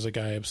that this is a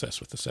guy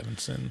obsessed with the seven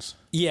sins.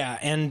 Yeah,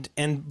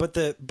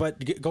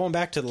 but going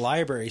back to the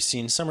library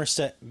scene,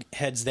 Somerset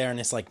heads there, and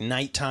it's like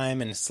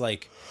nighttime, and it's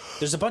like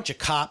there's a bunch of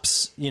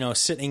cops,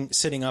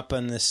 sitting up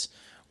on this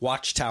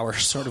watchtower,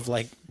 sort of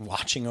like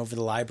watching over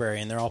the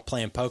library, and they're all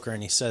playing poker.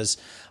 And he says,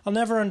 "I'll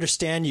never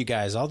understand you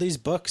guys. All these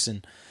books,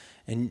 and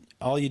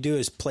all you do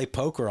is play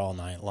poker all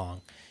night long.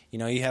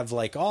 You have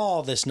like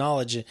all this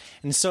knowledge,"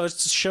 and so it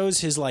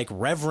shows his like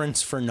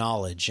reverence for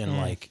knowledge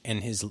and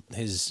and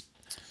his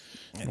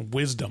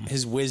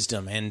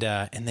wisdom, and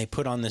they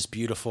put on this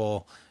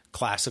beautiful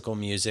classical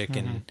music,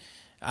 and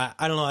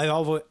I don't know.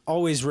 I've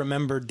always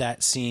remembered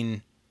that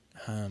scene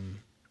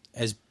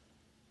as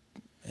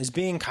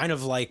being kind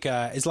of like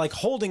is like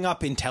holding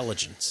up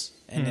intelligence,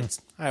 and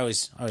I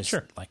always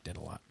liked it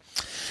a lot.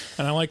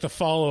 And I like the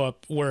follow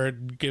up where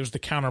it gives the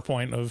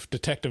counterpoint of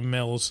Detective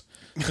Mills.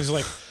 He's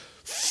like,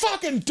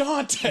 fucking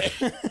Dante,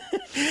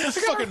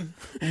 fucking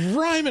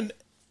rhyming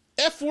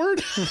F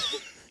word,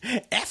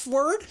 F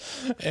word,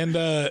 and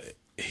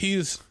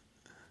he's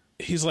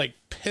like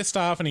pissed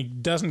off and he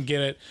doesn't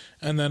get it,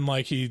 and then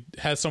like he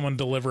has someone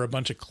deliver a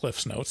bunch of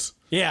Cliff's Notes.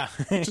 Yeah,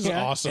 which is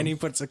awesome. And he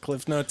puts the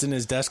Cliff Notes in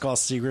his desk all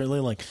secretly,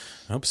 like,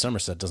 I hope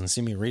Somerset doesn't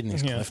see me reading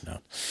these Cliff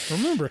Notes.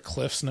 Remember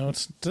Cliff's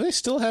Notes? Do they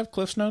still have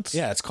Cliff's Notes?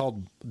 Yeah, it's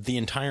called the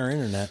entire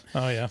internet.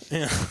 Oh yeah.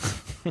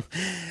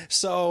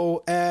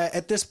 So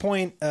at this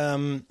point,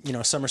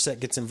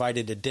 Somerset gets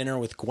invited to dinner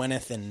with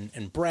Gwyneth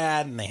and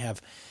Brad, and they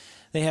have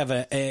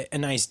a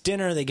nice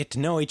dinner. They get to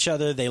know each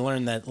other. They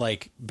learn that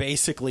like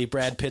basically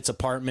Brad Pitt's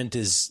apartment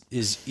is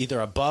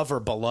either above or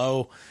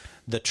below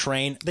the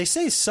train. They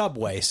say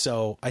subway,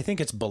 so I think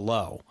it's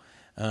below.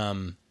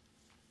 But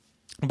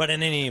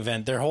in any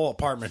event, their whole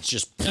apartment's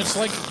just... It's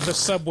like the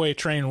subway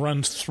train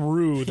runs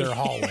through their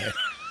hallway.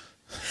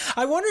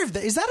 I wonder if...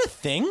 is that a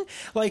thing?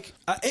 Like,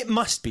 it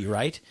must be,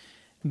 right?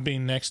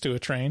 Being next to a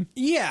train?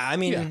 Yeah, I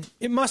mean,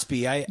 It must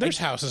be. There's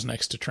houses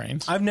next to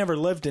trains. I've never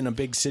lived in a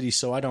big city,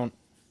 so I don't...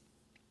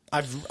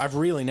 I've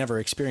really never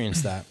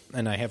experienced that,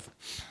 and I have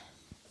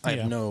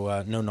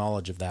no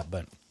knowledge of that,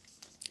 but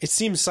it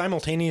seems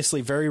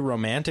simultaneously very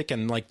romantic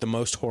and like the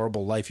most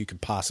horrible life you could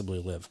possibly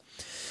live.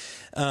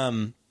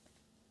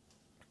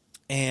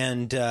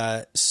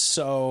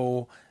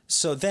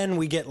 So then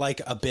we get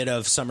like a bit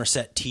of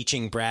Somerset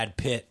teaching Brad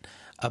Pitt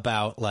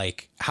about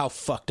like how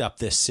fucked up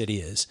this city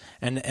is.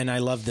 And I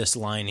love this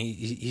line.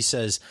 He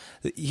says,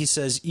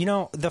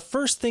 the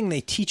first thing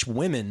they teach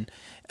women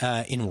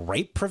in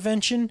rape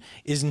prevention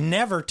is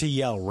never to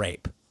yell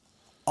rape.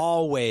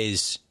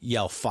 Always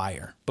yell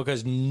fire,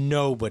 because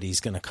nobody's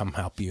going to come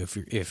help you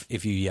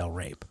if you yell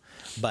rape.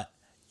 But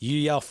you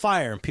yell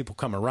fire and people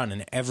come a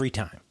running every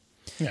time.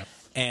 Yeah.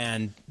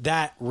 And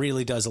that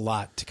really does a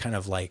lot to kind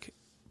of like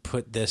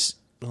put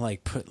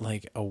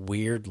a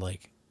weird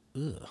like,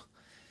 ugh.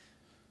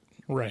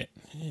 Right.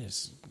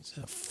 It's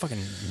a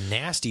fucking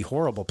nasty,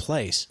 horrible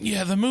place.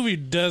 Yeah, the movie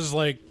does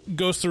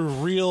goes through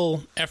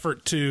real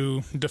effort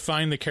to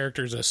define the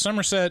characters. As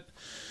Somerset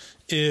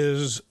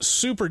is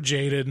super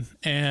jaded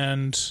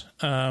and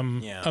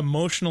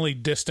emotionally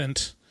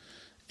distant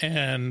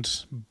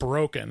and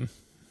broken,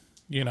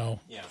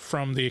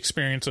 from the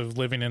experience of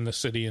living in the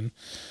city and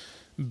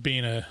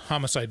being a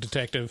homicide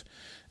detective.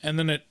 And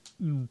then it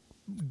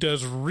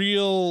does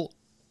goes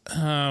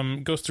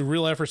through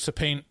real efforts to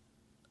paint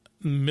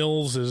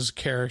Mills's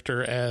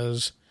character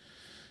as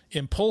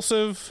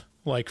impulsive,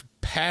 like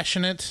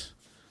passionate,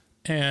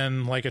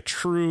 and like a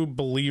true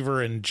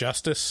believer in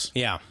justice.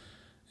 Yeah.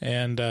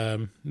 And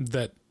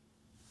that,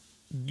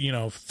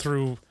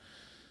 through,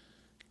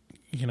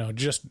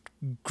 just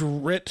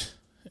grit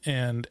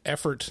and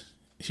effort,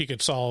 he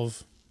could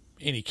solve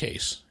any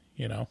case,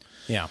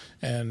 Yeah.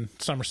 And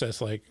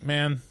Somerset's like,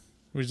 man,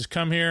 we just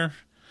come here,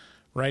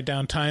 write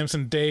down times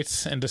and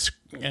dates,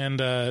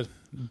 and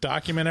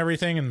document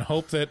everything, and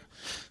hope that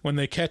when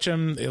they catch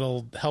him,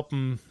 it'll help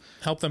them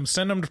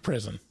send him to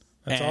prison.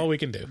 That's all we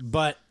can do.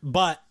 But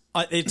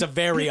it's a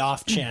very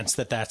off chance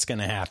that that's going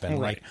to happen.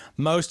 Right. Like,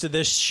 most of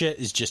this shit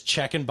is just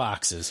checking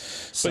boxes.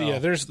 So. But yeah,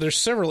 there's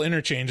several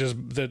interchanges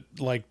that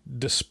like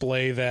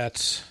display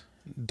that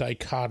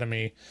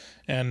dichotomy,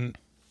 and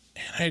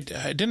I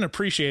didn't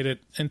appreciate it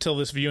until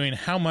this viewing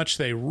how much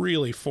they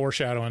really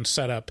foreshadow and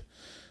set up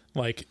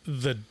like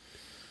the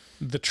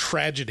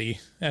tragedy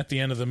at the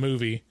end of the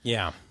movie.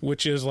 Yeah.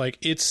 Which is like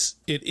it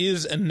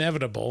is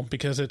inevitable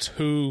because it's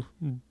who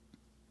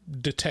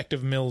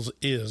Detective Mills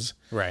is.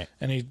 Right.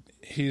 And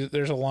he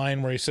there's a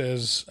line where he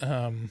says,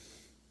 I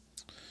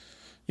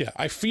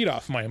feed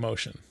off my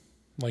emotion.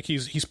 Like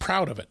he's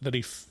proud of it, that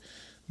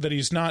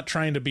he's not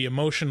trying to be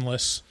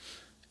emotionless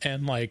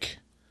and like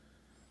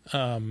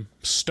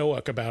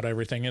stoic about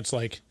everything. It's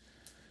like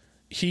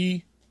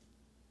he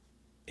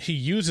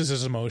uses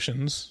his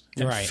emotions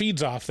and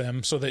feeds off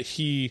them so that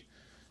he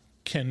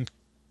can,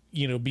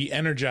 be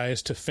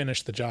energized to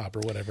finish the job or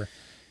whatever.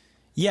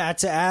 Yeah,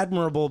 it's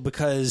admirable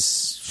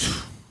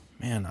because,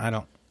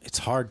 man, it's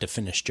hard to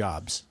finish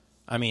jobs.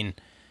 I mean,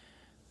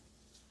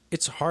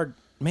 it's hard.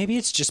 Maybe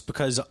it's just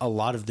because a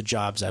lot of the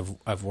jobs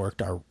I've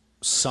worked are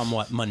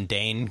somewhat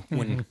mundane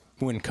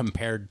when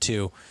compared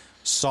to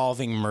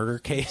solving murder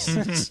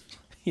cases.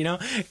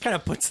 It kind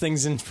of puts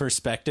things in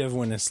perspective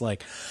when it's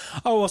like,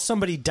 oh, well,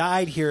 somebody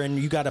died here and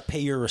you got to pay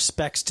your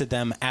respects to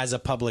them as a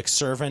public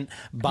servant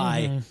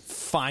by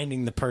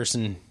finding the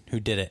person who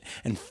did it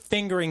and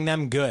fingering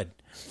them good.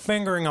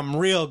 Fingering them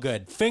real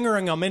good.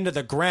 Fingering them into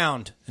the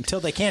ground until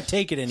they can't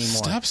take it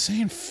anymore. Stop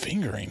saying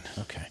fingering.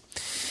 Okay.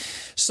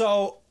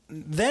 So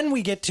then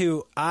we get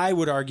to, I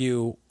would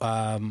argue,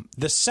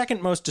 the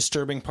second most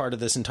disturbing part of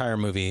this entire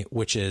movie,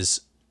 which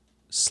is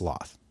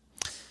sloth.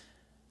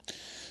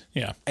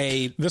 Yeah.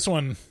 This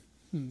one,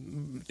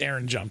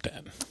 Aaron jumped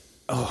at.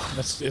 Oh,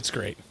 it's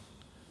great.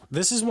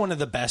 This is one of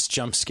the best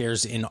jump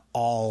scares in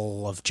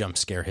all of jump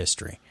scare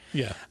history.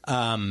 Yeah.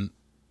 But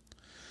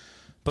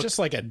just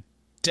like a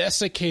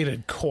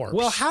desiccated corpse.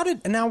 Well,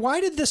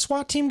 why did the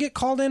SWAT team get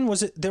called in? It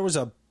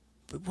wasn't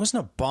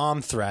a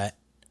bomb threat,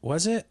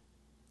 was it?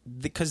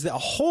 Because the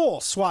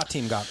whole SWAT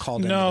team got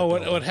called in. No,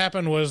 what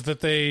happened was that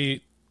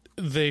they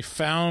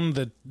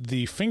found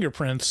the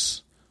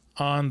fingerprints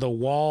on the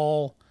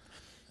wall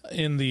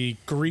in the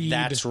Greed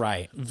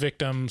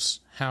victim's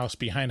house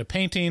behind a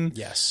painting.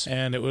 Yes.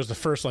 And it was the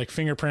first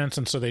fingerprints,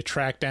 and so they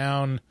tracked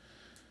down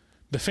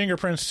the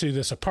fingerprints to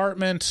this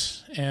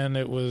apartment, and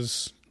it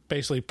was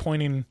basically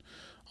pointing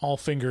all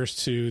fingers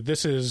to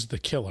this is the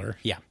killer.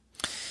 Yeah.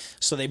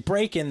 So they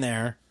break in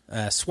there,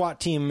 SWAT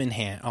team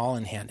all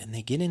in hand, and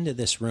they get into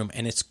this room,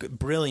 and it's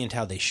brilliant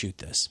how they shoot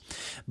this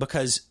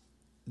because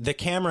the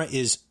camera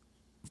is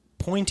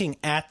pointing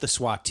at the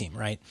SWAT team,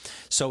 right?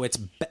 So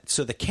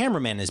so the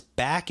cameraman is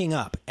backing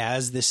up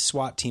as this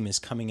SWAT team is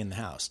coming in the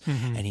house,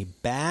 and he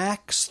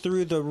backs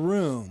through the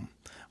room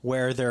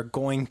where they're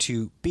going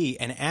to be,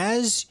 and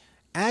as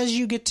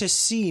you get to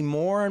see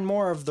more and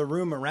more of the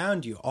room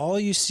around you, all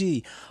you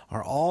see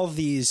are all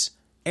these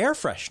air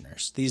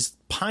fresheners, these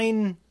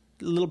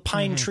little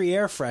pine tree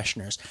air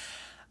fresheners.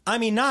 I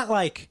mean, not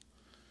like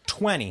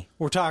 20.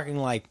 We're talking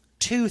like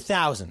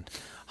 2,000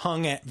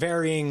 hung at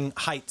varying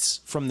heights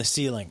from the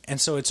ceiling.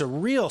 And so it's a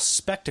real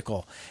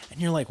spectacle.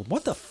 And you're like,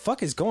 what the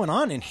fuck is going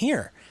on in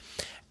here?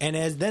 And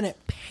then it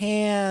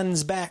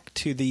pans back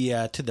to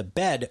the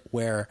bed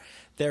where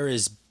there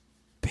is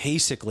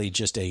basically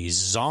just a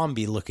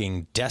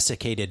zombie-looking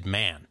desiccated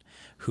man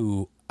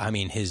who, I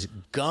mean, his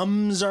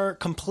gums are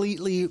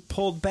completely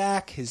pulled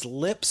back. His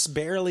lips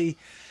barely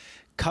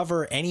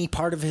cover any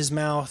part of his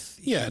mouth.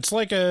 Yeah, it's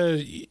like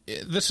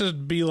this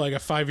would be like a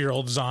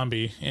 5-year-old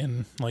zombie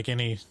in like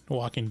any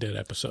Walking Dead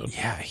episode.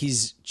 Yeah,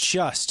 he's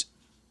just,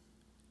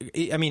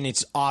 I mean,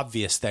 it's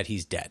obvious that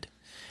he's dead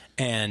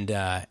and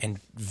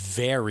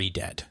very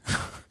dead.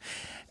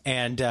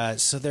 And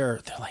so they're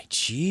like,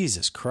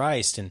 Jesus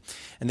Christ. And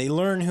they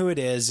learn who it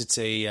is. It's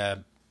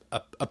a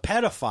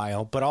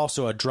pedophile, but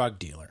also a drug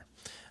dealer.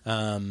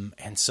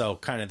 And so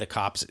kind of the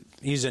cops,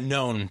 he's a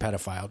known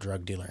pedophile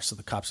drug dealer. So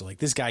the cops are like,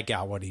 this guy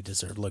got what he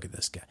deserved. Look at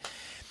this guy.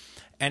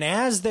 And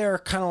as they're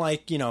kind of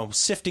like,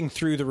 sifting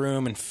through the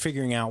room and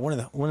figuring out, one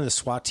of the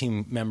SWAT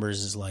team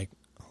members is like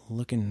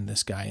looking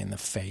this guy in the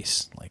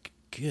face, like,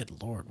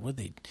 good Lord,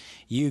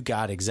 you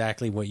got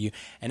exactly what you,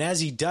 and as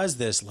he does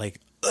this, like,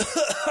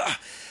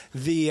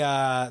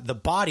 the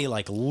body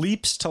like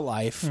leaps to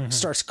life,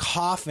 starts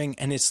coughing,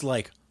 and it's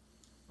like,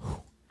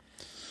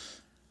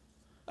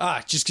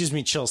 it just gives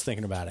me chills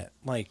thinking about it.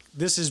 Like,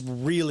 this is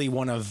really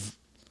one of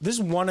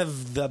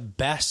the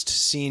best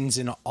scenes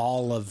in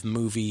all of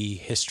movie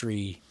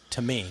history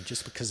to me,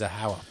 just because of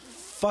how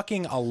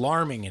fucking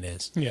alarming it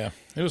is. Yeah,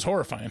 it was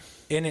horrifying.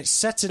 And it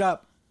sets it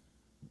up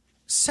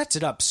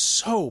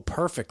so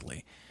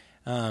perfectly.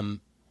 What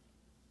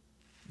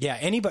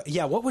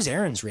was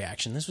Erin's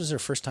reaction? This was her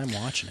first time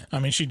watching it. I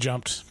mean, she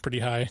jumped pretty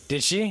high.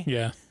 Did she?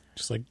 Yeah.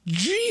 Just like,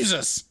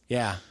 Jesus!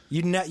 Yeah.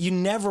 You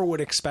never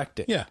would expect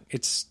it. Yeah.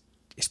 It's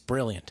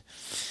brilliant.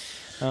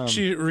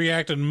 She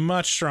reacted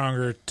much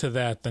stronger to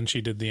that than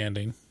she did the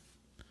ending.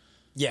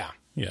 Yeah.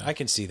 Yeah. I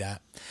can see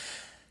that.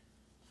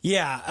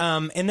 Yeah,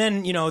 and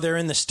then, they're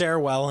in the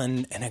stairwell,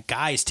 and a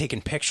guy's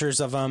taking pictures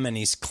of him, and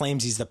he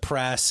claims he's the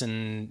press,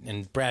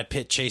 and Brad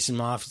Pitt chasing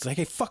him off. He's like,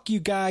 hey, fuck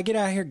you, guy, get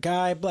out of here,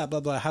 guy, blah, blah,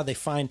 blah. How they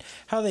find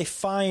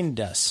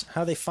us.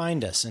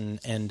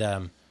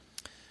 And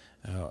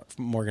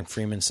Morgan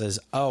Freeman says,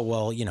 oh,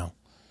 well,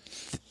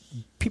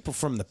 people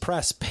from the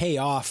press pay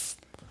off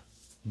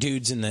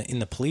dudes in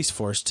the police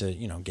force to,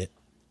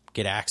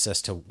 get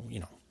access to,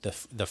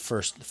 the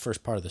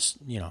first part of this,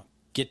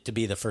 get to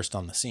be the first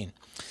on the scene.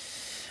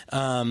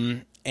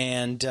 So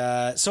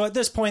at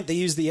this point, they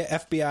use the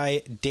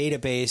FBI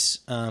database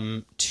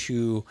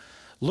to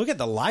look at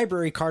the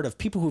library card of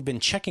people who've been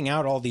checking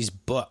out all these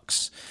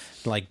books,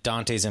 like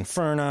Dante's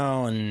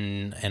Inferno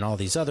and all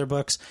these other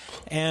books,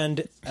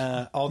 and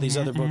all these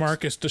other books.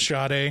 Marcus de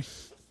Sade.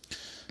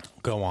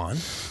 Go on.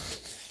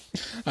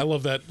 I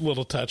love that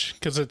little touch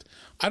because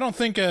I don't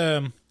think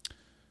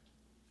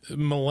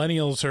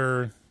millennials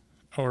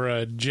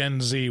or Gen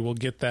Z will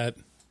get that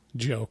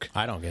joke.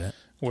 I don't get it.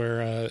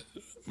 Where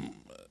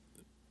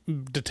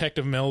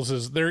Detective Mills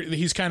is there.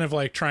 He's kind of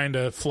like trying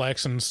to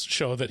flex and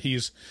show that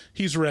he's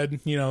read,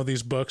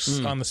 these books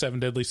on the 7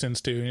 Deadly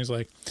Sins too. And he's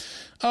like,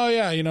 oh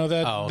yeah,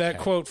 that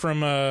quote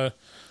from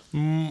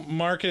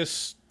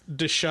Marcus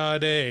de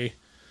Sade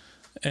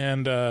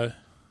and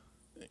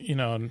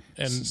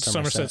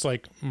Somerset's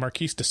like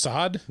Marquise de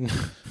Sade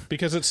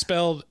because it's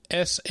spelled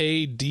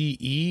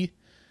Sade,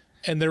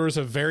 and there was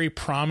a very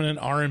prominent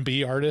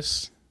R&B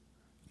artist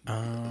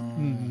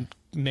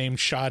named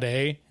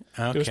Sade.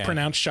 Okay. It was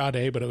pronounced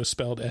Sade, but it was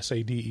spelled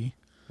Sade.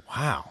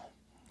 Wow.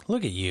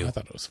 Look at you. I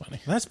thought it was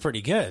funny. That's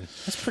pretty good.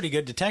 That's pretty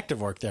good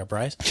detective work there,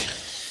 Bryce.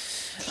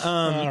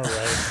 All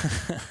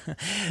right.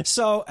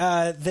 So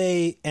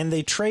they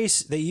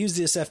use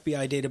this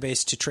FBI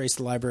database to trace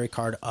the library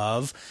card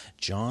of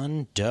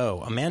John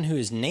Doe, a man who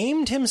has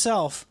named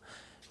himself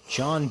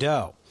John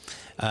Doe.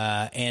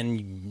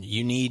 And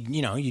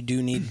you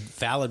do need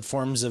valid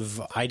forms of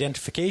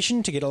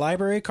identification to get a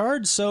library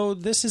card. So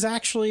this guy's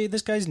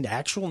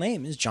actual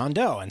name is John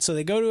Doe. And so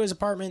they go to his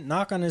apartment,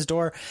 knock on his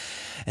door,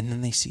 and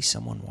then they see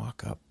someone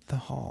walk up the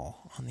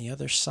hall on the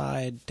other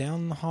side,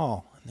 down the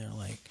hall. And they're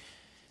like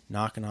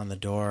knocking on the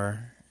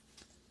door.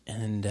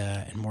 And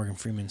Morgan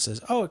Freeman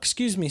says, oh,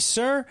 excuse me,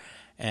 sir.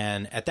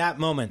 And at that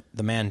moment,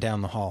 the man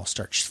down the hall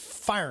starts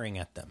firing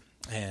at them.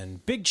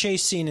 And big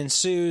chase scene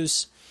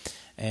ensues.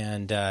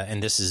 And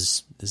this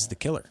is the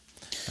killer.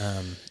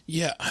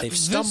 They've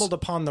stumbled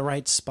upon the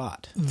right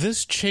spot.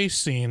 This chase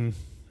scene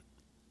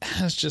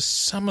has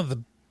just some of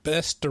the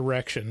best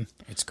direction.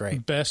 It's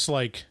great. Best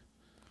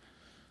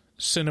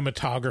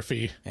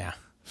cinematography. Yeah.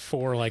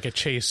 For a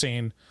chase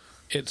scene.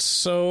 It's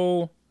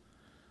so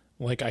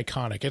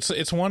iconic.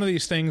 It's one of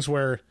these things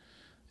where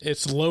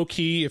it's low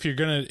key. If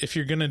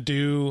you're gonna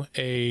do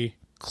a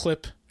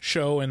clip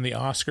show in the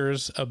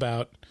Oscars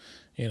about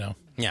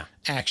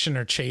action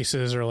or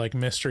chases or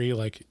mystery,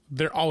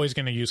 they're always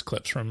going to use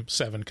clips from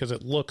Seven because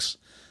it looks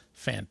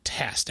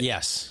fantastic.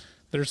 Yes.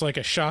 There's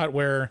a shot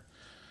where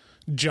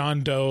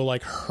John Doe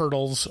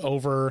hurdles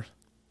over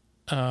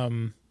a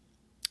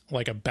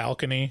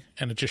balcony,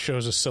 and it just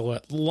shows a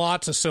silhouette,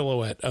 lots of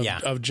silhouette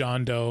of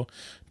John Doe.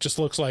 Just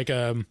looks like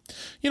kind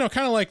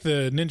of like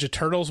the Ninja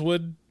Turtles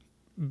would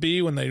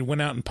be when they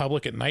went out in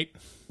public at night.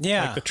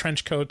 Yeah. Like the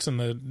trench coats and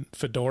the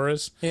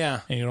fedoras.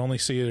 Yeah. And you'd only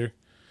see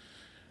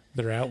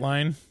their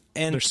outline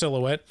and their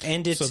silhouette,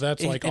 and so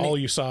that's all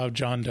you saw of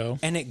John Doe.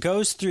 And it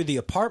goes through the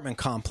apartment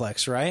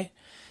complex, right?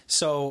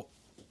 So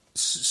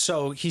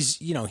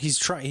he's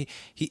trying.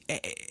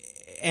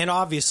 And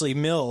obviously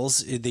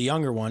Mills, the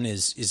younger one,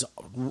 is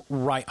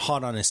right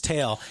hot on his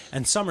tail,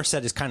 and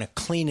Somerset is kind of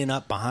cleaning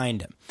up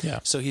behind him. Yeah.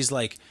 So he's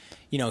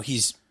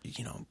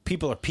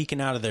people are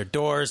peeking out of their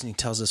doors, and he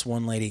tells this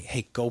one lady,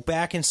 "Hey, go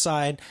back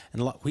inside."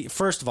 And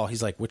first of all,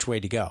 he's like, "Which way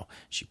to go?"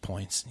 She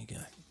points, and he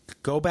goes,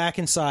 go back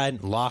inside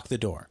and lock the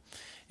door.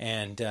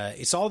 And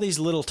it's all these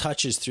little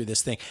touches through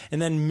this thing.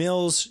 And then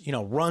Mills,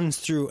 runs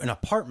through an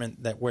apartment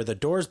where the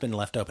door's been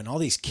left open. All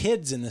these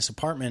kids in this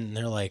apartment, and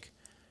they're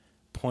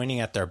pointing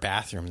at their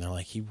bathroom. They're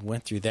like, he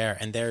went through there.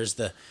 And there's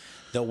the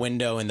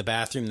window in the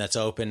bathroom that's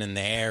open, and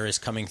the air is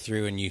coming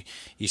through, and you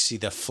see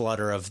the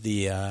flutter of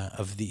the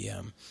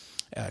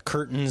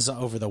curtains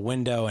over the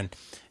window. And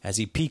as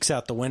he peeks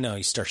out the window,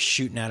 he starts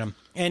shooting at him.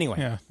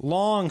 Anyway,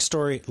 long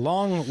story,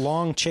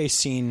 long chase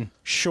scene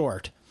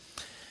short.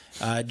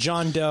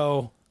 John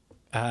Doe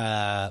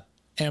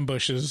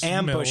ambushes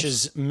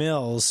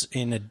Mills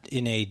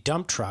in a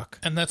dump truck,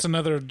 and that's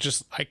another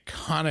just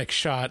iconic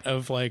shot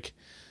of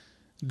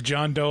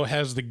John Doe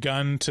has the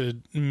gun to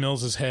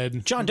Mills's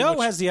head. John Doe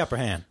has the upper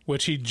hand,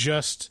 which he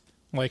just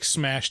like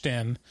smashed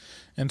in,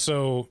 and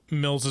so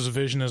Mills's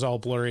vision is all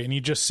blurry, and you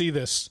just see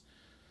this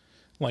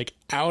like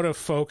out of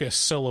focus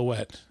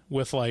silhouette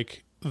with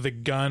like the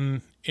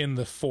gun in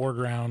the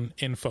foreground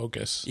in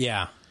focus.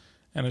 Yeah,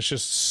 and it's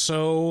just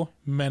so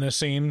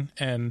menacing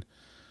and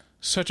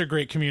such a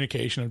great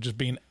communication of just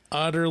being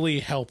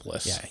utterly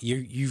helpless. Yeah,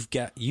 you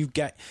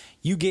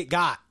get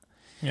got.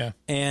 Yeah,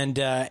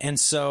 and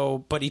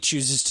so, but he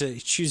chooses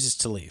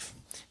to leave.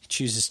 He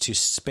chooses to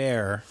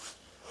spare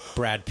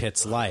Brad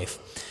Pitt's life,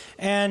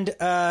 and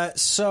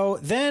so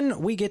then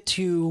we get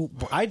to,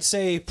 I'd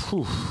say,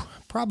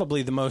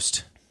 probably the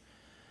most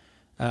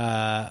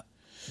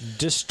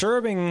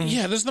disturbing.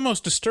 Yeah, this is the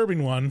most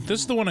disturbing one.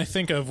 This is the one I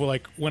think of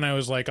like when I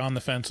was like on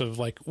the fence of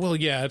like, well,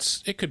 yeah,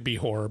 it could be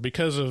horror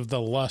because of the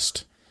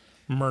lust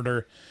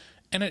murder,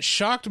 and it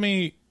shocked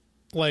me.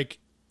 Like,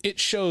 it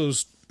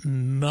shows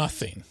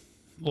nothing.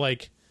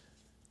 Like,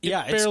 it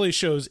barely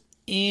shows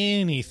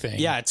anything.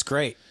 Yeah, it's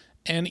great.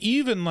 And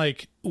even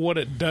like what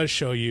it does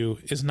show you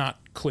is not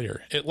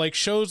clear. It like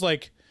shows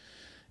like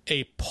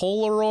a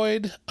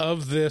Polaroid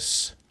of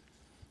this,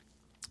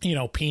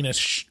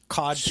 penis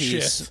cod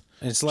piece.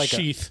 It's like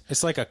sheath.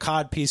 It's like a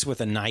cod piece with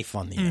a knife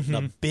on the end,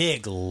 a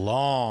big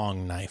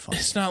long knife on.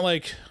 It's not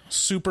like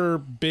super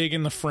big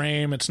in the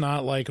frame. It's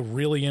not like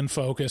really in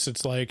focus.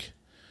 It's like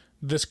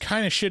this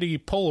kind of shitty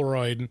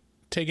Polaroid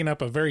taking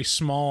up a very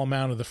small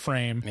amount of the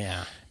frame.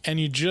 Yeah. And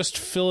you just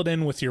fill it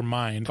in with your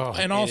mind. Oh,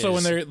 and also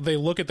when they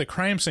look at the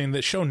crime scene,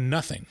 that show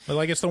nothing.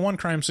 Like, it's the one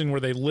crime scene where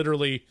they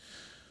literally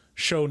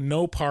show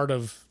no part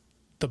of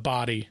the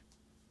body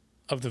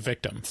of the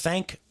victim.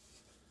 Thank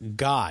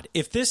God.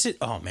 If this is,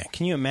 oh man,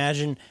 can you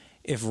imagine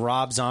if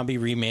Rob Zombie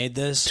remade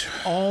this?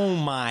 Oh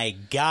my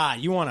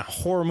God. You want a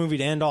horror movie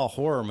to end all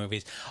horror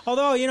movies.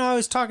 Although, I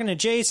was talking to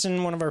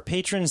Jason, one of our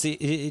patrons,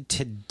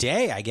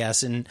 today, I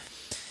guess, and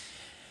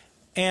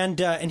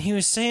he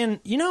was saying,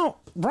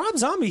 Rob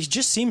Zombie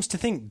just seems to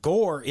think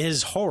gore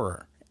is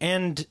horror.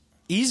 And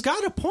he's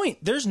got a point.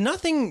 There's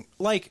nothing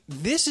like,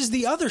 this is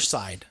the other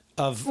side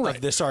of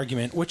this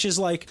argument, which is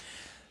like,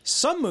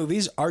 some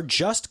movies are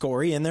just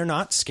gory and they're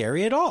not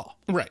scary at all.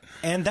 Right.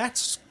 And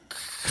that's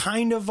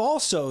kind of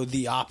also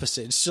the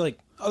opposite. It's like,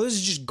 oh, this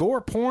is just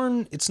gore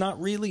porn. It's not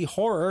really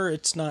horror.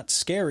 It's not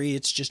scary.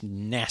 It's just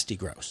nasty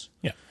gross.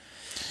 Yeah.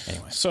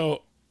 Anyway.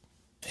 So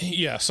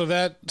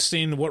that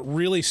scene, what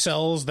really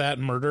sells that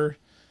murder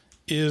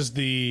is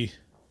the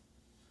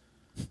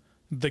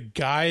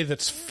guy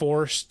that's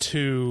forced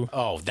to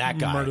that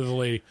guy murder the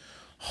lady.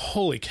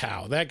 Holy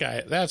cow, that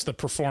guy, that's the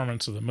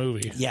performance of the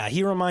movie. Yeah,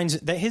 he reminds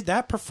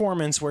that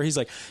performance where he's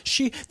like,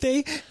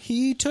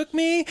 he took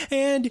me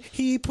and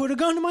he put a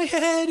gun to my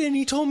head and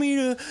he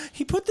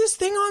put this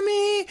thing on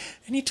me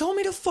and he told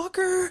me to fuck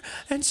her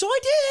and so I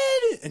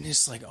did. And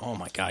it's like, oh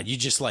my God, you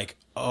just like,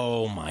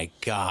 oh my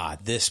God,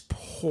 this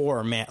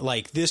poor man,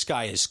 like this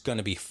guy is going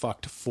to be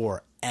fucked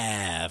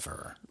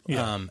forever.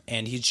 Yeah.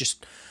 And he's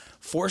just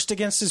forced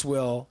against his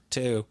will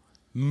to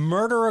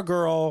murder a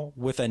girl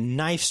with a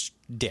knife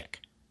dick.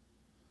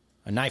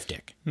 A knife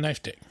dick.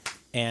 Knife dick.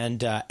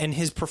 And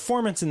his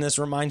performance in this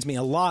reminds me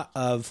a lot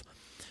of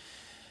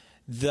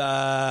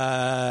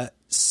the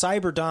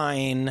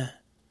Cyberdyne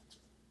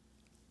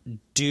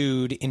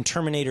dude in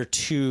Terminator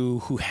 2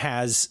 who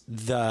has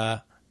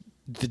the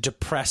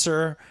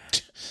depressor,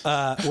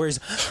 whereas,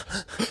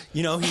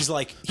 he's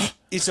like,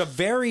 it's a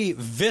very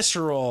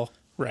visceral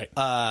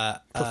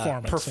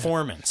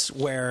performance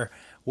where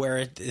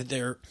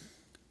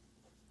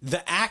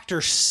the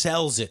actor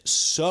sells it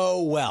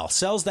so well,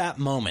 sells that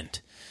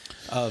moment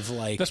of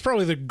like... That's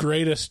probably the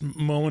greatest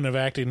moment of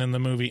acting in the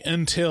movie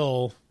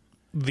until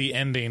the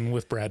ending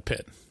with Brad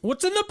Pitt.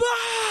 What's in the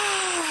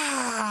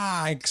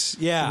box?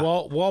 Yeah.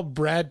 While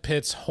Brad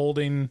Pitt's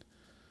holding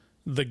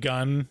the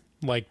gun,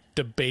 like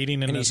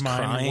debating in his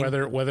mind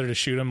crying. whether to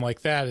shoot him,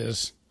 like that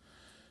is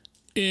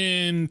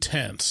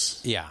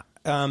intense. Yeah.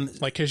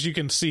 Like, because you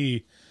can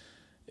see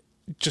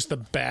just the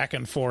back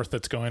and forth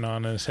that's going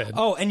on in his head.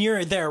 Oh, and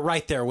you're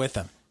right there with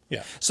him.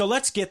 Yeah. So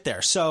let's get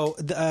there. So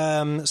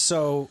Kevin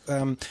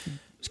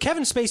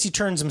Spacey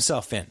turns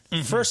himself in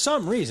for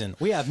some reason.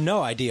 We have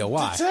no idea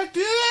why.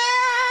 Detective!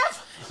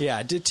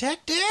 Yeah,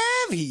 detective.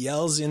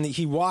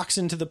 He walks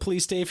into the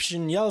police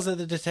station, yells at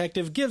the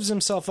detective, gives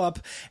himself up,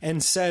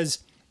 and says,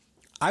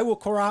 "I will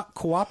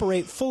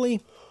cooperate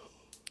fully."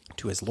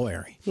 To his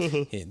lawyer.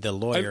 The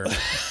lawyer.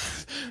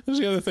 This was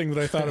the other thing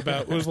that I thought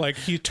about was like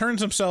he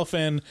turns himself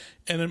in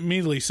and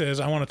immediately says,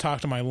 "I want to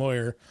talk to my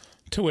lawyer,"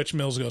 to which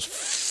Mills goes,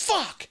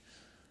 "Fuck."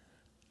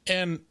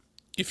 And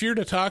if you're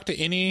to talk to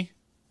any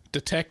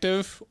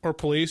detective or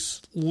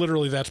police,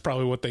 literally that's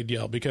probably what they'd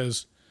yell,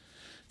 because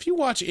if you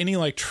watch any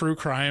like true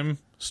crime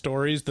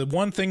stories, the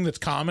one thing that's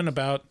common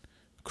about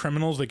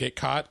criminals that get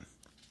caught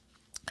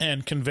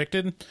and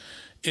convicted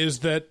is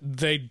that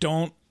they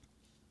don't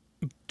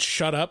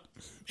shut up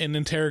in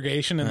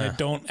interrogation and they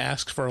don't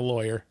ask for a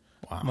lawyer.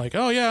 Wow. I'm like,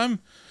 oh yeah,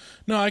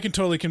 I can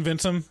totally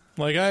convince him.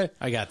 Like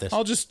I got this.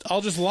 I'll just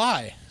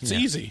lie. It's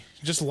easy.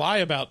 Just lie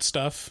about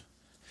stuff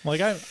Like,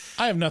 I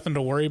have nothing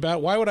to worry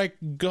about. Why would I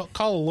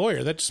call a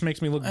lawyer? That just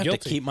makes me look I have guilty.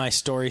 to keep my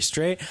story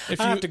straight.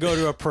 I have to go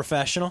to a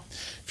professional.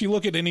 If you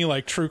look at any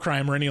like true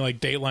crime or any like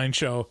Dateline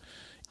show,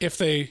 if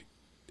the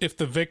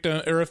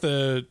victim or if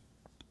the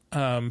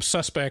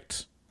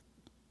suspect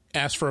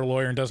asks for a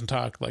lawyer and doesn't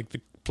talk, like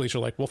the police are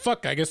like, well,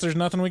 fuck, I guess there's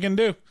nothing we can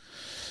do.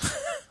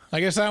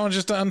 I guess that one's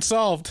just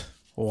unsolved.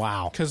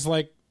 Wow. Because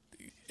like,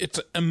 it's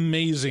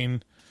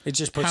amazing. It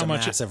just puts a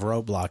massive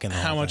roadblock in the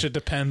how whole much thing. it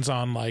depends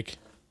on like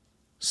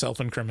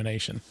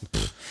self-incrimination.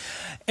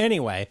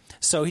 Anyway,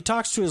 so he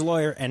talks to his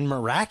lawyer, and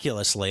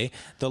miraculously,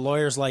 the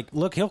lawyer's like,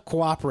 look, he'll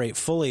cooperate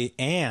fully,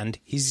 and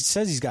he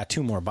says he's got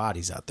 2 more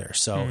bodies out there.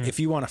 So if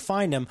you want to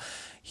find him,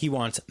 he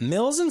wants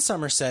Mills and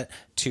Somerset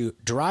to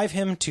drive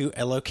him to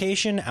a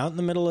location out in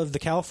the middle of the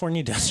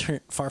California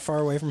desert, far, far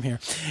away from here,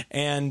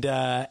 and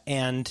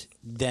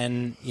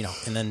then, you know,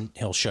 and then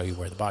he'll show you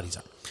where the bodies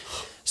are.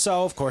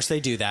 So, of course, they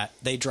do that.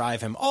 They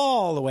drive him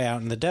all the way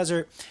out in the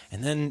desert,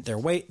 and then they're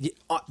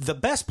the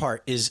best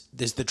part is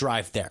the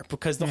drive there,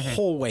 because the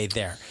whole way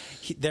there,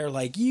 they're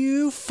like,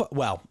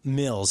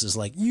 Mills is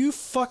like, you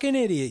fucking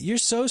idiot. You're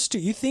so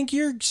stupid. You think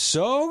you're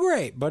so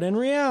great, but in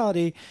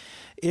reality,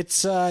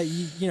 it's,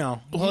 you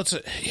know. Well,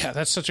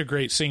 that's such a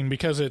great scene,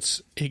 because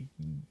it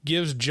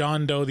gives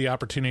John Doe the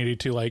opportunity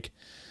to, like,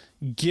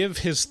 give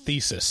his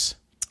thesis,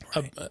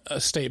 right.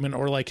 a statement,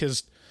 or, like,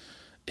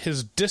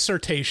 his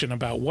dissertation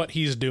about what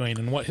he's doing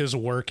and what his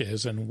work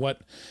is and what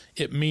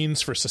it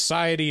means for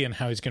society and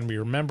how he's going to be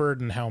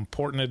remembered and how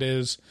important it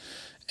is.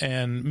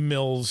 And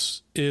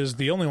Mills is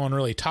the only one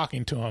really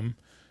talking to him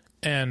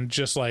and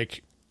just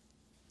like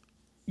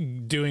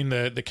doing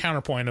the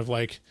counterpoint of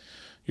like,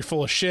 you're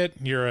full of shit.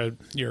 You're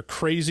a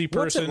crazy person.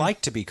 What's it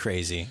like to be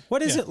crazy?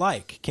 What is it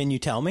like? Can you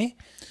tell me?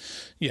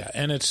 Yeah.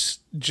 And it's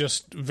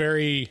just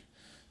very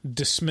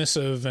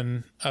dismissive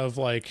and of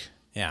like,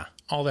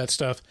 all that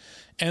stuff.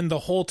 And the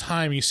whole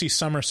time you see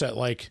Somerset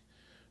like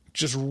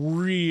just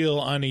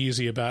real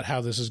uneasy about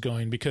how this is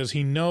going, because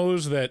he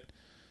knows that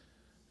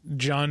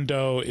John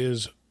Doe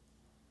is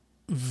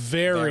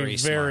very,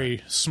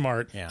 very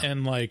smart. Yeah.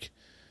 And like,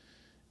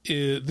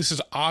 this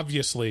is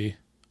obviously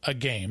a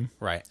game.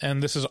 Right.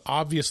 And this is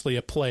obviously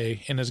a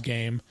play in his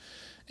game.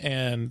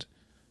 And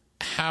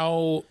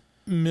how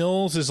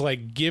Mills is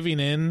like giving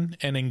in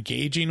and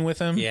engaging with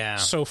him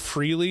so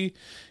freely,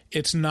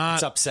 it's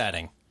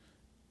upsetting.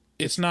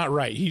 It's not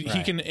right. He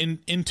can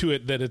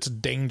intuit that it's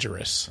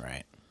dangerous.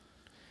 Right.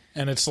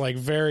 And it's like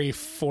very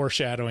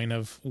foreshadowing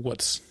of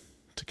what's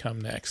to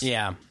come next.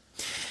 Yeah.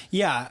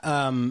 Yeah.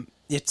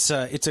 It's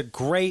a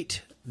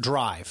great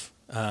drive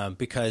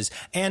because,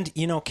 and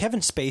you know,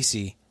 Kevin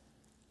Spacey,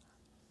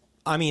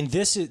 I mean,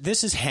 this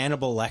is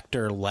Hannibal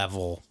Lecter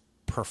level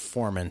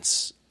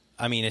performance.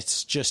 I mean,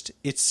 it's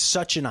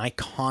such an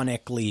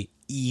iconically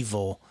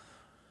evil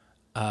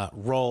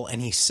role,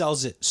 and he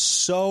sells it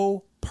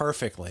so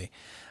perfectly.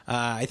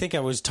 I think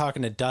I was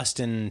talking to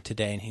Dustin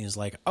today, and he was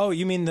like, "Oh,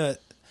 you mean the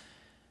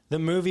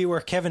movie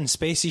where Kevin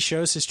Spacey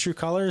shows his true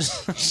colors?"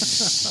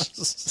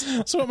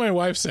 That's what my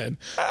wife said.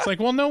 It's like,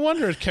 well, no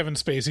wonder Kevin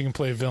Spacey can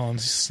play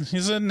villains.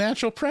 He's a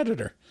natural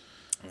predator.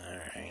 All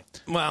right.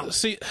 Well,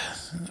 see,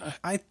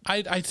 I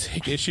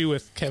take issue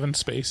with Kevin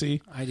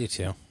Spacey. I do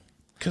too,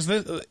 because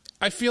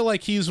I feel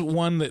like he's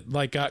one that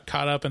like got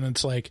caught up, and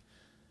it's like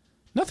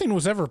nothing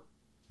was ever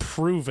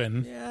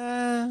proven.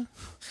 Yeah.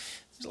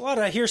 There's a lot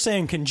of hearsay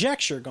and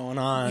conjecture going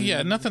on.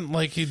 Yeah, nothing,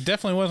 like, he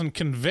definitely wasn't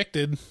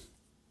convicted.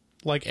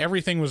 Like,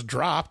 everything was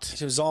dropped.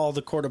 It was all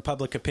the court of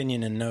public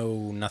opinion and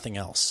nothing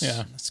else.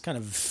 Yeah. It's kind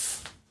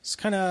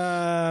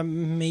of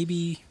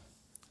maybe.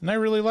 And I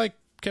really like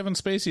Kevin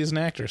Spacey as an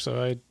actor,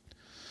 so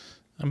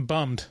I'm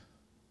bummed.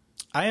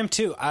 I am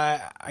too. I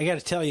got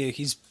to tell you,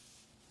 he's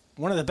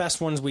one of the best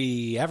ones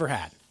we ever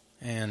had.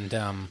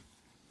 And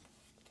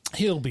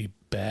he'll be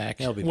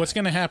back. What's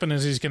going to happen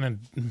is he's going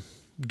to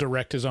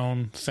direct his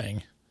own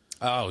thing.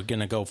 Oh,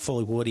 gonna go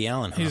fully Woody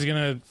Allen. Huh? He's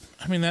gonna.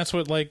 I mean, that's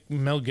what like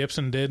Mel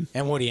Gibson did,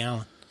 and Woody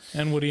Allen,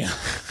 What are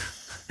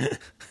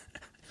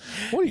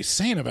you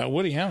saying about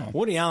Woody Allen?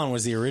 Woody Allen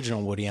was the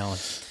original Woody Allen.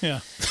 Yeah.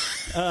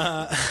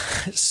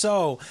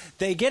 So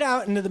they get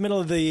out into the middle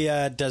of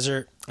the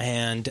desert,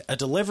 and a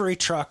delivery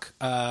truck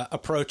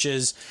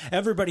approaches.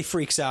 Everybody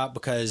freaks out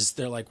because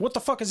they're like, "What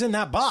the fuck is in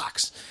that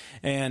box?"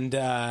 And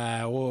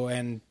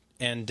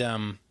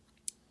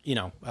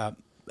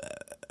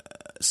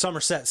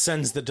Somerset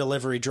sends the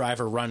delivery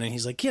driver running.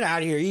 He's like, "Get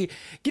out of here!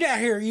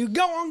 You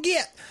go on,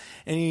 get!"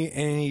 And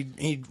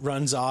he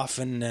runs off,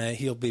 and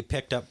he'll be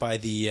picked up by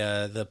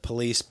the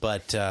police.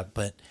 But then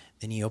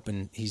he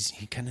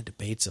kind of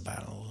debates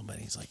about it a little bit.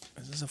 He's like,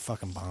 "Is this a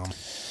fucking bomb?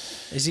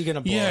 Is he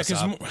gonna blow us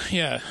up?"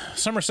 Yeah,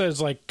 Somerset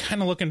is like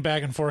kind of looking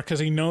back and forth because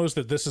he knows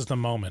that this is the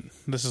moment.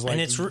 This is like,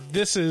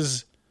 this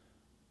is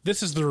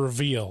the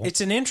reveal.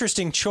 It's an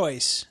interesting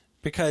choice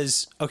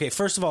because, okay,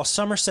 first of all,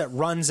 Somerset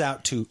runs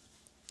out to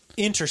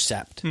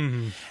intercept,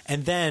 and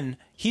then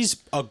he's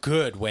a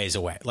good ways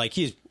away, like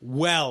he's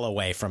well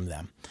away from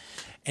them,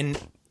 and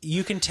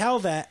you can tell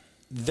that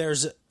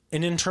there's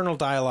an internal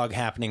dialogue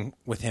happening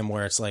with him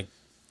where it's like,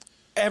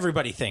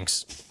 everybody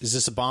thinks, is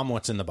this a bomb?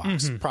 What's in the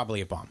box?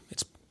 Probably a bomb.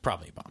 It's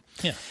probably a bomb.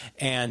 Yeah.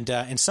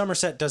 And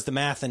Somerset does the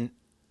math and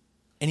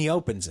he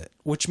opens it,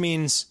 which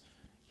means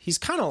he's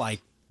kind of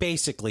like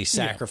basically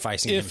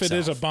sacrificing If himself. it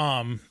is a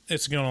bomb,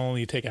 it's going to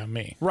only take out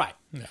me. Right.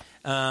 Yeah.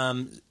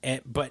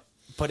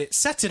 But it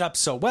sets it up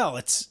so well.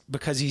 It's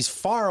because he's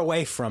far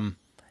away from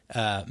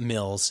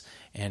Mills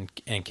and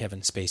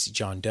Kevin Spacey,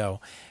 John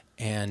Doe,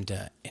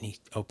 and he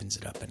opens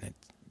it up, and it,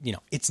 you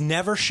know, it's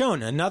never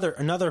shown.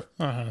 Another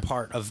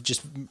part of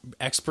just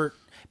expert,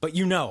 but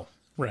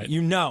right?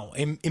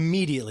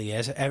 Immediately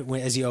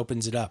as he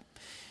opens it up,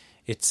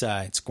 it's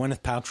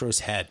Gwyneth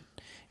Paltrow's head.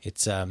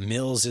 It's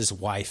Mills's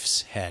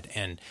wife's head,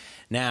 and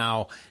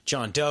now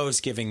John Doe's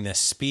giving this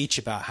speech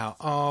about how,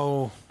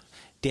 oh,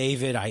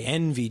 David, I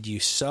envied you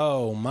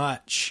so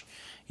much.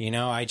 You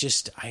know, I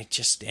just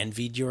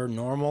envied your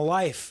normal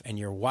life and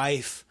your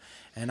wife,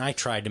 and I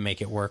tried to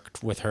make it work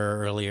with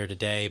her earlier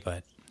today, but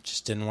it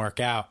just didn't work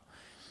out.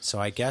 So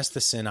I guess the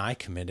sin I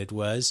committed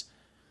was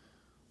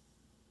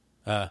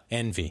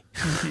envy.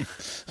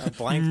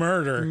 Blank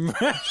murder.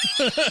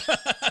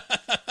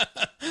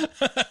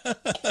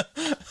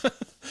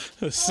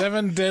 The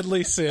 7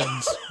 deadly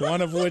sins,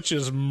 one of which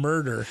is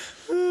murder.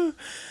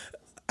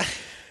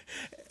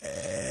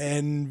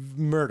 And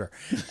murder.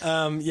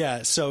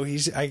 So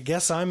I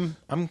guess I'm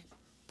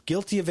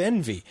guilty of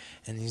envy.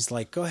 And he's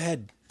like, go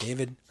ahead,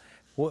 David.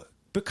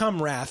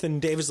 Become wrath.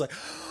 And David's like,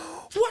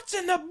 what's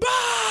in the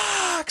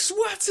box?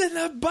 What's in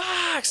the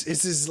box?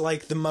 This is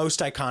like the most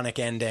iconic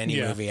end to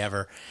any movie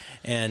ever.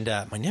 And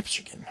my nips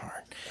are getting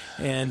hard.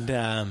 And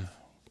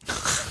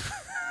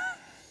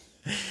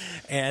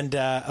and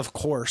of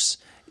course,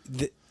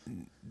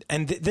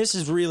 this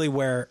is really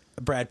where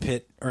Brad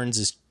Pitt earns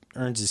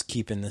his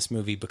keep in this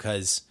movie,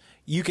 because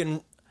you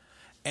can.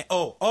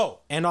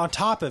 And on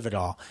top of it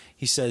all,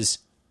 he says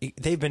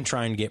they've been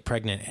trying to get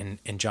pregnant,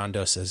 and John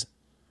Doe says,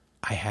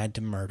 "I had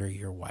to murder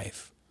your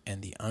wife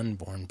and the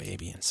unborn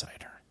baby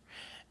inside her."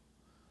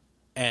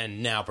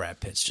 And now Brad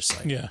Pitt's just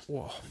like,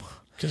 whoa.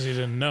 Because he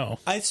didn't know.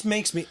 This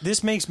makes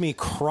me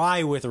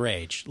cry with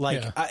rage.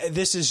 Like,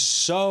 this is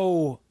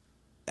so...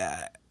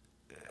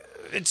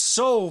 it's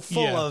so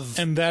full of...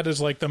 And that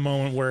is like the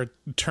moment where it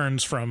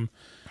turns from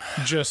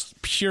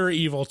just pure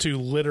evil to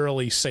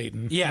literally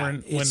Satan. Yeah.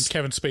 When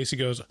Kevin Spacey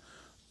goes,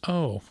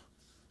 oh,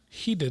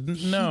 he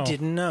didn't know.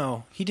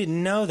 He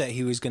didn't know that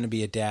he was going to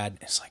be a dad.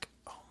 It's like,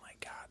 oh my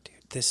God, dude,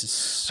 this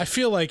is... I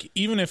feel like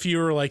even if you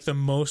were like the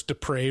most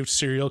depraved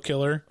serial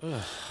killer,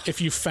 if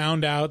you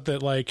found out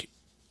that like,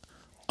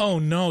 oh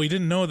no, he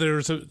didn't know there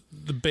was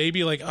the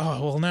baby, like,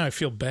 oh, well, now I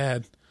feel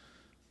bad.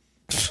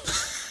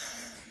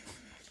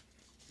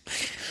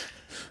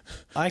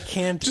 I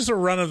can't... Just a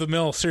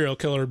run-of-the-mill serial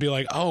killer would be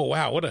like, oh,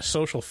 wow, what a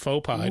social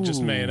faux pas I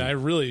just made. I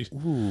really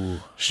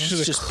should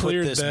have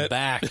cleared put this that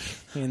back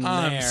in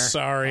I'm there.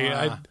 sorry.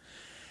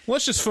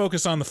 Let's just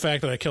focus on the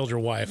fact that I killed your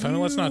wife. I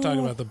mean, let's not talk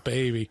about the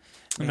baby.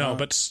 No,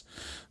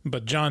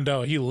 but John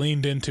Doe, he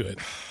leaned into it.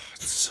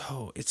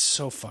 It's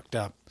so fucked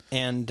up.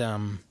 And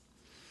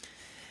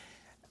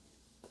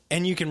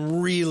you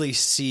can really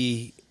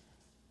see...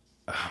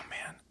 Oh,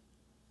 man.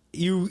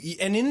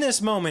 And in this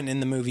moment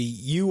in the movie,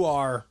 you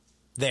are...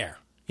 there,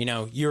 you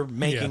know, you're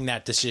making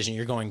that decision.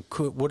 You're going,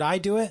 would I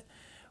do it?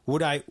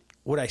 Would I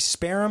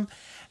spare him?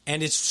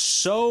 And it's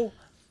so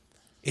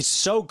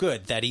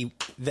good that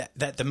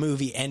that the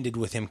movie ended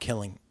with him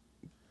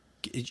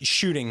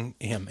shooting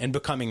him and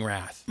becoming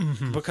wrath.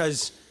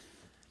 Because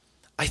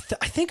I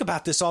think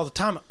about this all the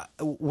time.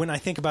 When I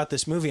think about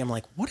this movie, I'm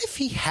like, what if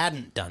he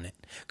hadn't done it?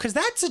 Because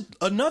that's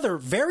another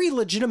very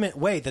legitimate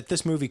way that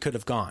this movie could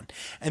have gone,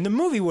 and the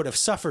movie would have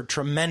suffered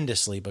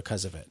tremendously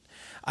because of it,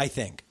 I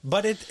think.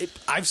 But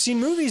I've seen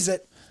movies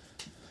that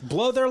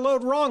blow their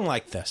load wrong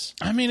like this.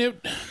 I mean,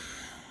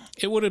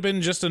 it would have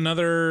been just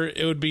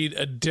it would be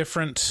a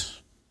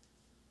different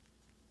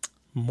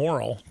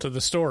moral to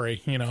the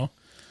story, you know?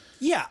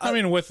 Yeah. I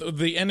mean, with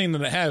the ending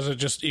that it has, it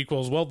just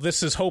equals, well,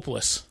 this is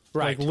hopeless.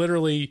 Right. Like,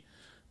 literally,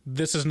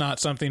 this is not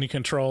something you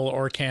control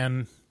or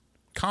can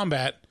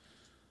combat.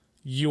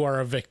 You are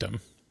a victim.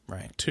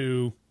 Right.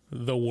 To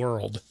the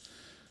world.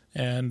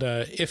 And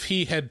if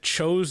he had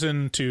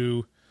chosen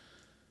to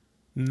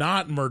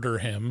not murder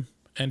him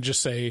and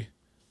just say,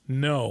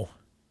 no,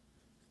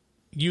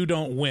 you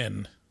don't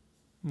win.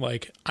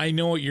 Like, I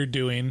know what you're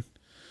doing.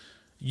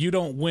 You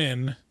don't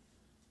win.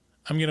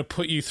 I'm going to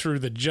put you through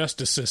the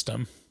justice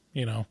system,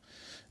 you know,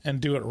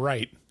 and do it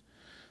right.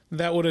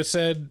 That would have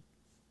said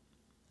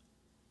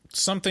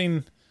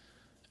something,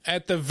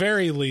 at the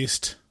very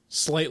least,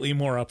 slightly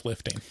more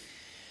uplifting.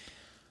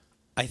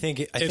 I think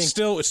it'd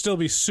still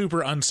be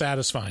super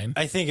unsatisfying.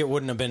 I think it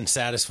wouldn't have been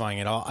satisfying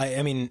at all.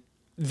 I mean,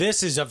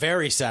 this is a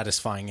very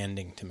satisfying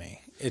ending to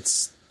me.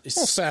 It's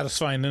well,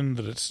 satisfying in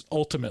that it's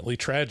ultimately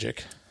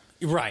tragic.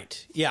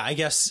 Right. Yeah, I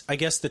guess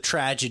the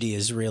tragedy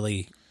is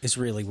really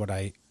what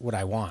I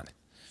want.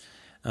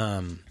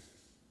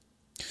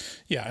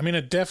 Yeah, I mean,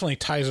 it definitely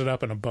ties it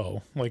up in a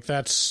bow. Like,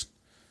 that's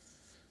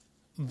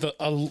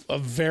a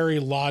very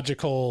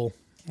logical,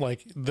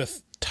 like, the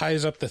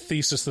ties up the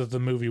thesis of the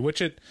movie,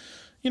 which it,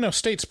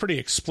 states pretty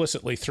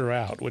explicitly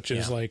throughout, which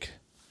is like,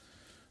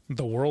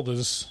 the world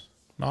is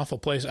an awful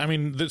place. I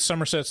mean,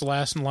 Somerset's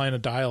last line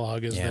of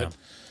dialogue is that,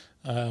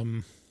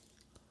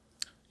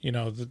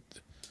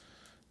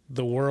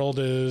 the world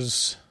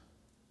is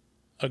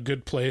a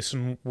good place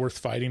and worth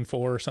fighting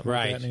for, or something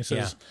like that. And he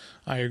says,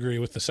 I agree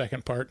with the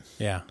second part.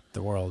 Yeah,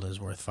 the world is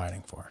worth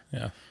fighting for.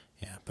 Yeah.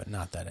 Yeah, but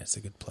not that it's a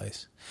good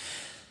place.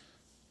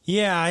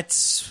 Yeah,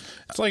 it's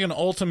like an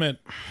ultimate,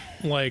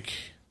 like,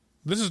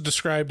 this is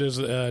described as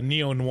a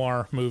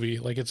neo-noir movie.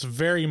 Like, it's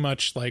very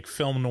much like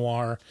film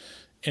noir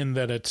in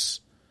that it's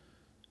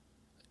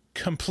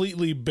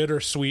completely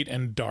bittersweet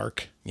and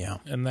dark. Yeah.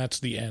 And that's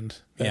the end.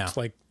 That's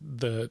like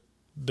the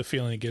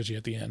feeling it gives you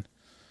at the end.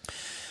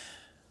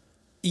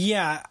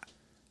 Yeah.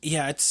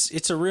 Yeah,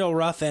 it's a real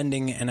rough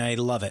ending, and I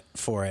love it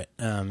for it.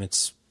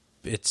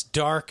 It's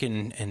dark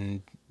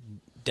and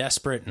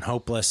desperate and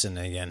hopeless, and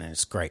again,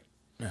 it's great.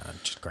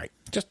 Just great.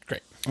 Just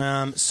great.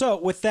 So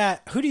with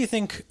that,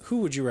 who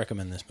would you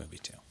recommend this movie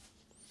to?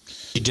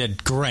 You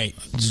did great.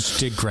 You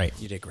did great.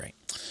 You did great.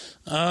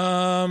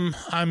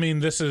 I mean,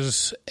 this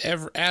is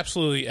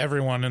absolutely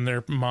everyone and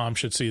their mom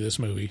should see this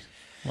movie.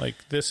 Like,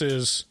 this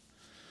is,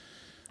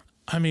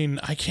 I mean,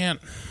 I can't,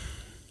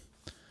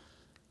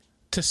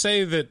 to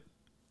say that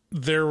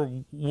there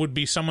would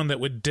be someone that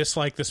would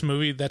dislike this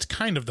movie, that's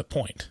kind of the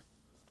point.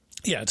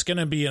 Yeah, it's going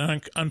to be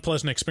an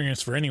unpleasant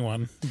experience for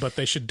anyone, but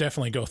they should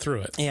definitely go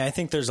through it. Yeah, I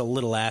think there's a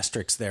little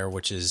asterisk there,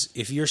 which is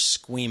if you're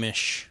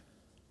squeamish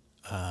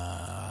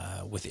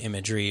with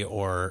imagery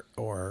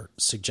or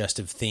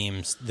suggestive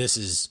themes, this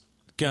is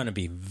going to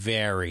be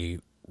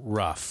very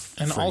rough.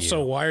 And for also,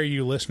 you. why are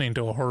you listening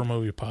to a horror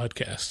movie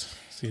podcast?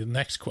 See, the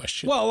next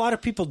question. Well, a lot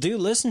of people do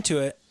listen to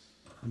it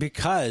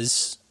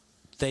because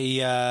they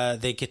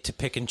get to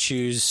pick and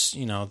choose,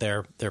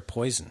 their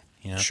poison.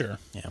 Sure.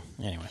 Yeah.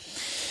 Anyway.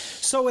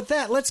 So with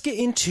that, let's get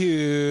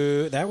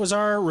into... That was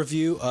our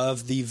review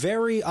of the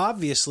very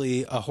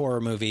obviously a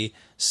horror movie,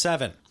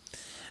 Se7en.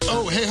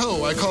 Oh, hey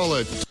ho, I call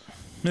it...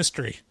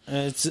 Mystery.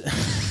 Let's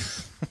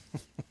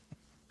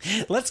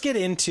get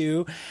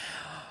into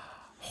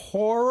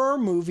horror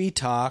movie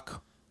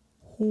talk.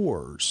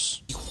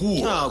 Whores.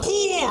 Whore.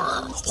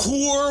 Whore.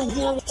 Whore.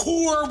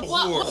 Whore.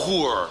 Whore.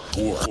 Whore.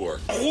 Whore.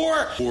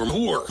 Whore.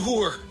 Whore.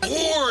 Whore.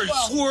 Whores.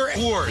 Whore.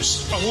 Whores.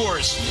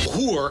 Whores.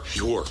 Whore.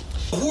 Whore.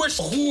 Horse,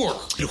 whore,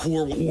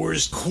 whore,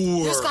 whores,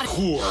 whore,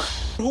 whore,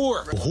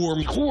 whore,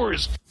 whore,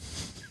 whores.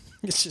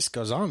 It just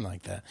goes on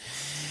like that.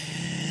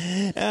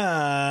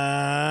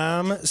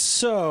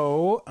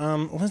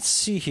 Let's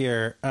see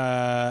here.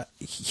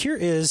 Here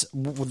is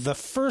the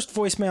first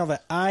voicemail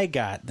that I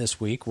got this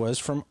week was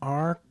from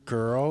our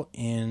girl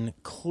in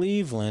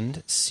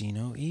Cleveland, See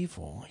No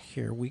Evil.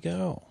 Here we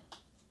go.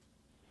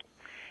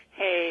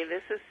 Hey,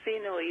 this is See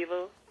No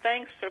Evil.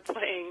 Thanks for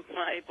playing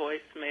my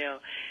voicemail.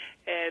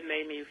 It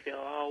made me feel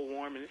all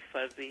warm and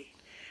fuzzy.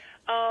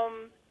 I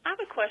have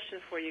a question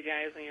for you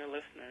guys and your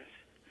listeners.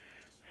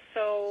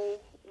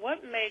 So,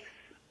 what makes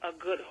a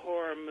good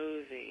horror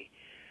movie?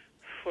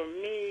 For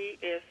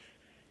me, it's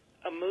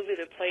a movie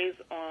that plays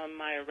on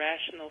my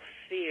irrational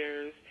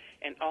fears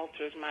and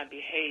alters my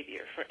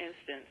behavior. For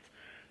instance,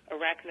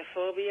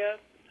 arachnophobia.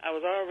 I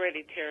was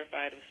already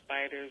terrified of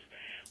spiders.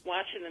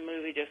 Watching the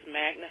movie just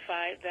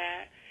magnified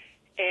that.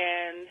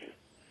 And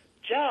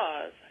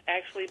Jaws,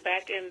 actually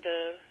back in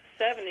the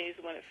 70s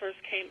when it first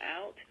came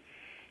out,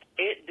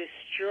 it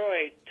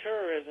destroyed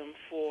tourism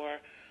for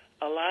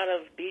a lot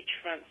of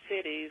beachfront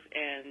cities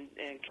and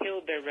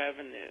killed their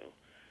revenue.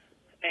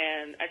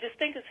 And I just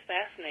think it's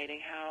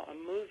fascinating how a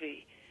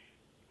movie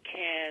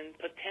can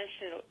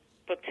potentially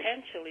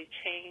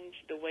change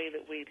the way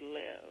that we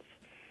live.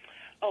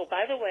 Oh,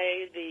 by the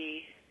way,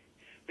 the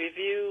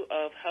review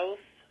of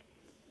Host,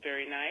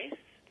 very nice.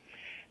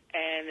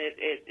 And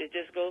it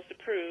just goes to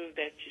prove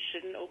that you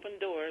shouldn't open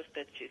doors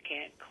that you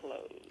can't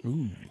close.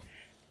 Ooh.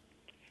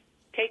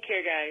 Take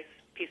care, guys.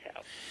 Peace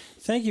out.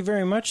 Thank you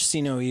very much,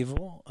 See No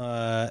Evil.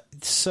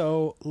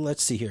 So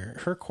let's see here.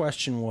 Her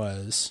question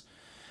was,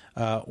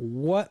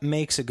 what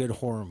makes a good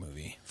horror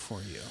movie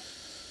for you?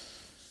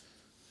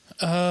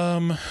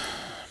 And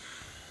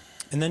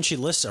then she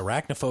lists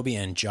arachnophobia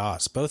and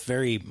Jaws, both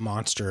very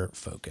monster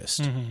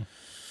focused. Mm-hmm.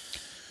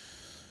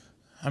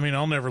 I mean,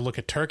 I'll never look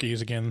at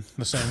turkeys again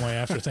the same way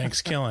after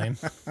Thanksgiving.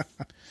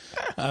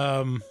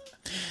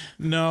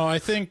 No, I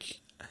think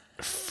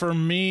for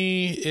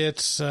me,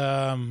 it's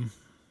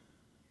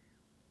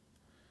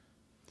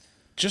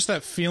just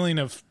that feeling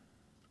of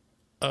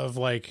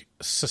like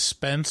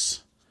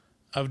suspense,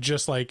 of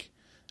just like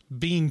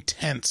being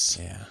tense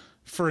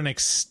for an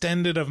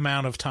extended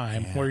amount of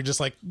time, where you're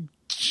just like,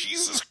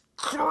 Jesus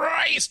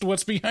Christ,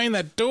 what's behind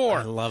that door?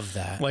 I love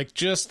that. Like,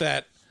 just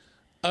that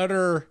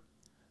utter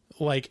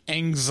like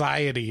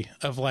anxiety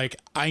of like,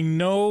 I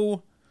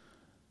know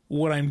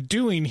what I'm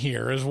doing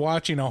here is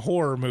watching a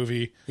horror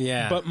movie,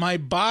 but my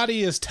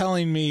body is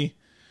telling me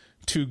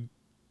to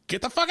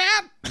get the fuck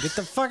out. Get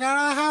the fuck out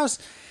of the house.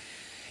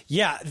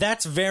 Yeah,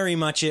 that's very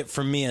much it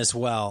for me as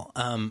well.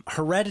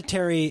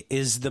 Hereditary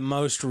is the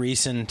most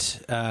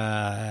recent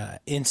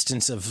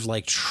instance of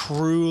like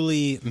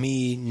truly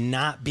me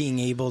not being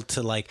able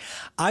to like.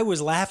 I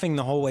was laughing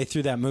the whole way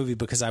through that movie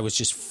because I was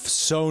just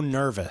so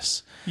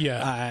nervous.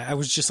 Yeah, I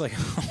was just like,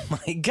 oh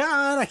my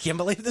God, I can't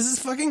believe this is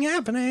fucking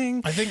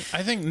happening. I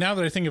think now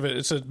that I think of it,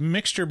 it's a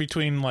mixture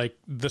between like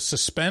the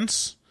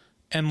suspense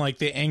and like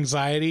the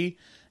anxiety,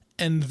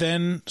 and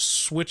then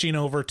switching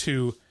over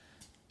to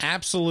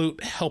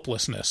absolute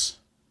helplessness.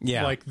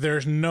 Yeah. Like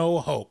there's no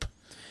hope.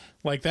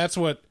 Like that's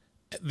what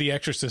The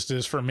Exorcist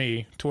is for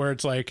me, to where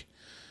it's like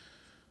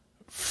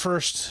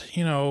first,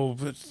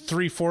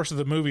 3/4 of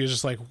the movie is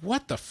just like,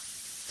 what the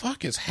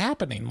fuck is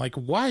happening? Like,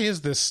 why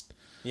is this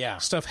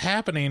stuff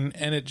happening?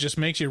 And it just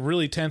makes you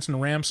really tense and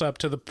ramps up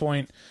to the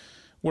point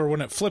where when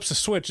it flips a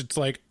switch, it's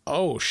like,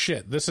 oh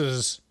shit,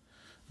 these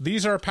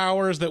are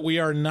powers that we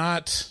are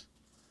not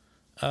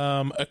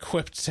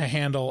equipped to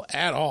handle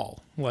at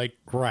all. Like,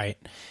 right.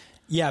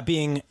 Yeah,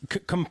 being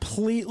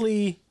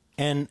completely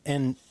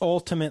and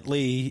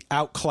ultimately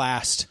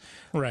outclassed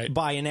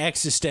by an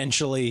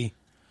existentially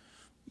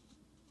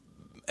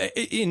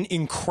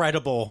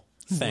incredible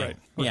thing.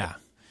 Right.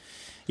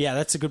 Yeah,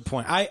 that's a good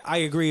point. I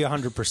agree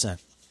 100%.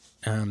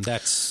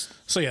 That's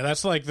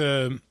like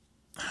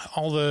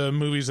all the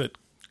movies that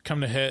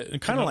come to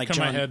head, kind of like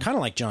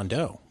John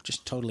Doe,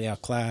 just totally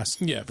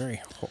outclassed. Yeah,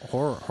 very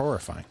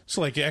horrifying. So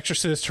like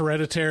Exorcist,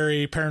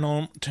 Hereditary,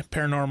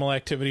 Paranormal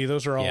Activity,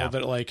 those are all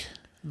that like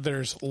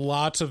there's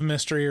lots of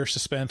mystery or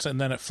suspense,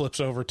 and then it flips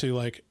over to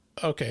like,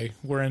 okay,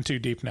 we're in too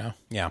deep now.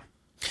 Yeah.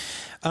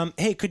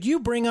 Hey, could you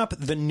bring up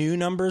the new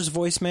numbers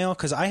voicemail?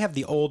 Because I have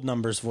the old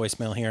numbers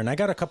voicemail here, and I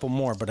got a couple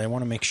more, but I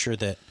want to make sure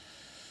that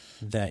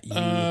you...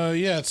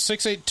 it's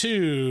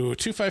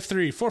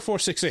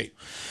 682-253-4468.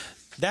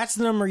 That's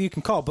the number you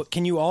can call, but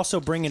can you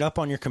also bring it up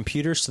on your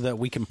computer so that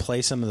we can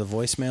play some of the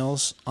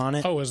voicemails on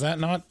it? Oh, is that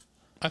not...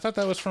 I thought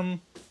that was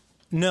from...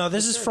 No,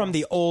 this is from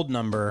the old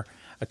number,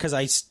 because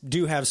I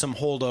do have some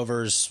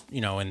holdovers,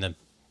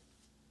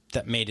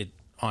 that made it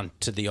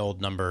onto the old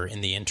number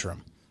in the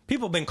interim.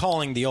 People have been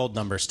calling the old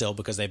number still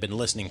because they've been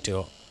listening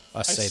to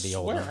us say the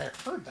old number. I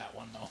heard that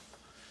one, though.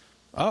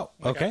 Oh,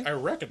 okay. I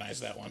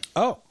recognize that one.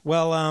 Oh,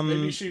 well,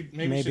 maybe she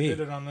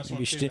did it on this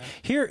one too.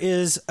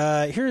 Here's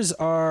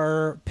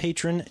our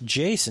patron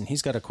Jason.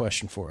 He's got a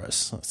question for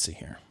us. Let's see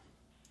here.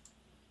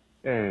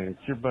 Hey,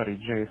 it's your buddy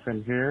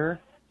Jason here.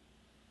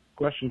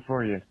 Question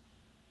for you.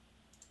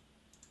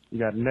 You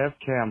got Nev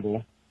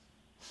Campbell,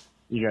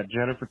 you got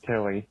Jennifer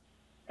Tilly,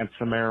 and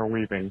Samara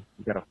Weaving.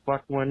 You got to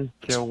fuck one,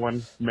 kill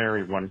one,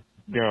 marry one.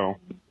 Go.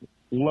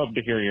 Love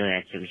to hear your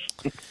answers.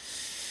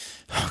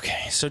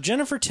 Okay, so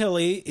Jennifer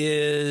Tilly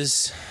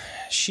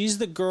she's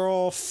the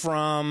girl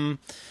from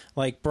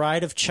like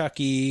Bride of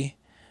Chucky.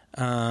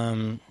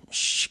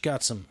 She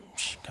got some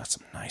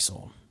nice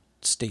old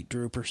state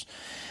troopers.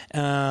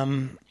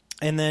 And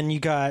then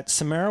you got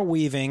Samara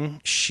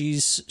Weaving.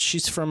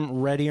 She's from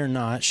Ready or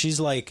Not.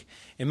 She's like,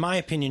 in my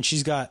opinion,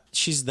 she's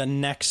the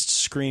next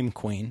Scream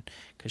Queen,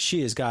 because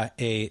she has got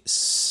a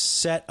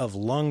set of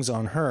lungs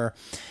on her.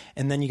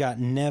 And then you got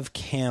Nev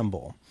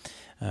Campbell.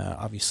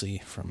 Obviously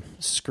from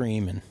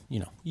Scream, and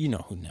you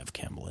know who Nev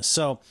Campbell is.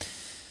 So,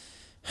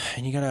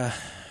 and you got a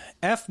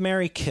F,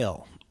 marry,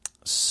 kill.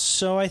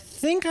 So I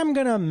think I'm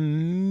gonna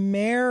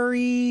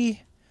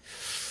marry.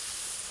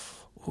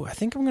 I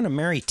think I'm gonna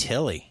marry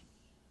Tilly.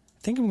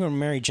 I think I'm gonna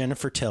marry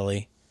Jennifer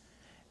Tilly,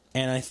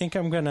 and I think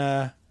I'm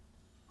gonna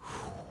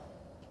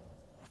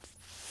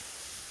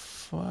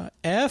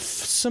F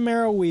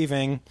Samara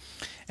Weaving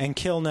and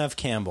kill Nev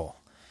Campbell.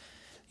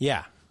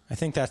 Yeah. I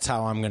think that's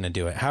how I'm going to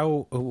do it.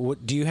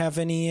 Do you have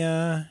any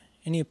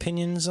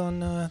opinions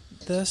on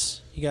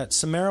this? You got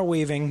Samara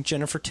Weaving,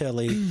 Jennifer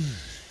Tilly,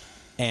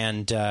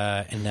 and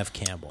Nev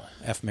Campbell.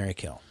 F, marry,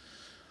 kill.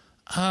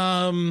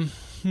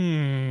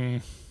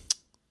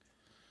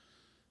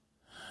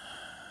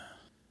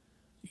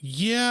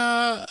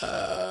 Yeah,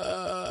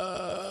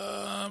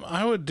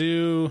 I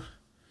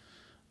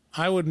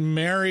would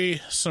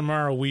marry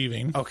Samara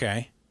Weaving.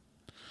 Okay.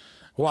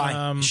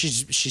 Why?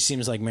 She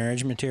seems like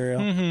marriage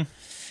material. Mm-hmm.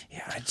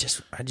 Yeah,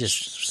 I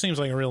just seems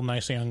like a real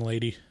nice young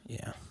lady.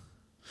 Yeah.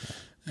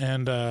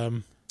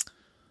 And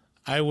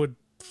I would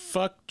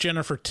fuck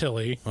Jennifer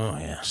Tilly. Oh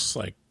yeah. Just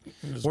like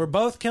we're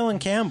both killing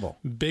Campbell.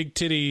 Big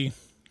titty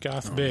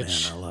goth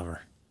bitch. Man, I love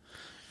her.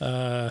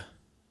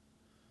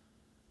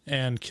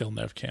 And kill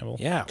Nev Campbell.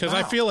 Yeah. Because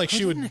I feel like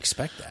she would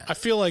expect that. I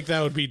feel like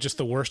that would be just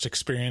the worst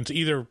experience,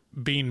 either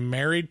being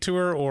married to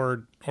her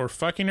or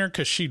fucking her,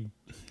 because she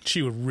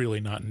would really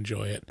not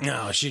enjoy it.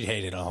 No, she'd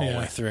hate it all the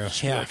way through.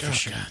 Yeah, like, for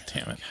sure. God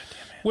damn it.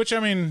 Which, I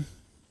mean,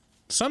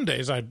 some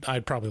days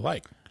I'd probably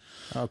like.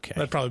 Okay.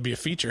 That'd probably be a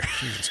feature.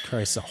 Jesus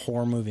Christ, a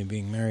horror movie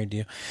being married to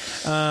you.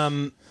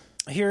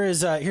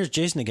 Here's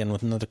Jason again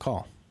with another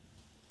call.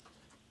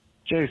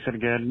 Jason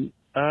again.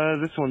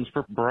 This one's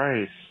for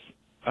Bryce.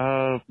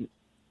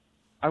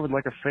 I would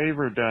like a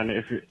favor done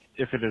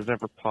if it is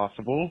ever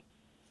possible.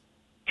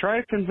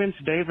 Try to convince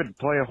David to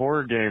play a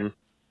horror game.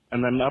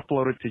 and then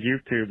upload it to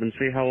YouTube and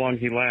see how long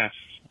he lasts.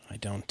 I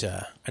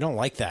don't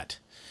like that.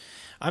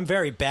 I'm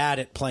very bad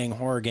at playing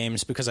horror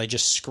games because I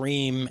just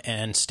scream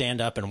and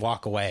stand up and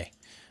walk away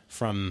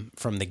from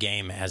the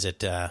game as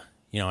it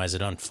as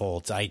it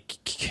unfolds. I'm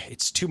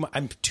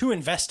too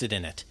invested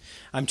in it.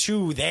 I'm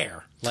too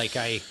there. Like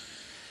I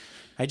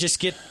just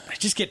get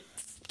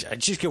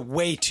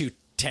way too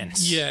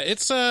tense. Yeah,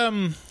 it's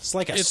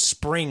like a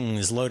spring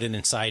is loaded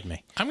inside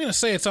me. I'm going to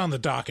say it's on the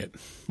docket.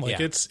 Like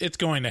Yeah. it's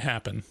going to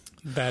happen.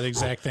 That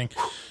exact thing.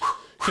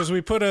 Because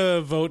we put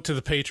a vote to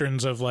the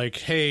patrons of like,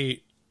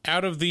 hey,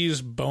 out of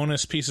these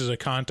bonus pieces of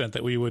content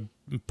that we would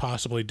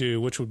possibly do,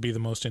 which would be the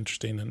most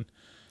interesting,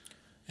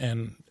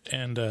 and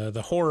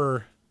the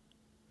horror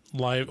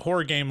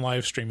game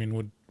live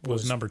streaming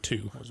was number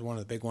 2. Was one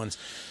of the big ones.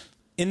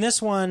 In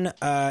this one,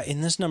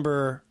 in this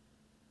number,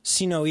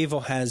 See No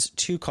Evil has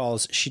 2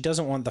 calls. She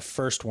doesn't want the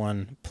first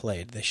one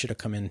played. They should have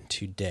come in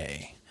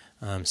today.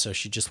 So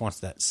she just wants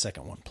that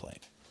second one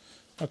played.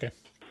 Okay.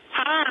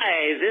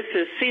 Hi, this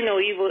is See No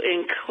Evil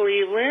in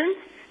Cleveland.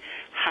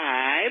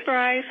 Hi,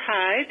 Bryce.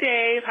 Hi,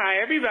 Dave.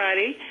 Hi,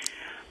 everybody.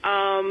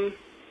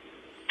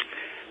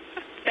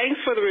 Thanks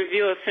for the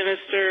review of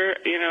Sinister.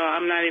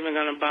 I'm not even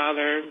going to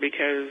bother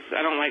because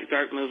I don't like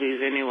dark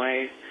movies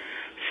anyway.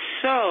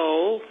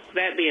 So,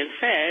 that being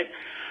said,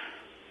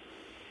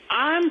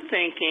 I'm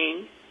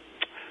thinking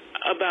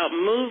about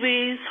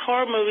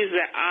horror movies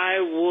that I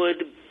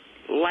would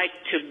like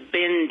to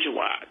binge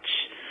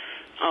watch.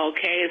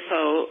 Okay,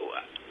 so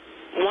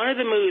one of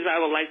the movies I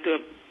would like to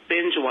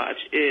binge watch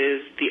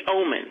is The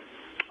Omen.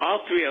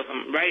 All 3 of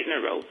them, right in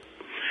a row.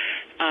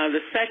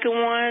 The second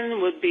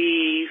one would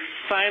be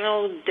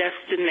Final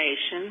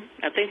Destination.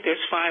 I think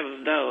there's 5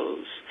 of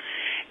those.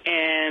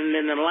 And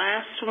then the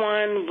last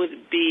one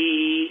would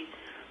be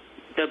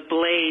the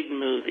Blade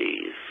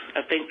movies.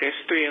 I think there's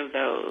 3 of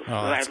those.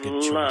 That's a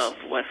good love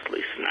choice.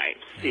 Wesley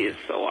Snipes. He is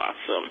so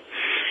awesome.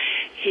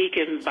 He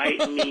can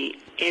bite me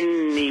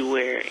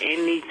anywhere,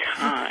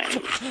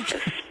 anytime,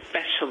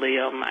 especially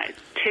on my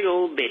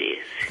tickle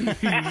bitties.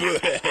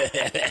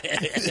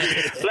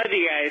 Love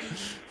you guys.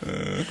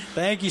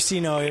 Thank you, See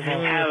No Evil.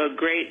 Have a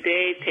great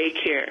day.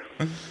 Take care.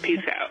 Peace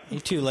out. You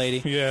too,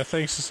 lady. Yeah,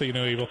 thanks to See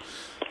No Evil.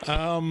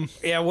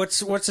 Yeah,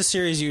 what's a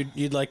series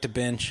you'd like to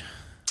binge?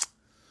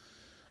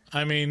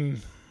 I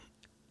mean,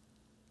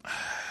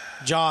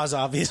 Jaws,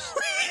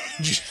 obviously.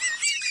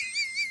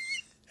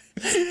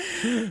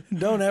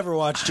 Don't ever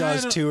watch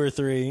Jaws 2 or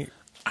 3.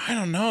 I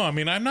don't know. I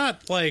mean, I'm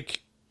not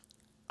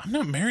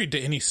married to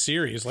any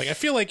series. Like, I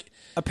feel like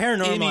A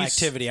Paranormal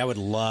Activity I would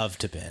love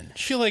to binge. I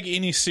feel like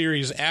any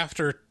series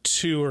after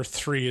 2 or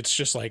 3, it's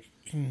just like,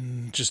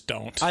 just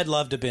don't. I'd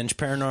love to binge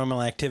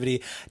Paranormal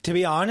Activity. To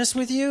be honest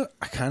with you,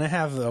 I kind of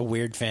have a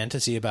weird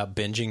fantasy about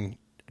binging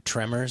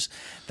Tremors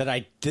that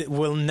I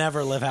will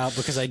never live out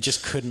because I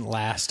just couldn't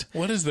last.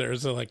 What is there?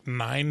 Is there like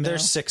 9 now?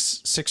 There's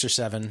 6 or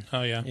 7.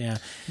 Oh, yeah. Yeah.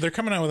 They're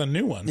coming out with a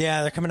new one.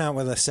 Yeah, they're coming out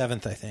with a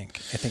 7th, I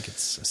think. I think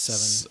it's a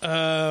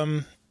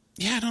 7.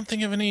 Yeah, I don't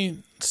think of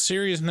any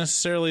series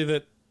necessarily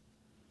that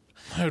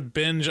I would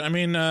binge. I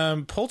mean,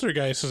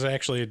 Poltergeist is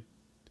actually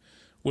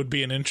would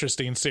be an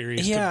interesting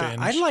series to binge.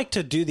 I'd like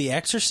to do The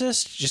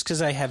Exorcist just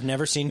because I have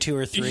never seen 2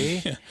 or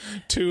 3. Yeah.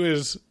 2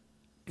 is,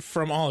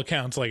 from all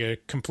accounts, like a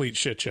complete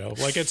shit show.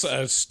 Like, it's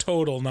a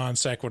total non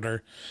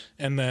sequitur.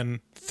 And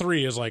then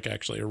 3 is like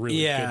actually a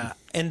really good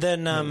and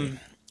then movie.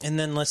 And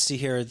then let's see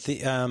here.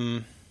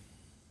 The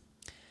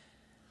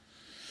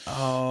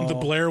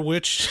Blair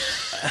Witch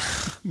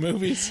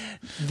movies.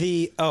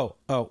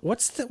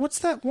 What's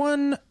that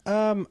one?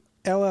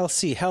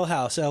 LLC, Hell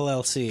House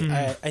LLC.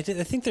 I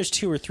think there's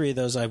 2 or 3 of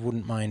those. I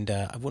wouldn't mind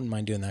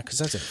doing that because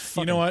that's a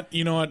fucking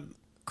You know what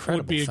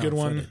would be a good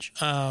footage.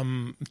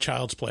 one?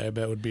 Child's Play, I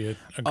bet would be a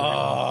great one.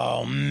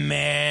 Oh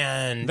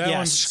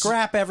man,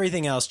 scrap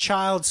everything else.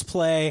 Child's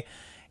Play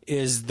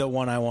is the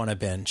one I want to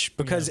binge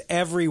because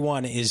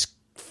everyone is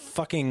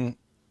fucking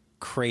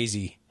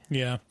crazy.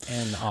 Yeah.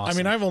 And awesome. I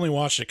mean, I've only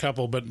watched a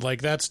couple, but like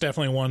that's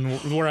definitely one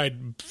where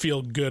I'd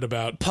feel good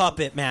about.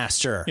 Puppet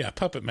Master. Yeah,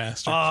 Puppet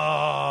Master. Oh.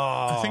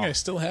 I think I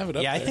still have it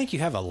up there. I think you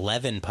have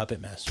 11 Puppet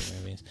Master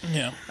movies.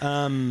 Yeah.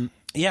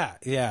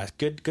 Yeah.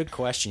 Good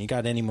question. You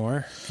got any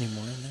more? In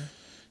there?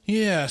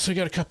 Yeah, so we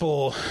got a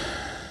couple.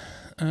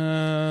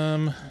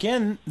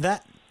 Again,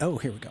 that. Oh,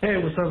 here we go. Hey,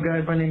 what's up,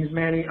 guys? My name is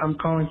Manny. I'm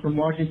calling from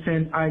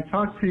Washington. I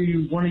talked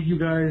to one of you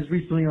guys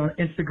recently on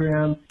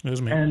Instagram,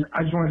 and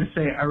I just wanted to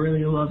say I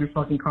really love your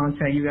fucking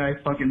content. You guys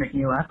fucking make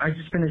me laugh. I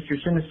just finished your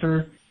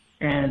Sinister,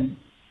 and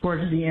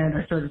towards the end,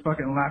 I started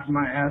fucking laughing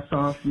my ass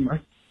off.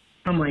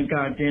 I'm like,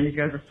 God damn, you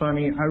guys are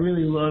funny. I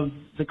really love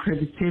the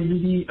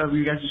creativity of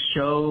your guys'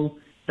 show.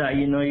 That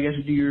you guys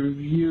would do your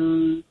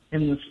reviews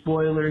and the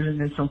spoilers and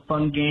then some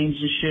fun games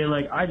and shit.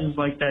 Like, I just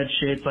like that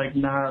shit. Like,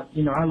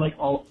 I like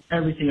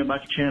everything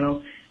about your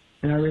channel,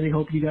 and I really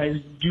hope you guys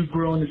do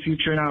grow in the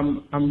future.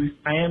 And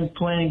I am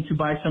planning to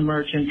buy some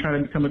merch and try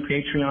to become a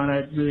Patreon.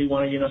 I really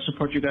want to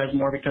support you guys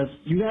more because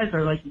you guys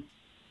are like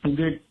some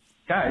good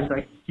guys.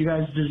 Like, you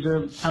guys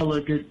deserve hella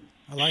good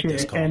I like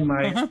this shit. call. And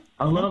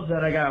I love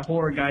that I got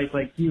horror guys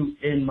like you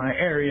in my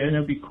area, and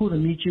it'd be cool to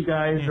meet you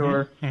guys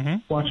or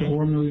watch a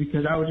horror movie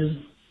because that would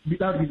be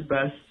the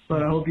best.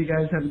 But I hope you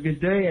guys have a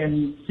good day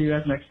and see you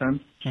guys next time.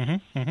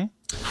 I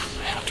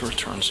have to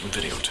return some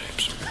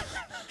videotapes.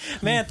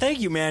 Man,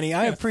 thank you, Manny.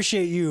 I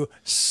appreciate you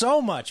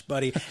so much,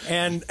 buddy.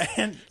 And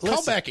listen,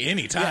 call back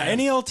anytime. Yeah,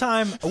 any old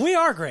time. We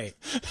are great.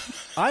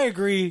 I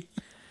agree.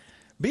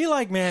 Be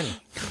like Manny.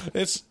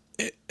 I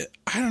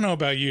don't know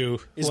about you.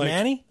 Is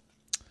Manny?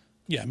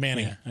 Yeah,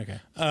 Manny. Yeah, okay.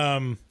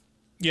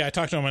 Yeah, I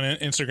talked to him on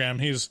Instagram.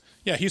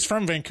 He's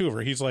from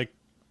Vancouver. He's like,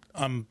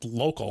 I'm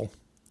local.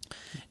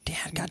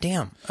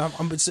 Goddamn.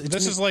 This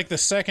is like the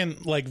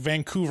second like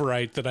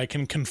Vancouverite that I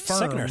can confirm.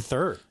 Second or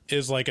third.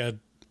 Is like a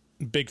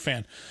big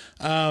fan.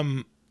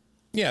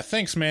 Yeah,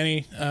 thanks,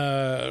 Manny,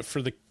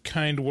 for the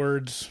kind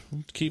words.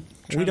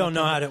 We don't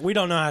know how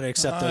to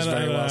accept those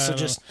very well. So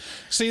just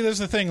see, there's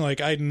the thing.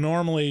 Like, I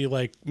normally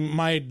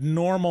my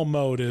normal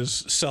mode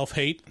is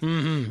self-hate,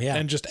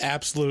 and just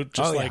absolute,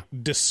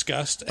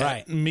 disgust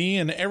at me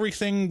and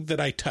everything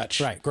that I touch.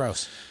 Right,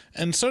 gross.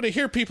 And so to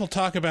hear people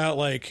talk about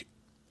like,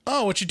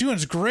 oh, what you're doing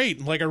is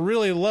great. Like, I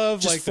really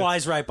love just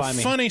flies right by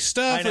me. Funny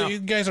stuff. Like, you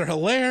guys are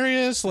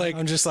hilarious. Like,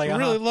 I'm just like, I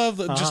really love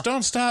that. Just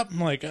don't stop. I'm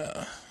like,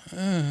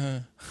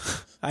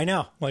 I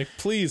know. Like,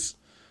 please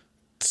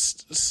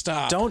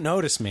stop. Don't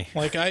notice me.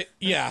 Like, I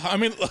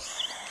mean,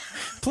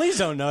 please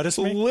don't notice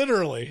me.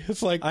 Literally,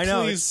 it's like, I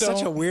know please it's don't.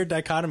 such a weird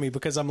dichotomy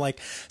because I'm like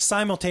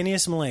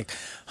simultaneous. I'm like,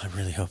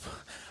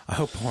 I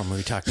hope horror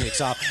movie talk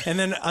takes off. And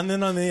then on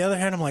the other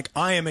hand, I'm like,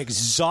 I am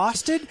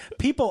exhausted.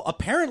 People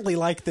apparently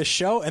like this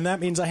show, and that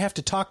means I have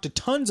to talk to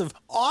tons of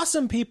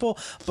awesome people,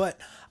 but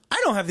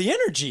I don't have the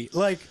energy.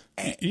 Like,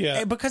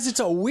 because it's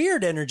a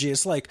weird energy.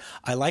 It's like,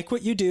 I like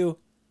what you do.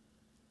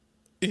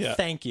 Yeah.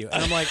 Thank you.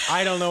 And I'm like,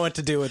 I don't know what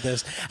to do with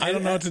this. I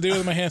don't know what to do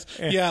with my hands.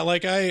 Yeah,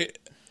 like I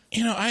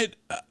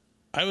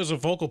was a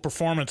vocal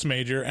performance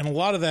major, and a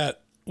lot of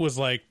that was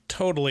like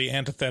totally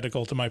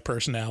antithetical to my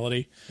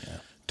personality. Yeah.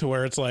 To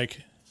where it's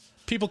like,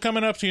 people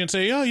coming up to you and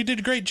say, "Oh, you did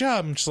a great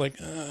job." I'm just like,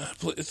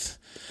 please.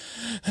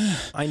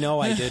 I know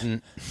I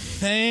didn't.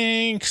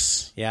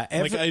 Thanks. Yeah,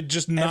 I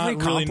just not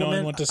really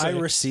knowing what to say. I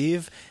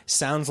receive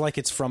sounds like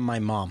it's from my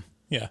mom.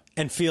 Yeah,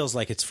 and feels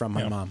like it's from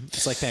my mom.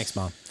 It's like, thanks,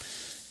 Mom.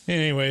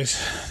 Anyways,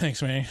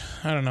 thanks, Manny.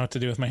 I don't know what to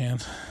do with my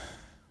hands.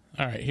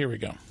 All right, here we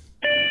go.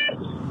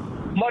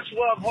 Much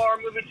love,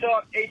 horror movie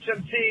talk,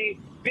 HMT,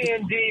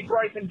 B&D,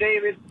 Bryson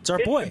David. It's our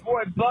boy. It's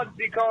your boy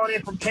Bugsy calling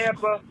in from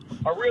Tampa.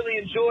 I really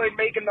enjoyed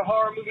making the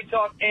horror movie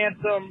talk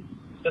anthem,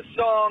 the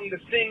song, the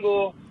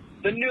single,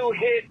 the new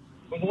hit. It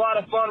was a lot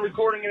of fun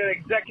recording it at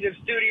Executive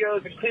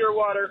Studios in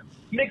Clearwater,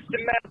 mixed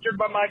and mastered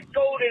by my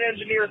golden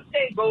engineer,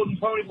 stay golden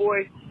pony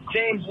boy,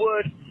 James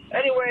Wood.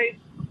 Anyways,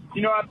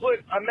 you know, I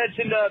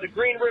mentioned the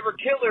Green River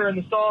Killer in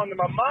the song, and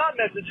my mom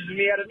messages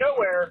me out of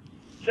nowhere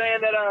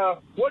saying that,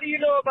 what do you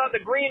know about the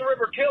Green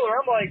River Killer?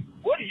 I'm like,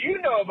 what do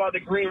you know about the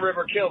Green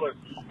River Killer?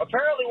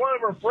 Apparently one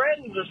of her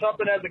friends or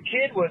something as a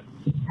kid was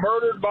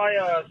murdered by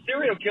a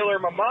serial killer.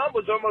 My mom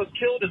was almost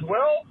killed as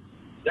well.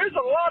 There's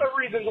a lot of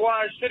reasons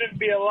why I shouldn't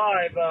be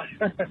alive.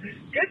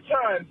 Good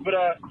times. But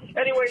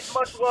anyways,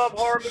 much love,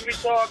 horror movie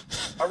talk.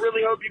 I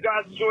really hope you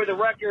guys enjoy the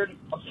record.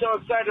 I'm so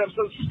excited. I'm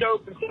so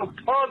stoked and so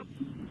pumped.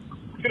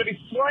 It's going to be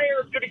Slayer.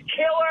 It's going to be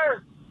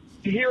killer.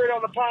 To hear it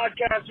on the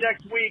podcast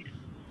next week.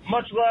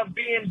 Much love,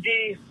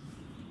 B&D.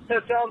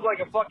 That sounds like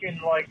a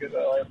fucking, like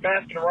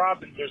Baskin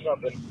Robbins or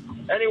something.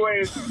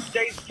 Anyways,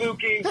 stay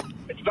spooky.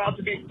 It's about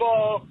to be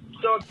fall.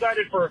 So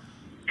excited for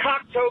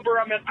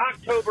Cocktober. I'm at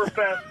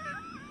Oktoberfest.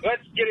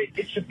 Let's get it.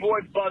 It's your boy,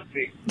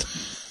 Bugsy.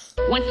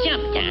 What's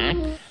up, Doc?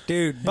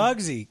 Dude,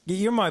 Bugsy,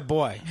 you're my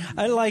boy.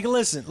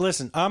 Listen.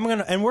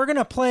 We're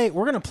gonna play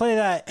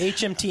that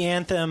HMT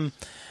anthem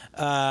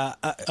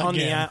on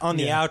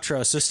the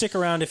outro. So stick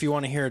around if you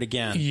want to hear it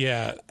again.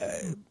 Yeah,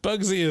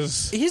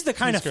 Bugsy he's the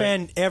kind of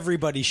fan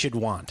everybody should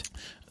want.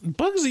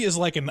 Bugsy is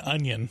like an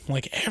onion.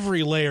 Like,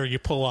 every layer you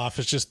pull off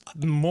is just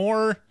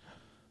more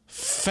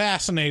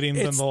fascinating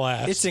than the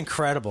last. It's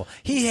incredible.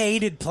 He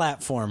hated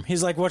Platform.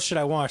 He's like, what should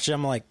I watch?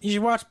 I'm like, you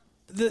should watch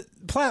the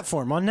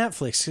Platform on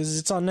Netflix because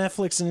it's on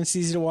Netflix and it's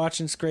easy to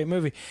watch and it's a great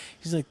movie.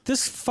 He's like,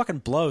 this fucking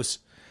blows.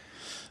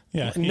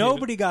 Yeah,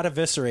 nobody got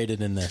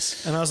eviscerated in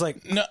this, and I was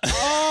like, no.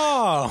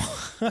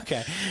 Oh,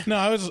 okay. No,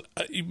 I was,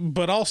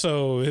 but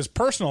also his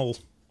personal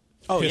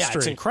history,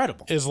 it's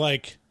incredible. Is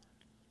like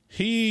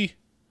he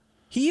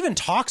even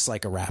talks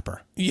like a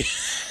rapper. Yeah,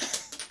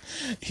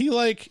 he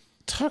like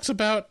talks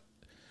about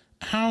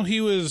how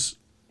he was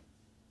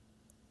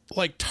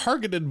like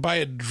targeted by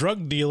a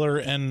drug dealer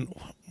and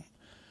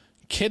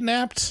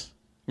kidnapped.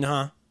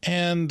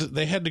 And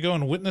they had to go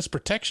in witness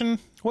protection.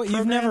 What, program?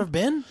 You've never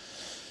been?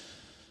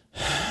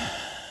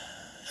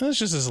 That's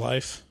just his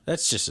life.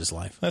 That's just his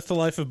life. That's the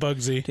life of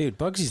Bugsy. Dude,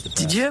 Bugsy's the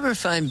best. Did you ever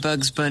find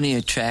Bugs Bunny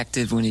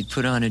attractive when he'd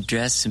put on a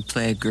dress and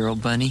play a girl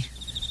bunny?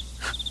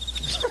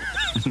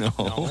 No.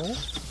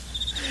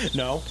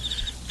 No.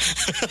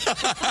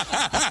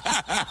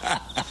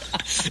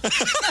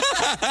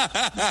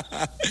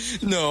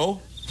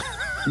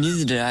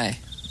 Neither did I.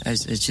 I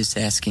was just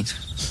asking.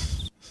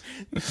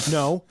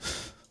 No.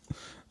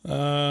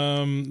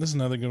 This is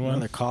another good one.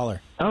 Another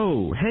caller.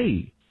 Oh,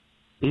 hey.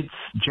 It's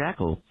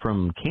Jackal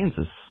from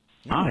Kansas.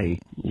 I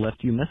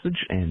left you a message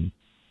and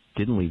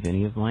didn't leave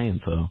any of my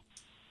info.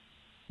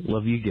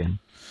 Love you again.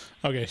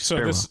 Okay,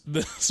 so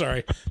this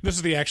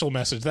is the actual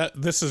message.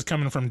 This is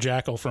coming from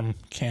Jackal from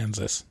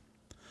Kansas.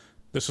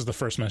 This was the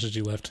first message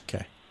he left.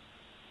 Okay.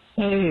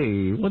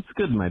 Hey, what's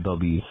good, my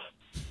bubbies?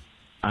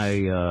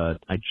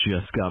 I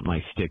just got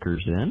my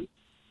stickers in,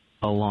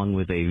 along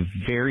with a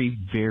very,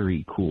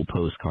 very cool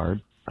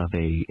postcard of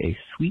a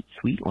sweet,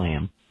 sweet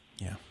lamb.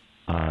 Yeah.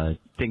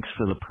 Thanks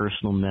for the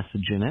personal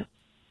message in it.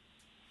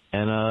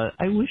 And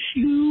I wish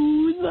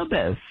you the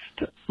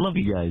best. Love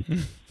you guys.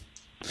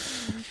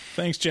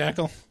 Thanks,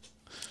 Jackal.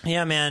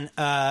 Yeah, man.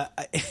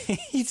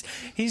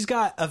 He's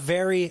got a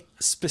very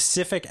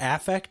specific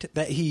affect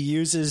that he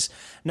uses.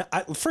 Now,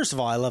 first of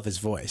all, I love his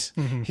voice.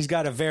 Mm-hmm. He's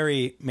got a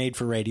very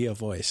made-for-radio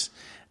voice.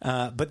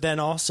 But then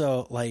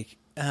also, like,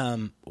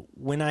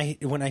 when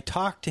I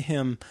talk to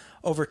him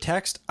over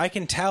text, I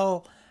can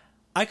tell.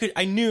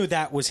 I knew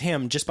that was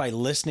him just by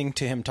listening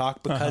to him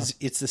talk because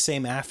it's the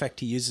same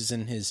affect he uses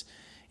in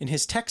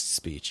his text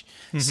speech.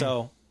 Mm-hmm.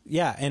 So.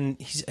 Yeah, and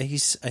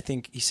he's. I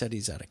think he said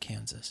he's out of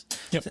Kansas.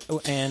 Yep.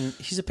 And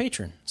he's a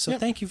patron. So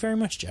thank you very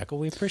much, Jackal.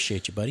 We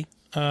appreciate you, buddy.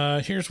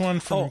 Here's one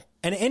from.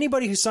 And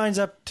anybody who signs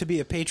up to be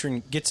a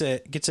patron gets a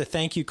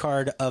thank you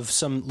card of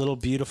some little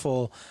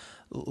beautiful,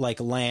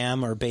 like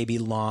lamb or baby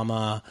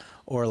llama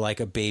or like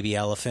a baby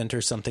elephant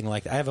or something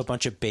like that. I have a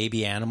bunch of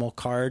baby animal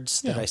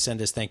cards that I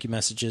send as thank you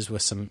messages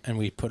with some, and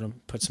we put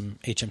some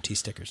HMT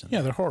stickers in.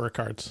 Yeah, they're horror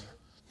cards.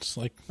 It's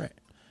like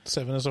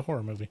Se7en is a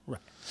horror movie.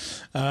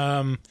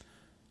 Right.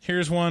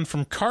 Here's one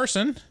from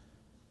Carson.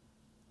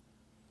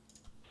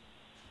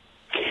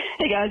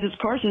 Hey guys, it's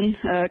Carson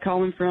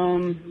calling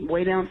from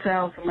way down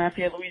south from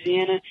Lafayette,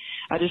 Louisiana.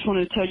 I just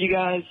wanted to tell you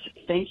guys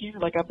thank you,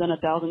 like I've done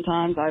 1,000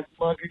 times. I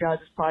love your guys'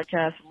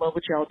 podcast. I love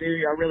what y'all do.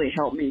 Y'all really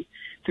help me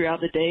throughout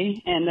the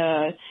day.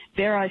 And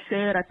dare I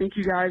say it, I think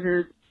you guys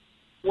are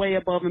way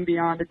above and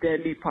beyond the Dead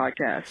Meat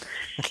podcast.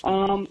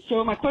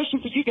 So my question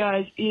for you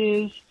guys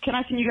is, can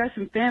I send you guys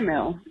some fan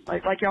mail?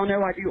 Like y'all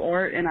know, I do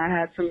art, and I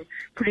had some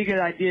pretty good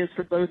ideas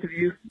for both of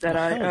you that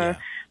I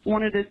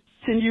wanted to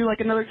send you like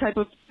another type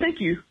of thank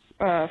you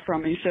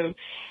from me. So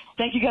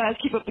thank you guys.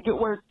 Keep up the good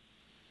work.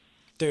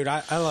 Dude,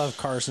 I love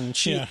Carson.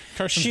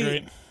 Carson's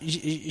great.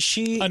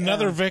 She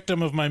another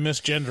victim of my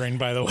misgendering,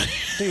 by the way.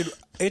 Dude,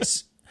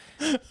 it's...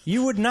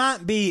 You would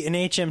not be an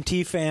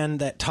HMT fan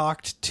that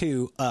talked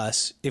to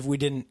us if we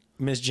didn't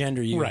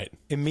misgender you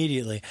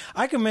immediately.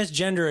 I could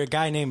misgender a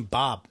guy named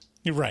Bob.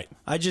 You're right.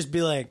 I'd just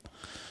be like,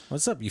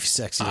 what's up, you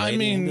sexy lady? I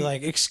mean, and be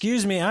like,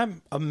 excuse me,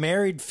 I'm a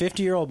married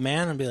 50-year-old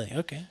man. I'd be like,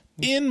 okay.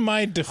 In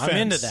my defense, I'm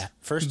into that,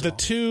 first of all. The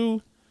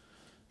two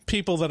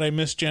people that I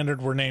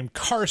misgendered were named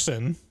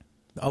Carson.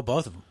 Oh,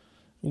 both of them.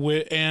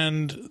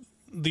 And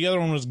the other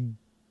one was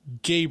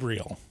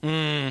Gabriel.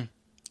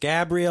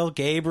 Gabriel,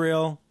 Gabe.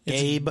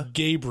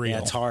 Gabriel.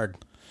 Yeah, it's hard.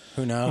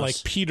 Who knows? Like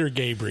Peter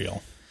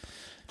Gabriel.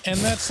 And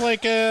that's like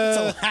It's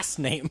a last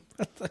name.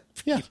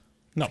 Yeah.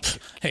 No.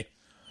 Hey,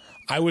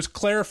 I was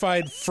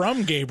clarified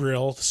from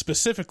Gabriel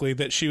specifically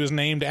that she was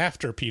named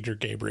after Peter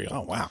Gabriel.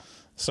 Oh, wow.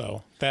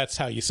 So that's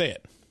how you say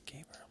it.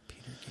 Peter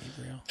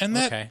Gabriel. And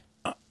that,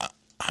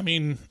 I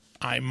mean,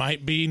 I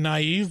might be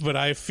naive, but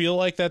I feel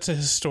like that's a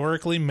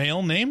historically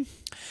male name.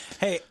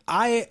 Hey,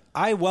 I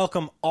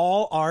welcome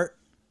all art.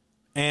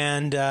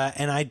 And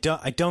I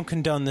don't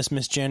condone this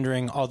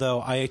misgendering, although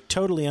I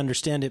totally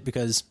understand it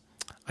because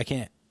I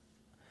can't.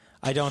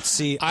 I don't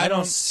see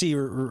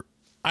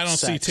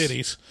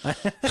titties.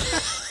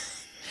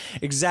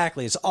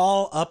 Exactly. It's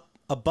all up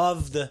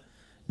above the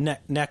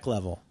neck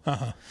level.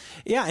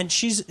 Yeah, and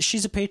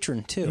she's a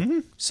patron too. Mm-hmm.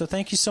 So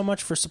thank you so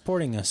much for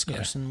supporting us,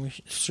 Carson. Yeah. We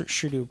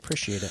sure do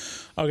appreciate it.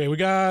 Okay, we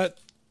got a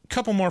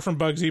couple more from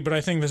Bugsy, but I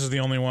think this is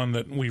the only one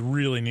that we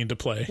really need to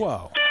play.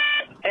 Whoa.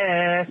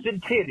 Ass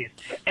and titties,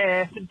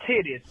 ass and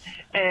titties,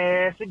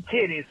 ass and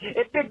titties,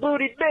 and big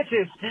booty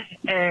bitches.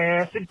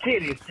 Ass and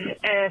titties,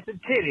 ass and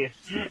titties,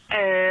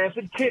 ass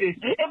and titties,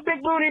 and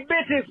big booty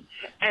bitches.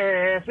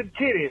 Ass and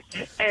titties,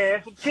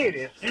 ass and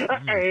titties,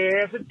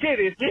 ass and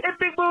titties, and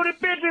big booty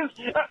bitches.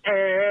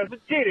 Ass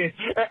and titties,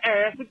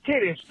 ass and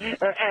titties,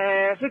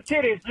 ass and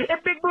titties,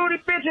 and big booty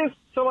bitches.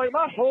 So like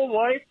my whole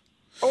life,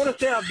 I want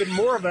to say I've been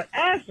more of an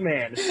ass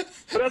man.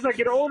 But as I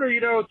get older, you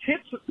know,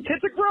 tits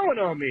are growing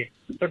on me.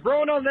 They're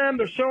growing on them.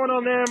 They're showing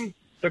on them.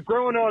 They're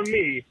growing on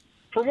me.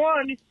 For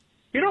one,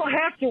 you don't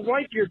have to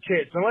wipe your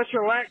tits unless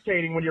you're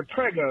lactating when you're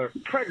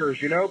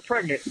preggers, you know,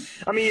 pregnant.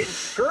 I mean,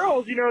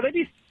 girls, you know, they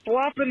be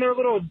flopping their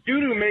little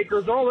doo-doo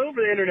makers all over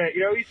the internet.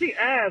 You know, you see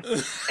ass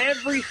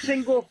every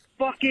single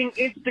fucking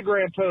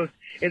Instagram post.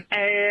 Is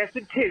ass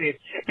and titties,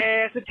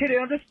 ass and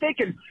titties. I'm just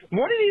thinking,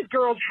 one of these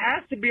girls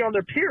has to be on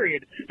their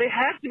period. They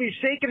have to be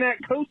shaking that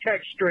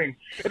Kotex string.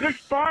 If there's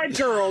 5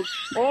 girls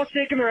all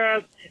shaking their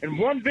ass in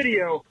one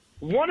video,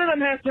 one of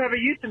them has to have a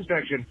yeast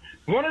infection.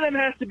 One of them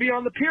has to be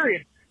on the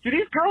period. Do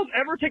these girls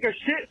ever take a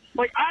shit?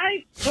 Like,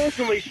 I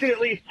personally shit at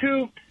least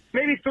 2,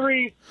 maybe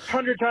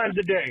 300 times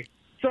a day.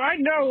 So I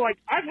know, like,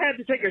 I've had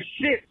to take a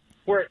shit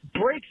where it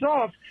breaks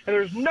off, and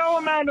there's no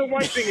amount of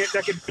wiping it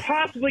that could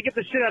possibly get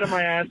the shit out of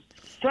my ass.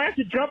 So I have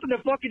to jump in the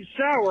fucking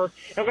shower,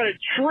 and I'm going to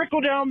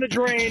trickle down the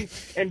drain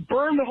and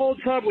burn the whole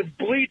tub with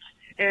bleach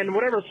and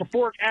whatever,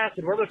 sulfuric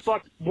acid, whatever the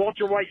fuck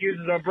Walter White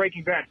uses on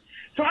Breaking Bad.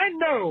 So I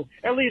know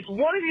at least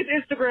one of these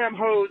Instagram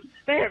hoes,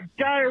 they have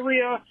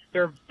diarrhea,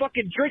 they're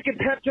fucking drinking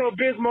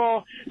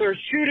Pepto-Bismol, they're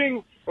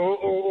shooting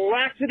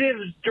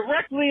laxatives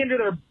directly into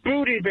their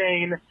booty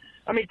vein.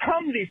 I mean,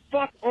 come the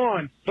fuck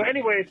on. So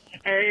anyways,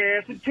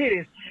 ass and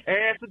titties,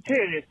 ass and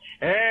titties,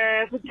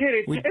 ass and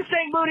titties. It's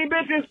St. Booty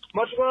bitches.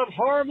 Much love,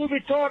 horror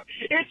movie talk.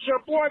 It's your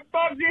boy,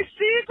 Bugsy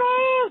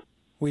Siegel.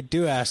 We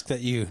do ask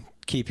that you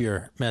keep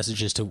your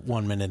messages to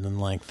 1 minute in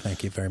length.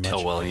 Thank you very much.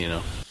 Oh, well, you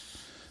know.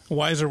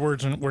 Wiser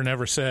words were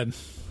never said.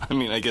 I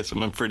mean, I guess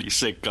I'm a pretty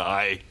sick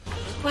guy.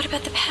 What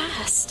about the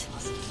past?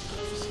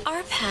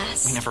 Our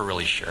past? We never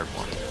really shared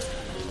one.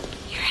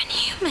 You're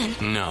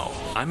inhuman. No,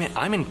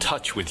 I'm in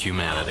touch with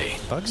humanity.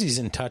 Bugsy's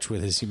in touch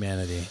with his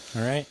humanity,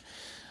 all right?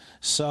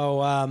 So,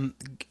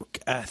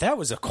 that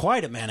was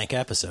quite a manic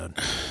episode.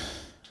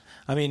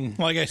 I mean...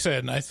 Like I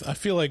said, I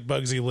feel like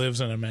Bugsy lives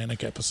in a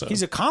manic episode.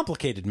 He's a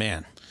complicated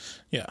man.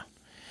 Yeah.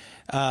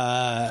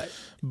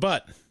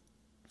 But...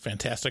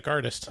 fantastic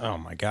artist. Oh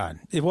my God!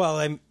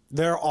 Well,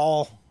 they're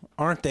all,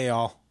 aren't they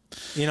all?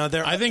 You know,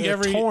 they're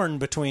torn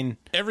between.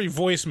 Every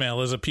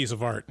voicemail is a piece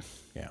of art.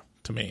 Yeah,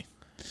 to me.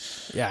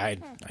 Yeah, I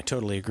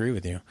totally agree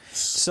with you.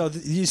 So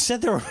you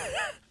said there were.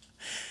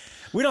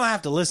 We don't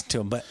have to listen to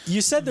them, but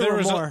you said there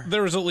were more.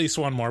 There was at least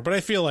one more, but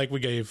I feel like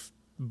we gave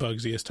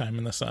Bugsy his time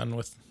in the sun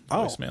with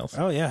voicemails.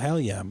 Oh yeah, hell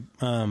yeah.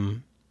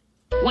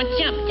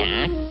 What's up,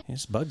 Doc?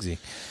 It's Bugsy.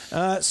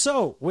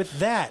 So, with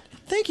that,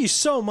 thank you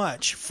so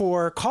much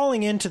for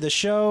calling into the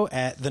show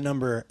at the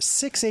number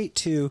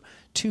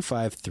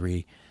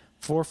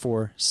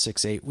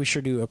 682-253-4468. We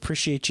sure do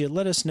appreciate you.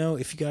 Let us know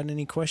if you got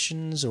any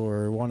questions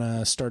or want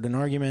to start an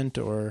argument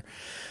or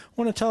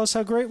want to tell us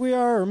how great we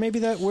are, or maybe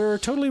that we're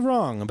totally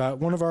wrong about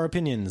one of our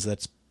opinions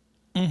that's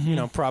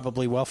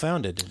probably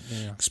well-founded.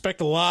 Yeah.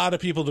 Expect a lot of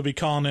people to be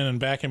calling in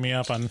and backing me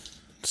up on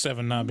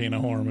Seven not being a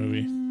horror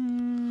movie.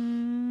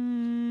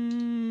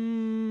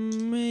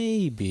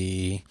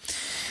 Maybe.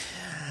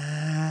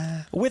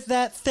 With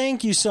that,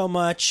 thank you so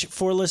much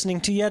for listening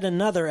to yet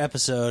another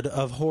episode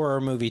of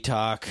Horror Movie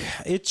Talk.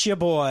 It's your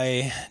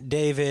boy,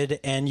 David,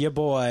 and your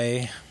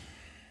boy,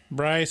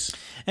 Bryce,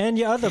 and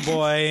your other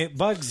boy,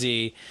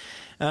 Bugsy.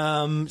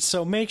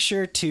 So make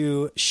sure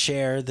to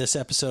share this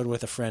episode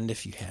with a friend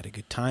if you had a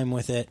good time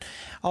with it.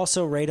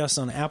 Also, rate us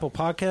on Apple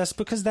Podcasts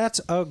because that's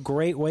a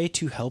great way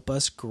to help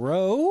us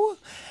grow.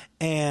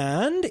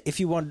 And if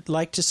you would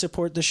like to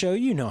support the show,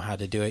 you know how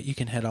to do it. You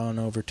can head on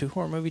over to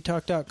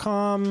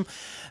horrormovietalk.com.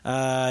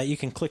 You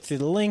can click through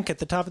the link at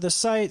the top of the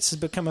site to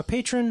become a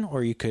patron,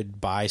 or you could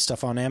buy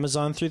stuff on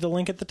Amazon through the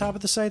link at the top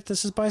of the site.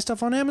 This is buy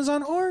stuff on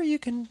Amazon, or you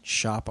can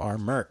shop our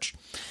merch.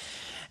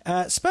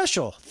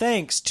 Special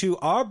thanks to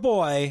our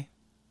boy,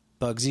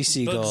 Bugsy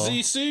Siegel.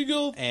 Bugsy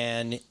Siegel.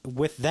 And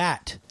with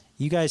that,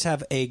 you guys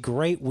have a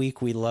great week.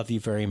 We love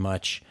you very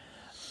much.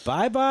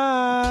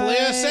 Bye-bye. Play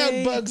us out,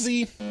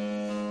 Bugsy.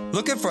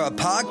 Looking for a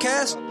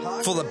podcast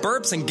full of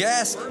burps and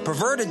gas,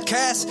 perverted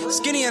cast,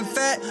 skinny and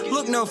fat?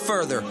 Look no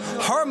further.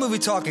 Horror Movie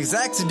Talk is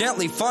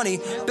accidentally funny,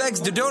 begs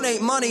to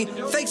donate money,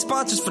 fake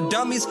sponsors for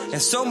dummies,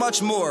 and so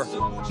much more.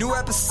 New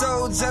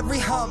episodes every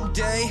hump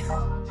day.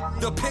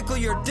 They'll pickle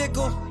your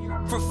dickle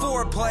for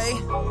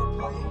foreplay.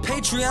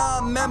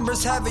 Patreon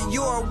members have it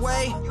your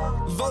way.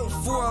 Vote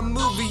for a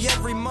movie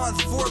every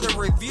month for the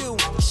review.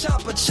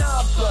 Chompa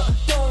chompa,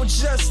 don't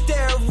just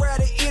stare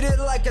at it, eat it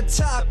like a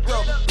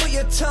taco. Put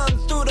your tongue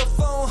through the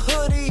phone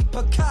hoodie,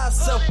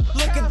 Picasso.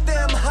 Look at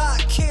them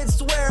hot kids,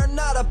 swear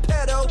not a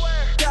pedo.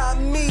 Got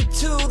me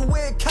too'd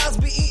with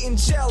Cosby eating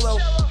jello.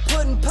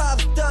 Pudding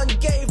Pops done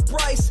gave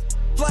Bryce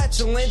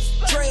flatulence.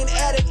 Drain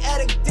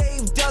addict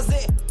Dave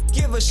doesn't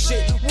give a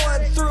shit. 1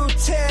 through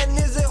 10,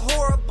 is it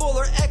horrible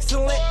or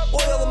excellent?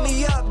 Oil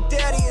me up,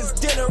 daddy, is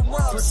dinner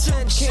rump.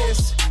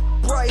 Kiss,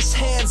 Bryce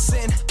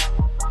Hansen.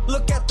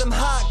 Look at them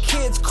hot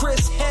kids,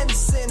 Chris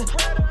Henson.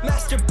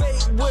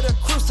 Masturbate with a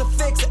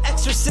crucifix,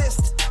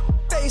 exorcist.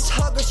 Face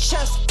huggers,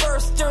 chest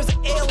bursters,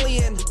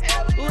 alien.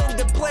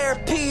 Linda Blair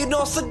peed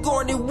on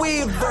Sigourney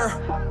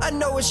Weaver. I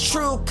know it's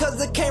true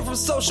cause it came from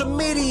social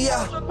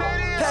media.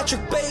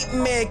 Patrick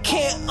Bateman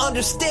can't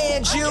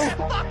understand you.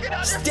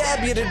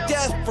 Stab you to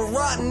death for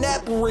rotten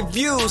apple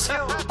reviews.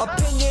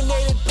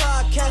 Opinionated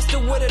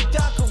podcaster with a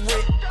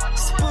doctorate.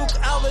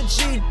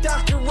 Spookology,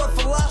 doctor of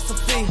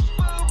philosophy.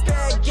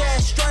 Bad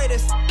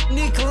gastritis,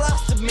 need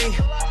colostomy.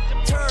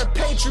 Turn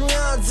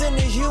Patreons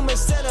into human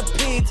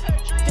centipedes.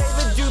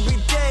 David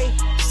Doobie Day,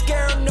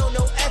 scare him, no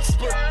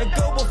expert. And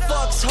Goble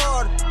fucks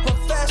hard,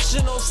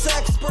 professional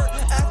sexpert.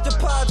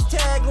 Afterpods,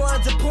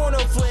 taglines, and porno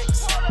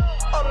flicks.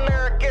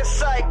 American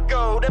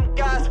Psycho, them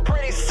guys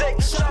pretty sick.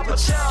 Chompa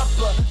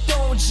chompa,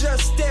 don't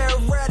just stare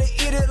at it,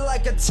 eat it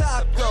like a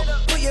taco.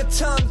 Put your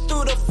tongue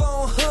through the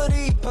phone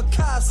hoodie,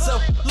 Picasso.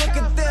 Look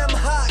at them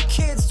hot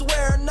kids,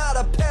 swear not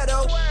a pedo.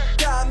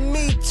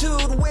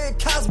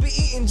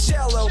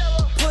 Jello.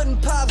 Pudding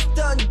pops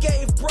done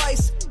gave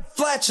Bryce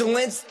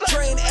flatulence.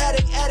 Train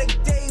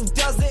addict Dave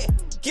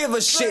doesn't give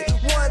a shit.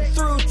 1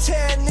 through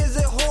 10, is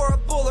it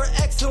horrible or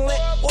excellent?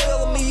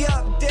 Oil me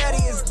up,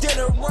 daddy, it's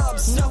dinner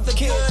rubs.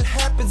 Nothing good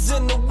happens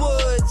in the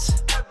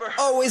woods.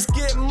 Always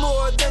get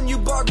more than you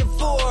bargain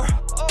for.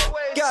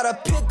 Got a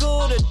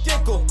pickle to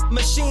dickle,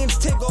 machines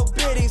tickle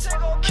biddies.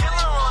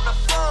 Killer on the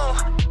phone,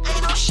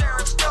 ain't no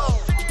Sharon Stone.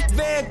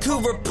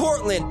 Vancouver,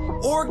 Portland,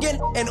 Oregon,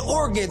 and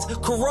organs.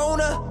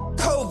 Corona,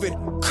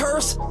 COVID,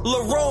 curse,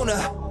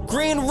 Lorona.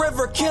 Green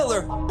River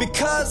Killer,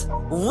 because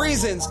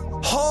reasons.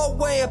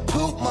 Hallway of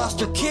poop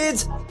monster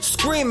kids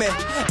screaming.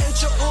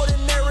 Ain't your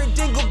ordinary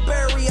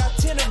dingleberry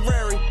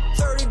itinerary.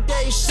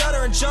 30-day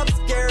shutter and jump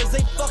scares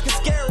ain't fucking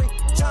scary.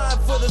 Time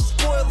for the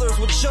spoilers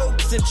with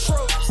jokes and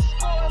tropes.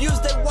 Use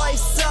their white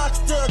socks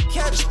to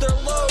catch their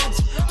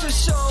loads.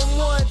 Just show them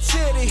one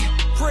titty,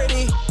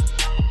 pretty.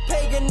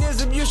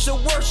 Paganism you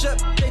should worship,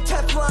 they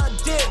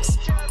Teflon dicks.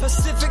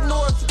 Pacific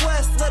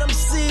Northwest, let them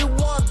see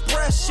one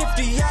breast.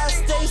 Shifty eyes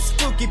stay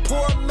spooky,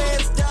 poor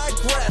man's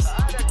digress.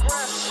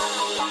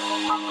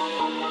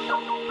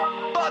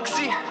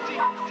 Bugsy,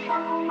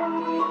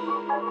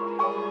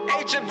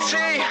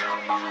 HMT,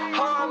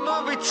 horror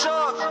movie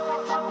talk.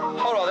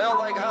 Hold on, they don't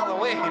like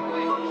Halloween.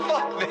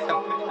 Fuck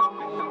them.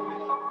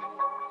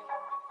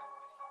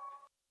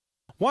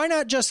 Why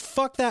not just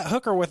fuck that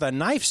hooker with a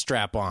knife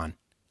strap on?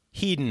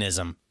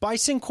 Hedonism by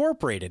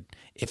Incorporated.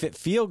 If it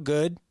feel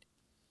good,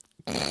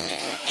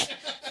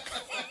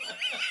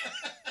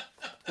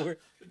 we're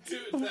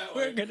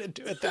gonna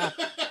do it that.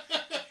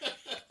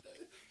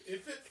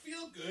 If it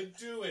feel good,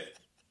 do it.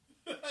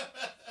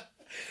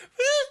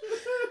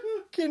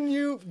 Can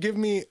you give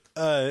me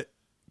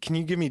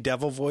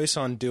devil voice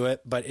on do it?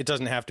 But it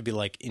doesn't have to be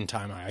like in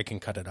time. I can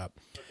cut it up.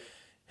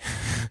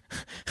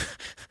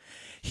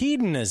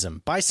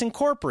 Hedonism by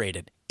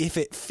Incorporated. If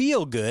it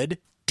feel good,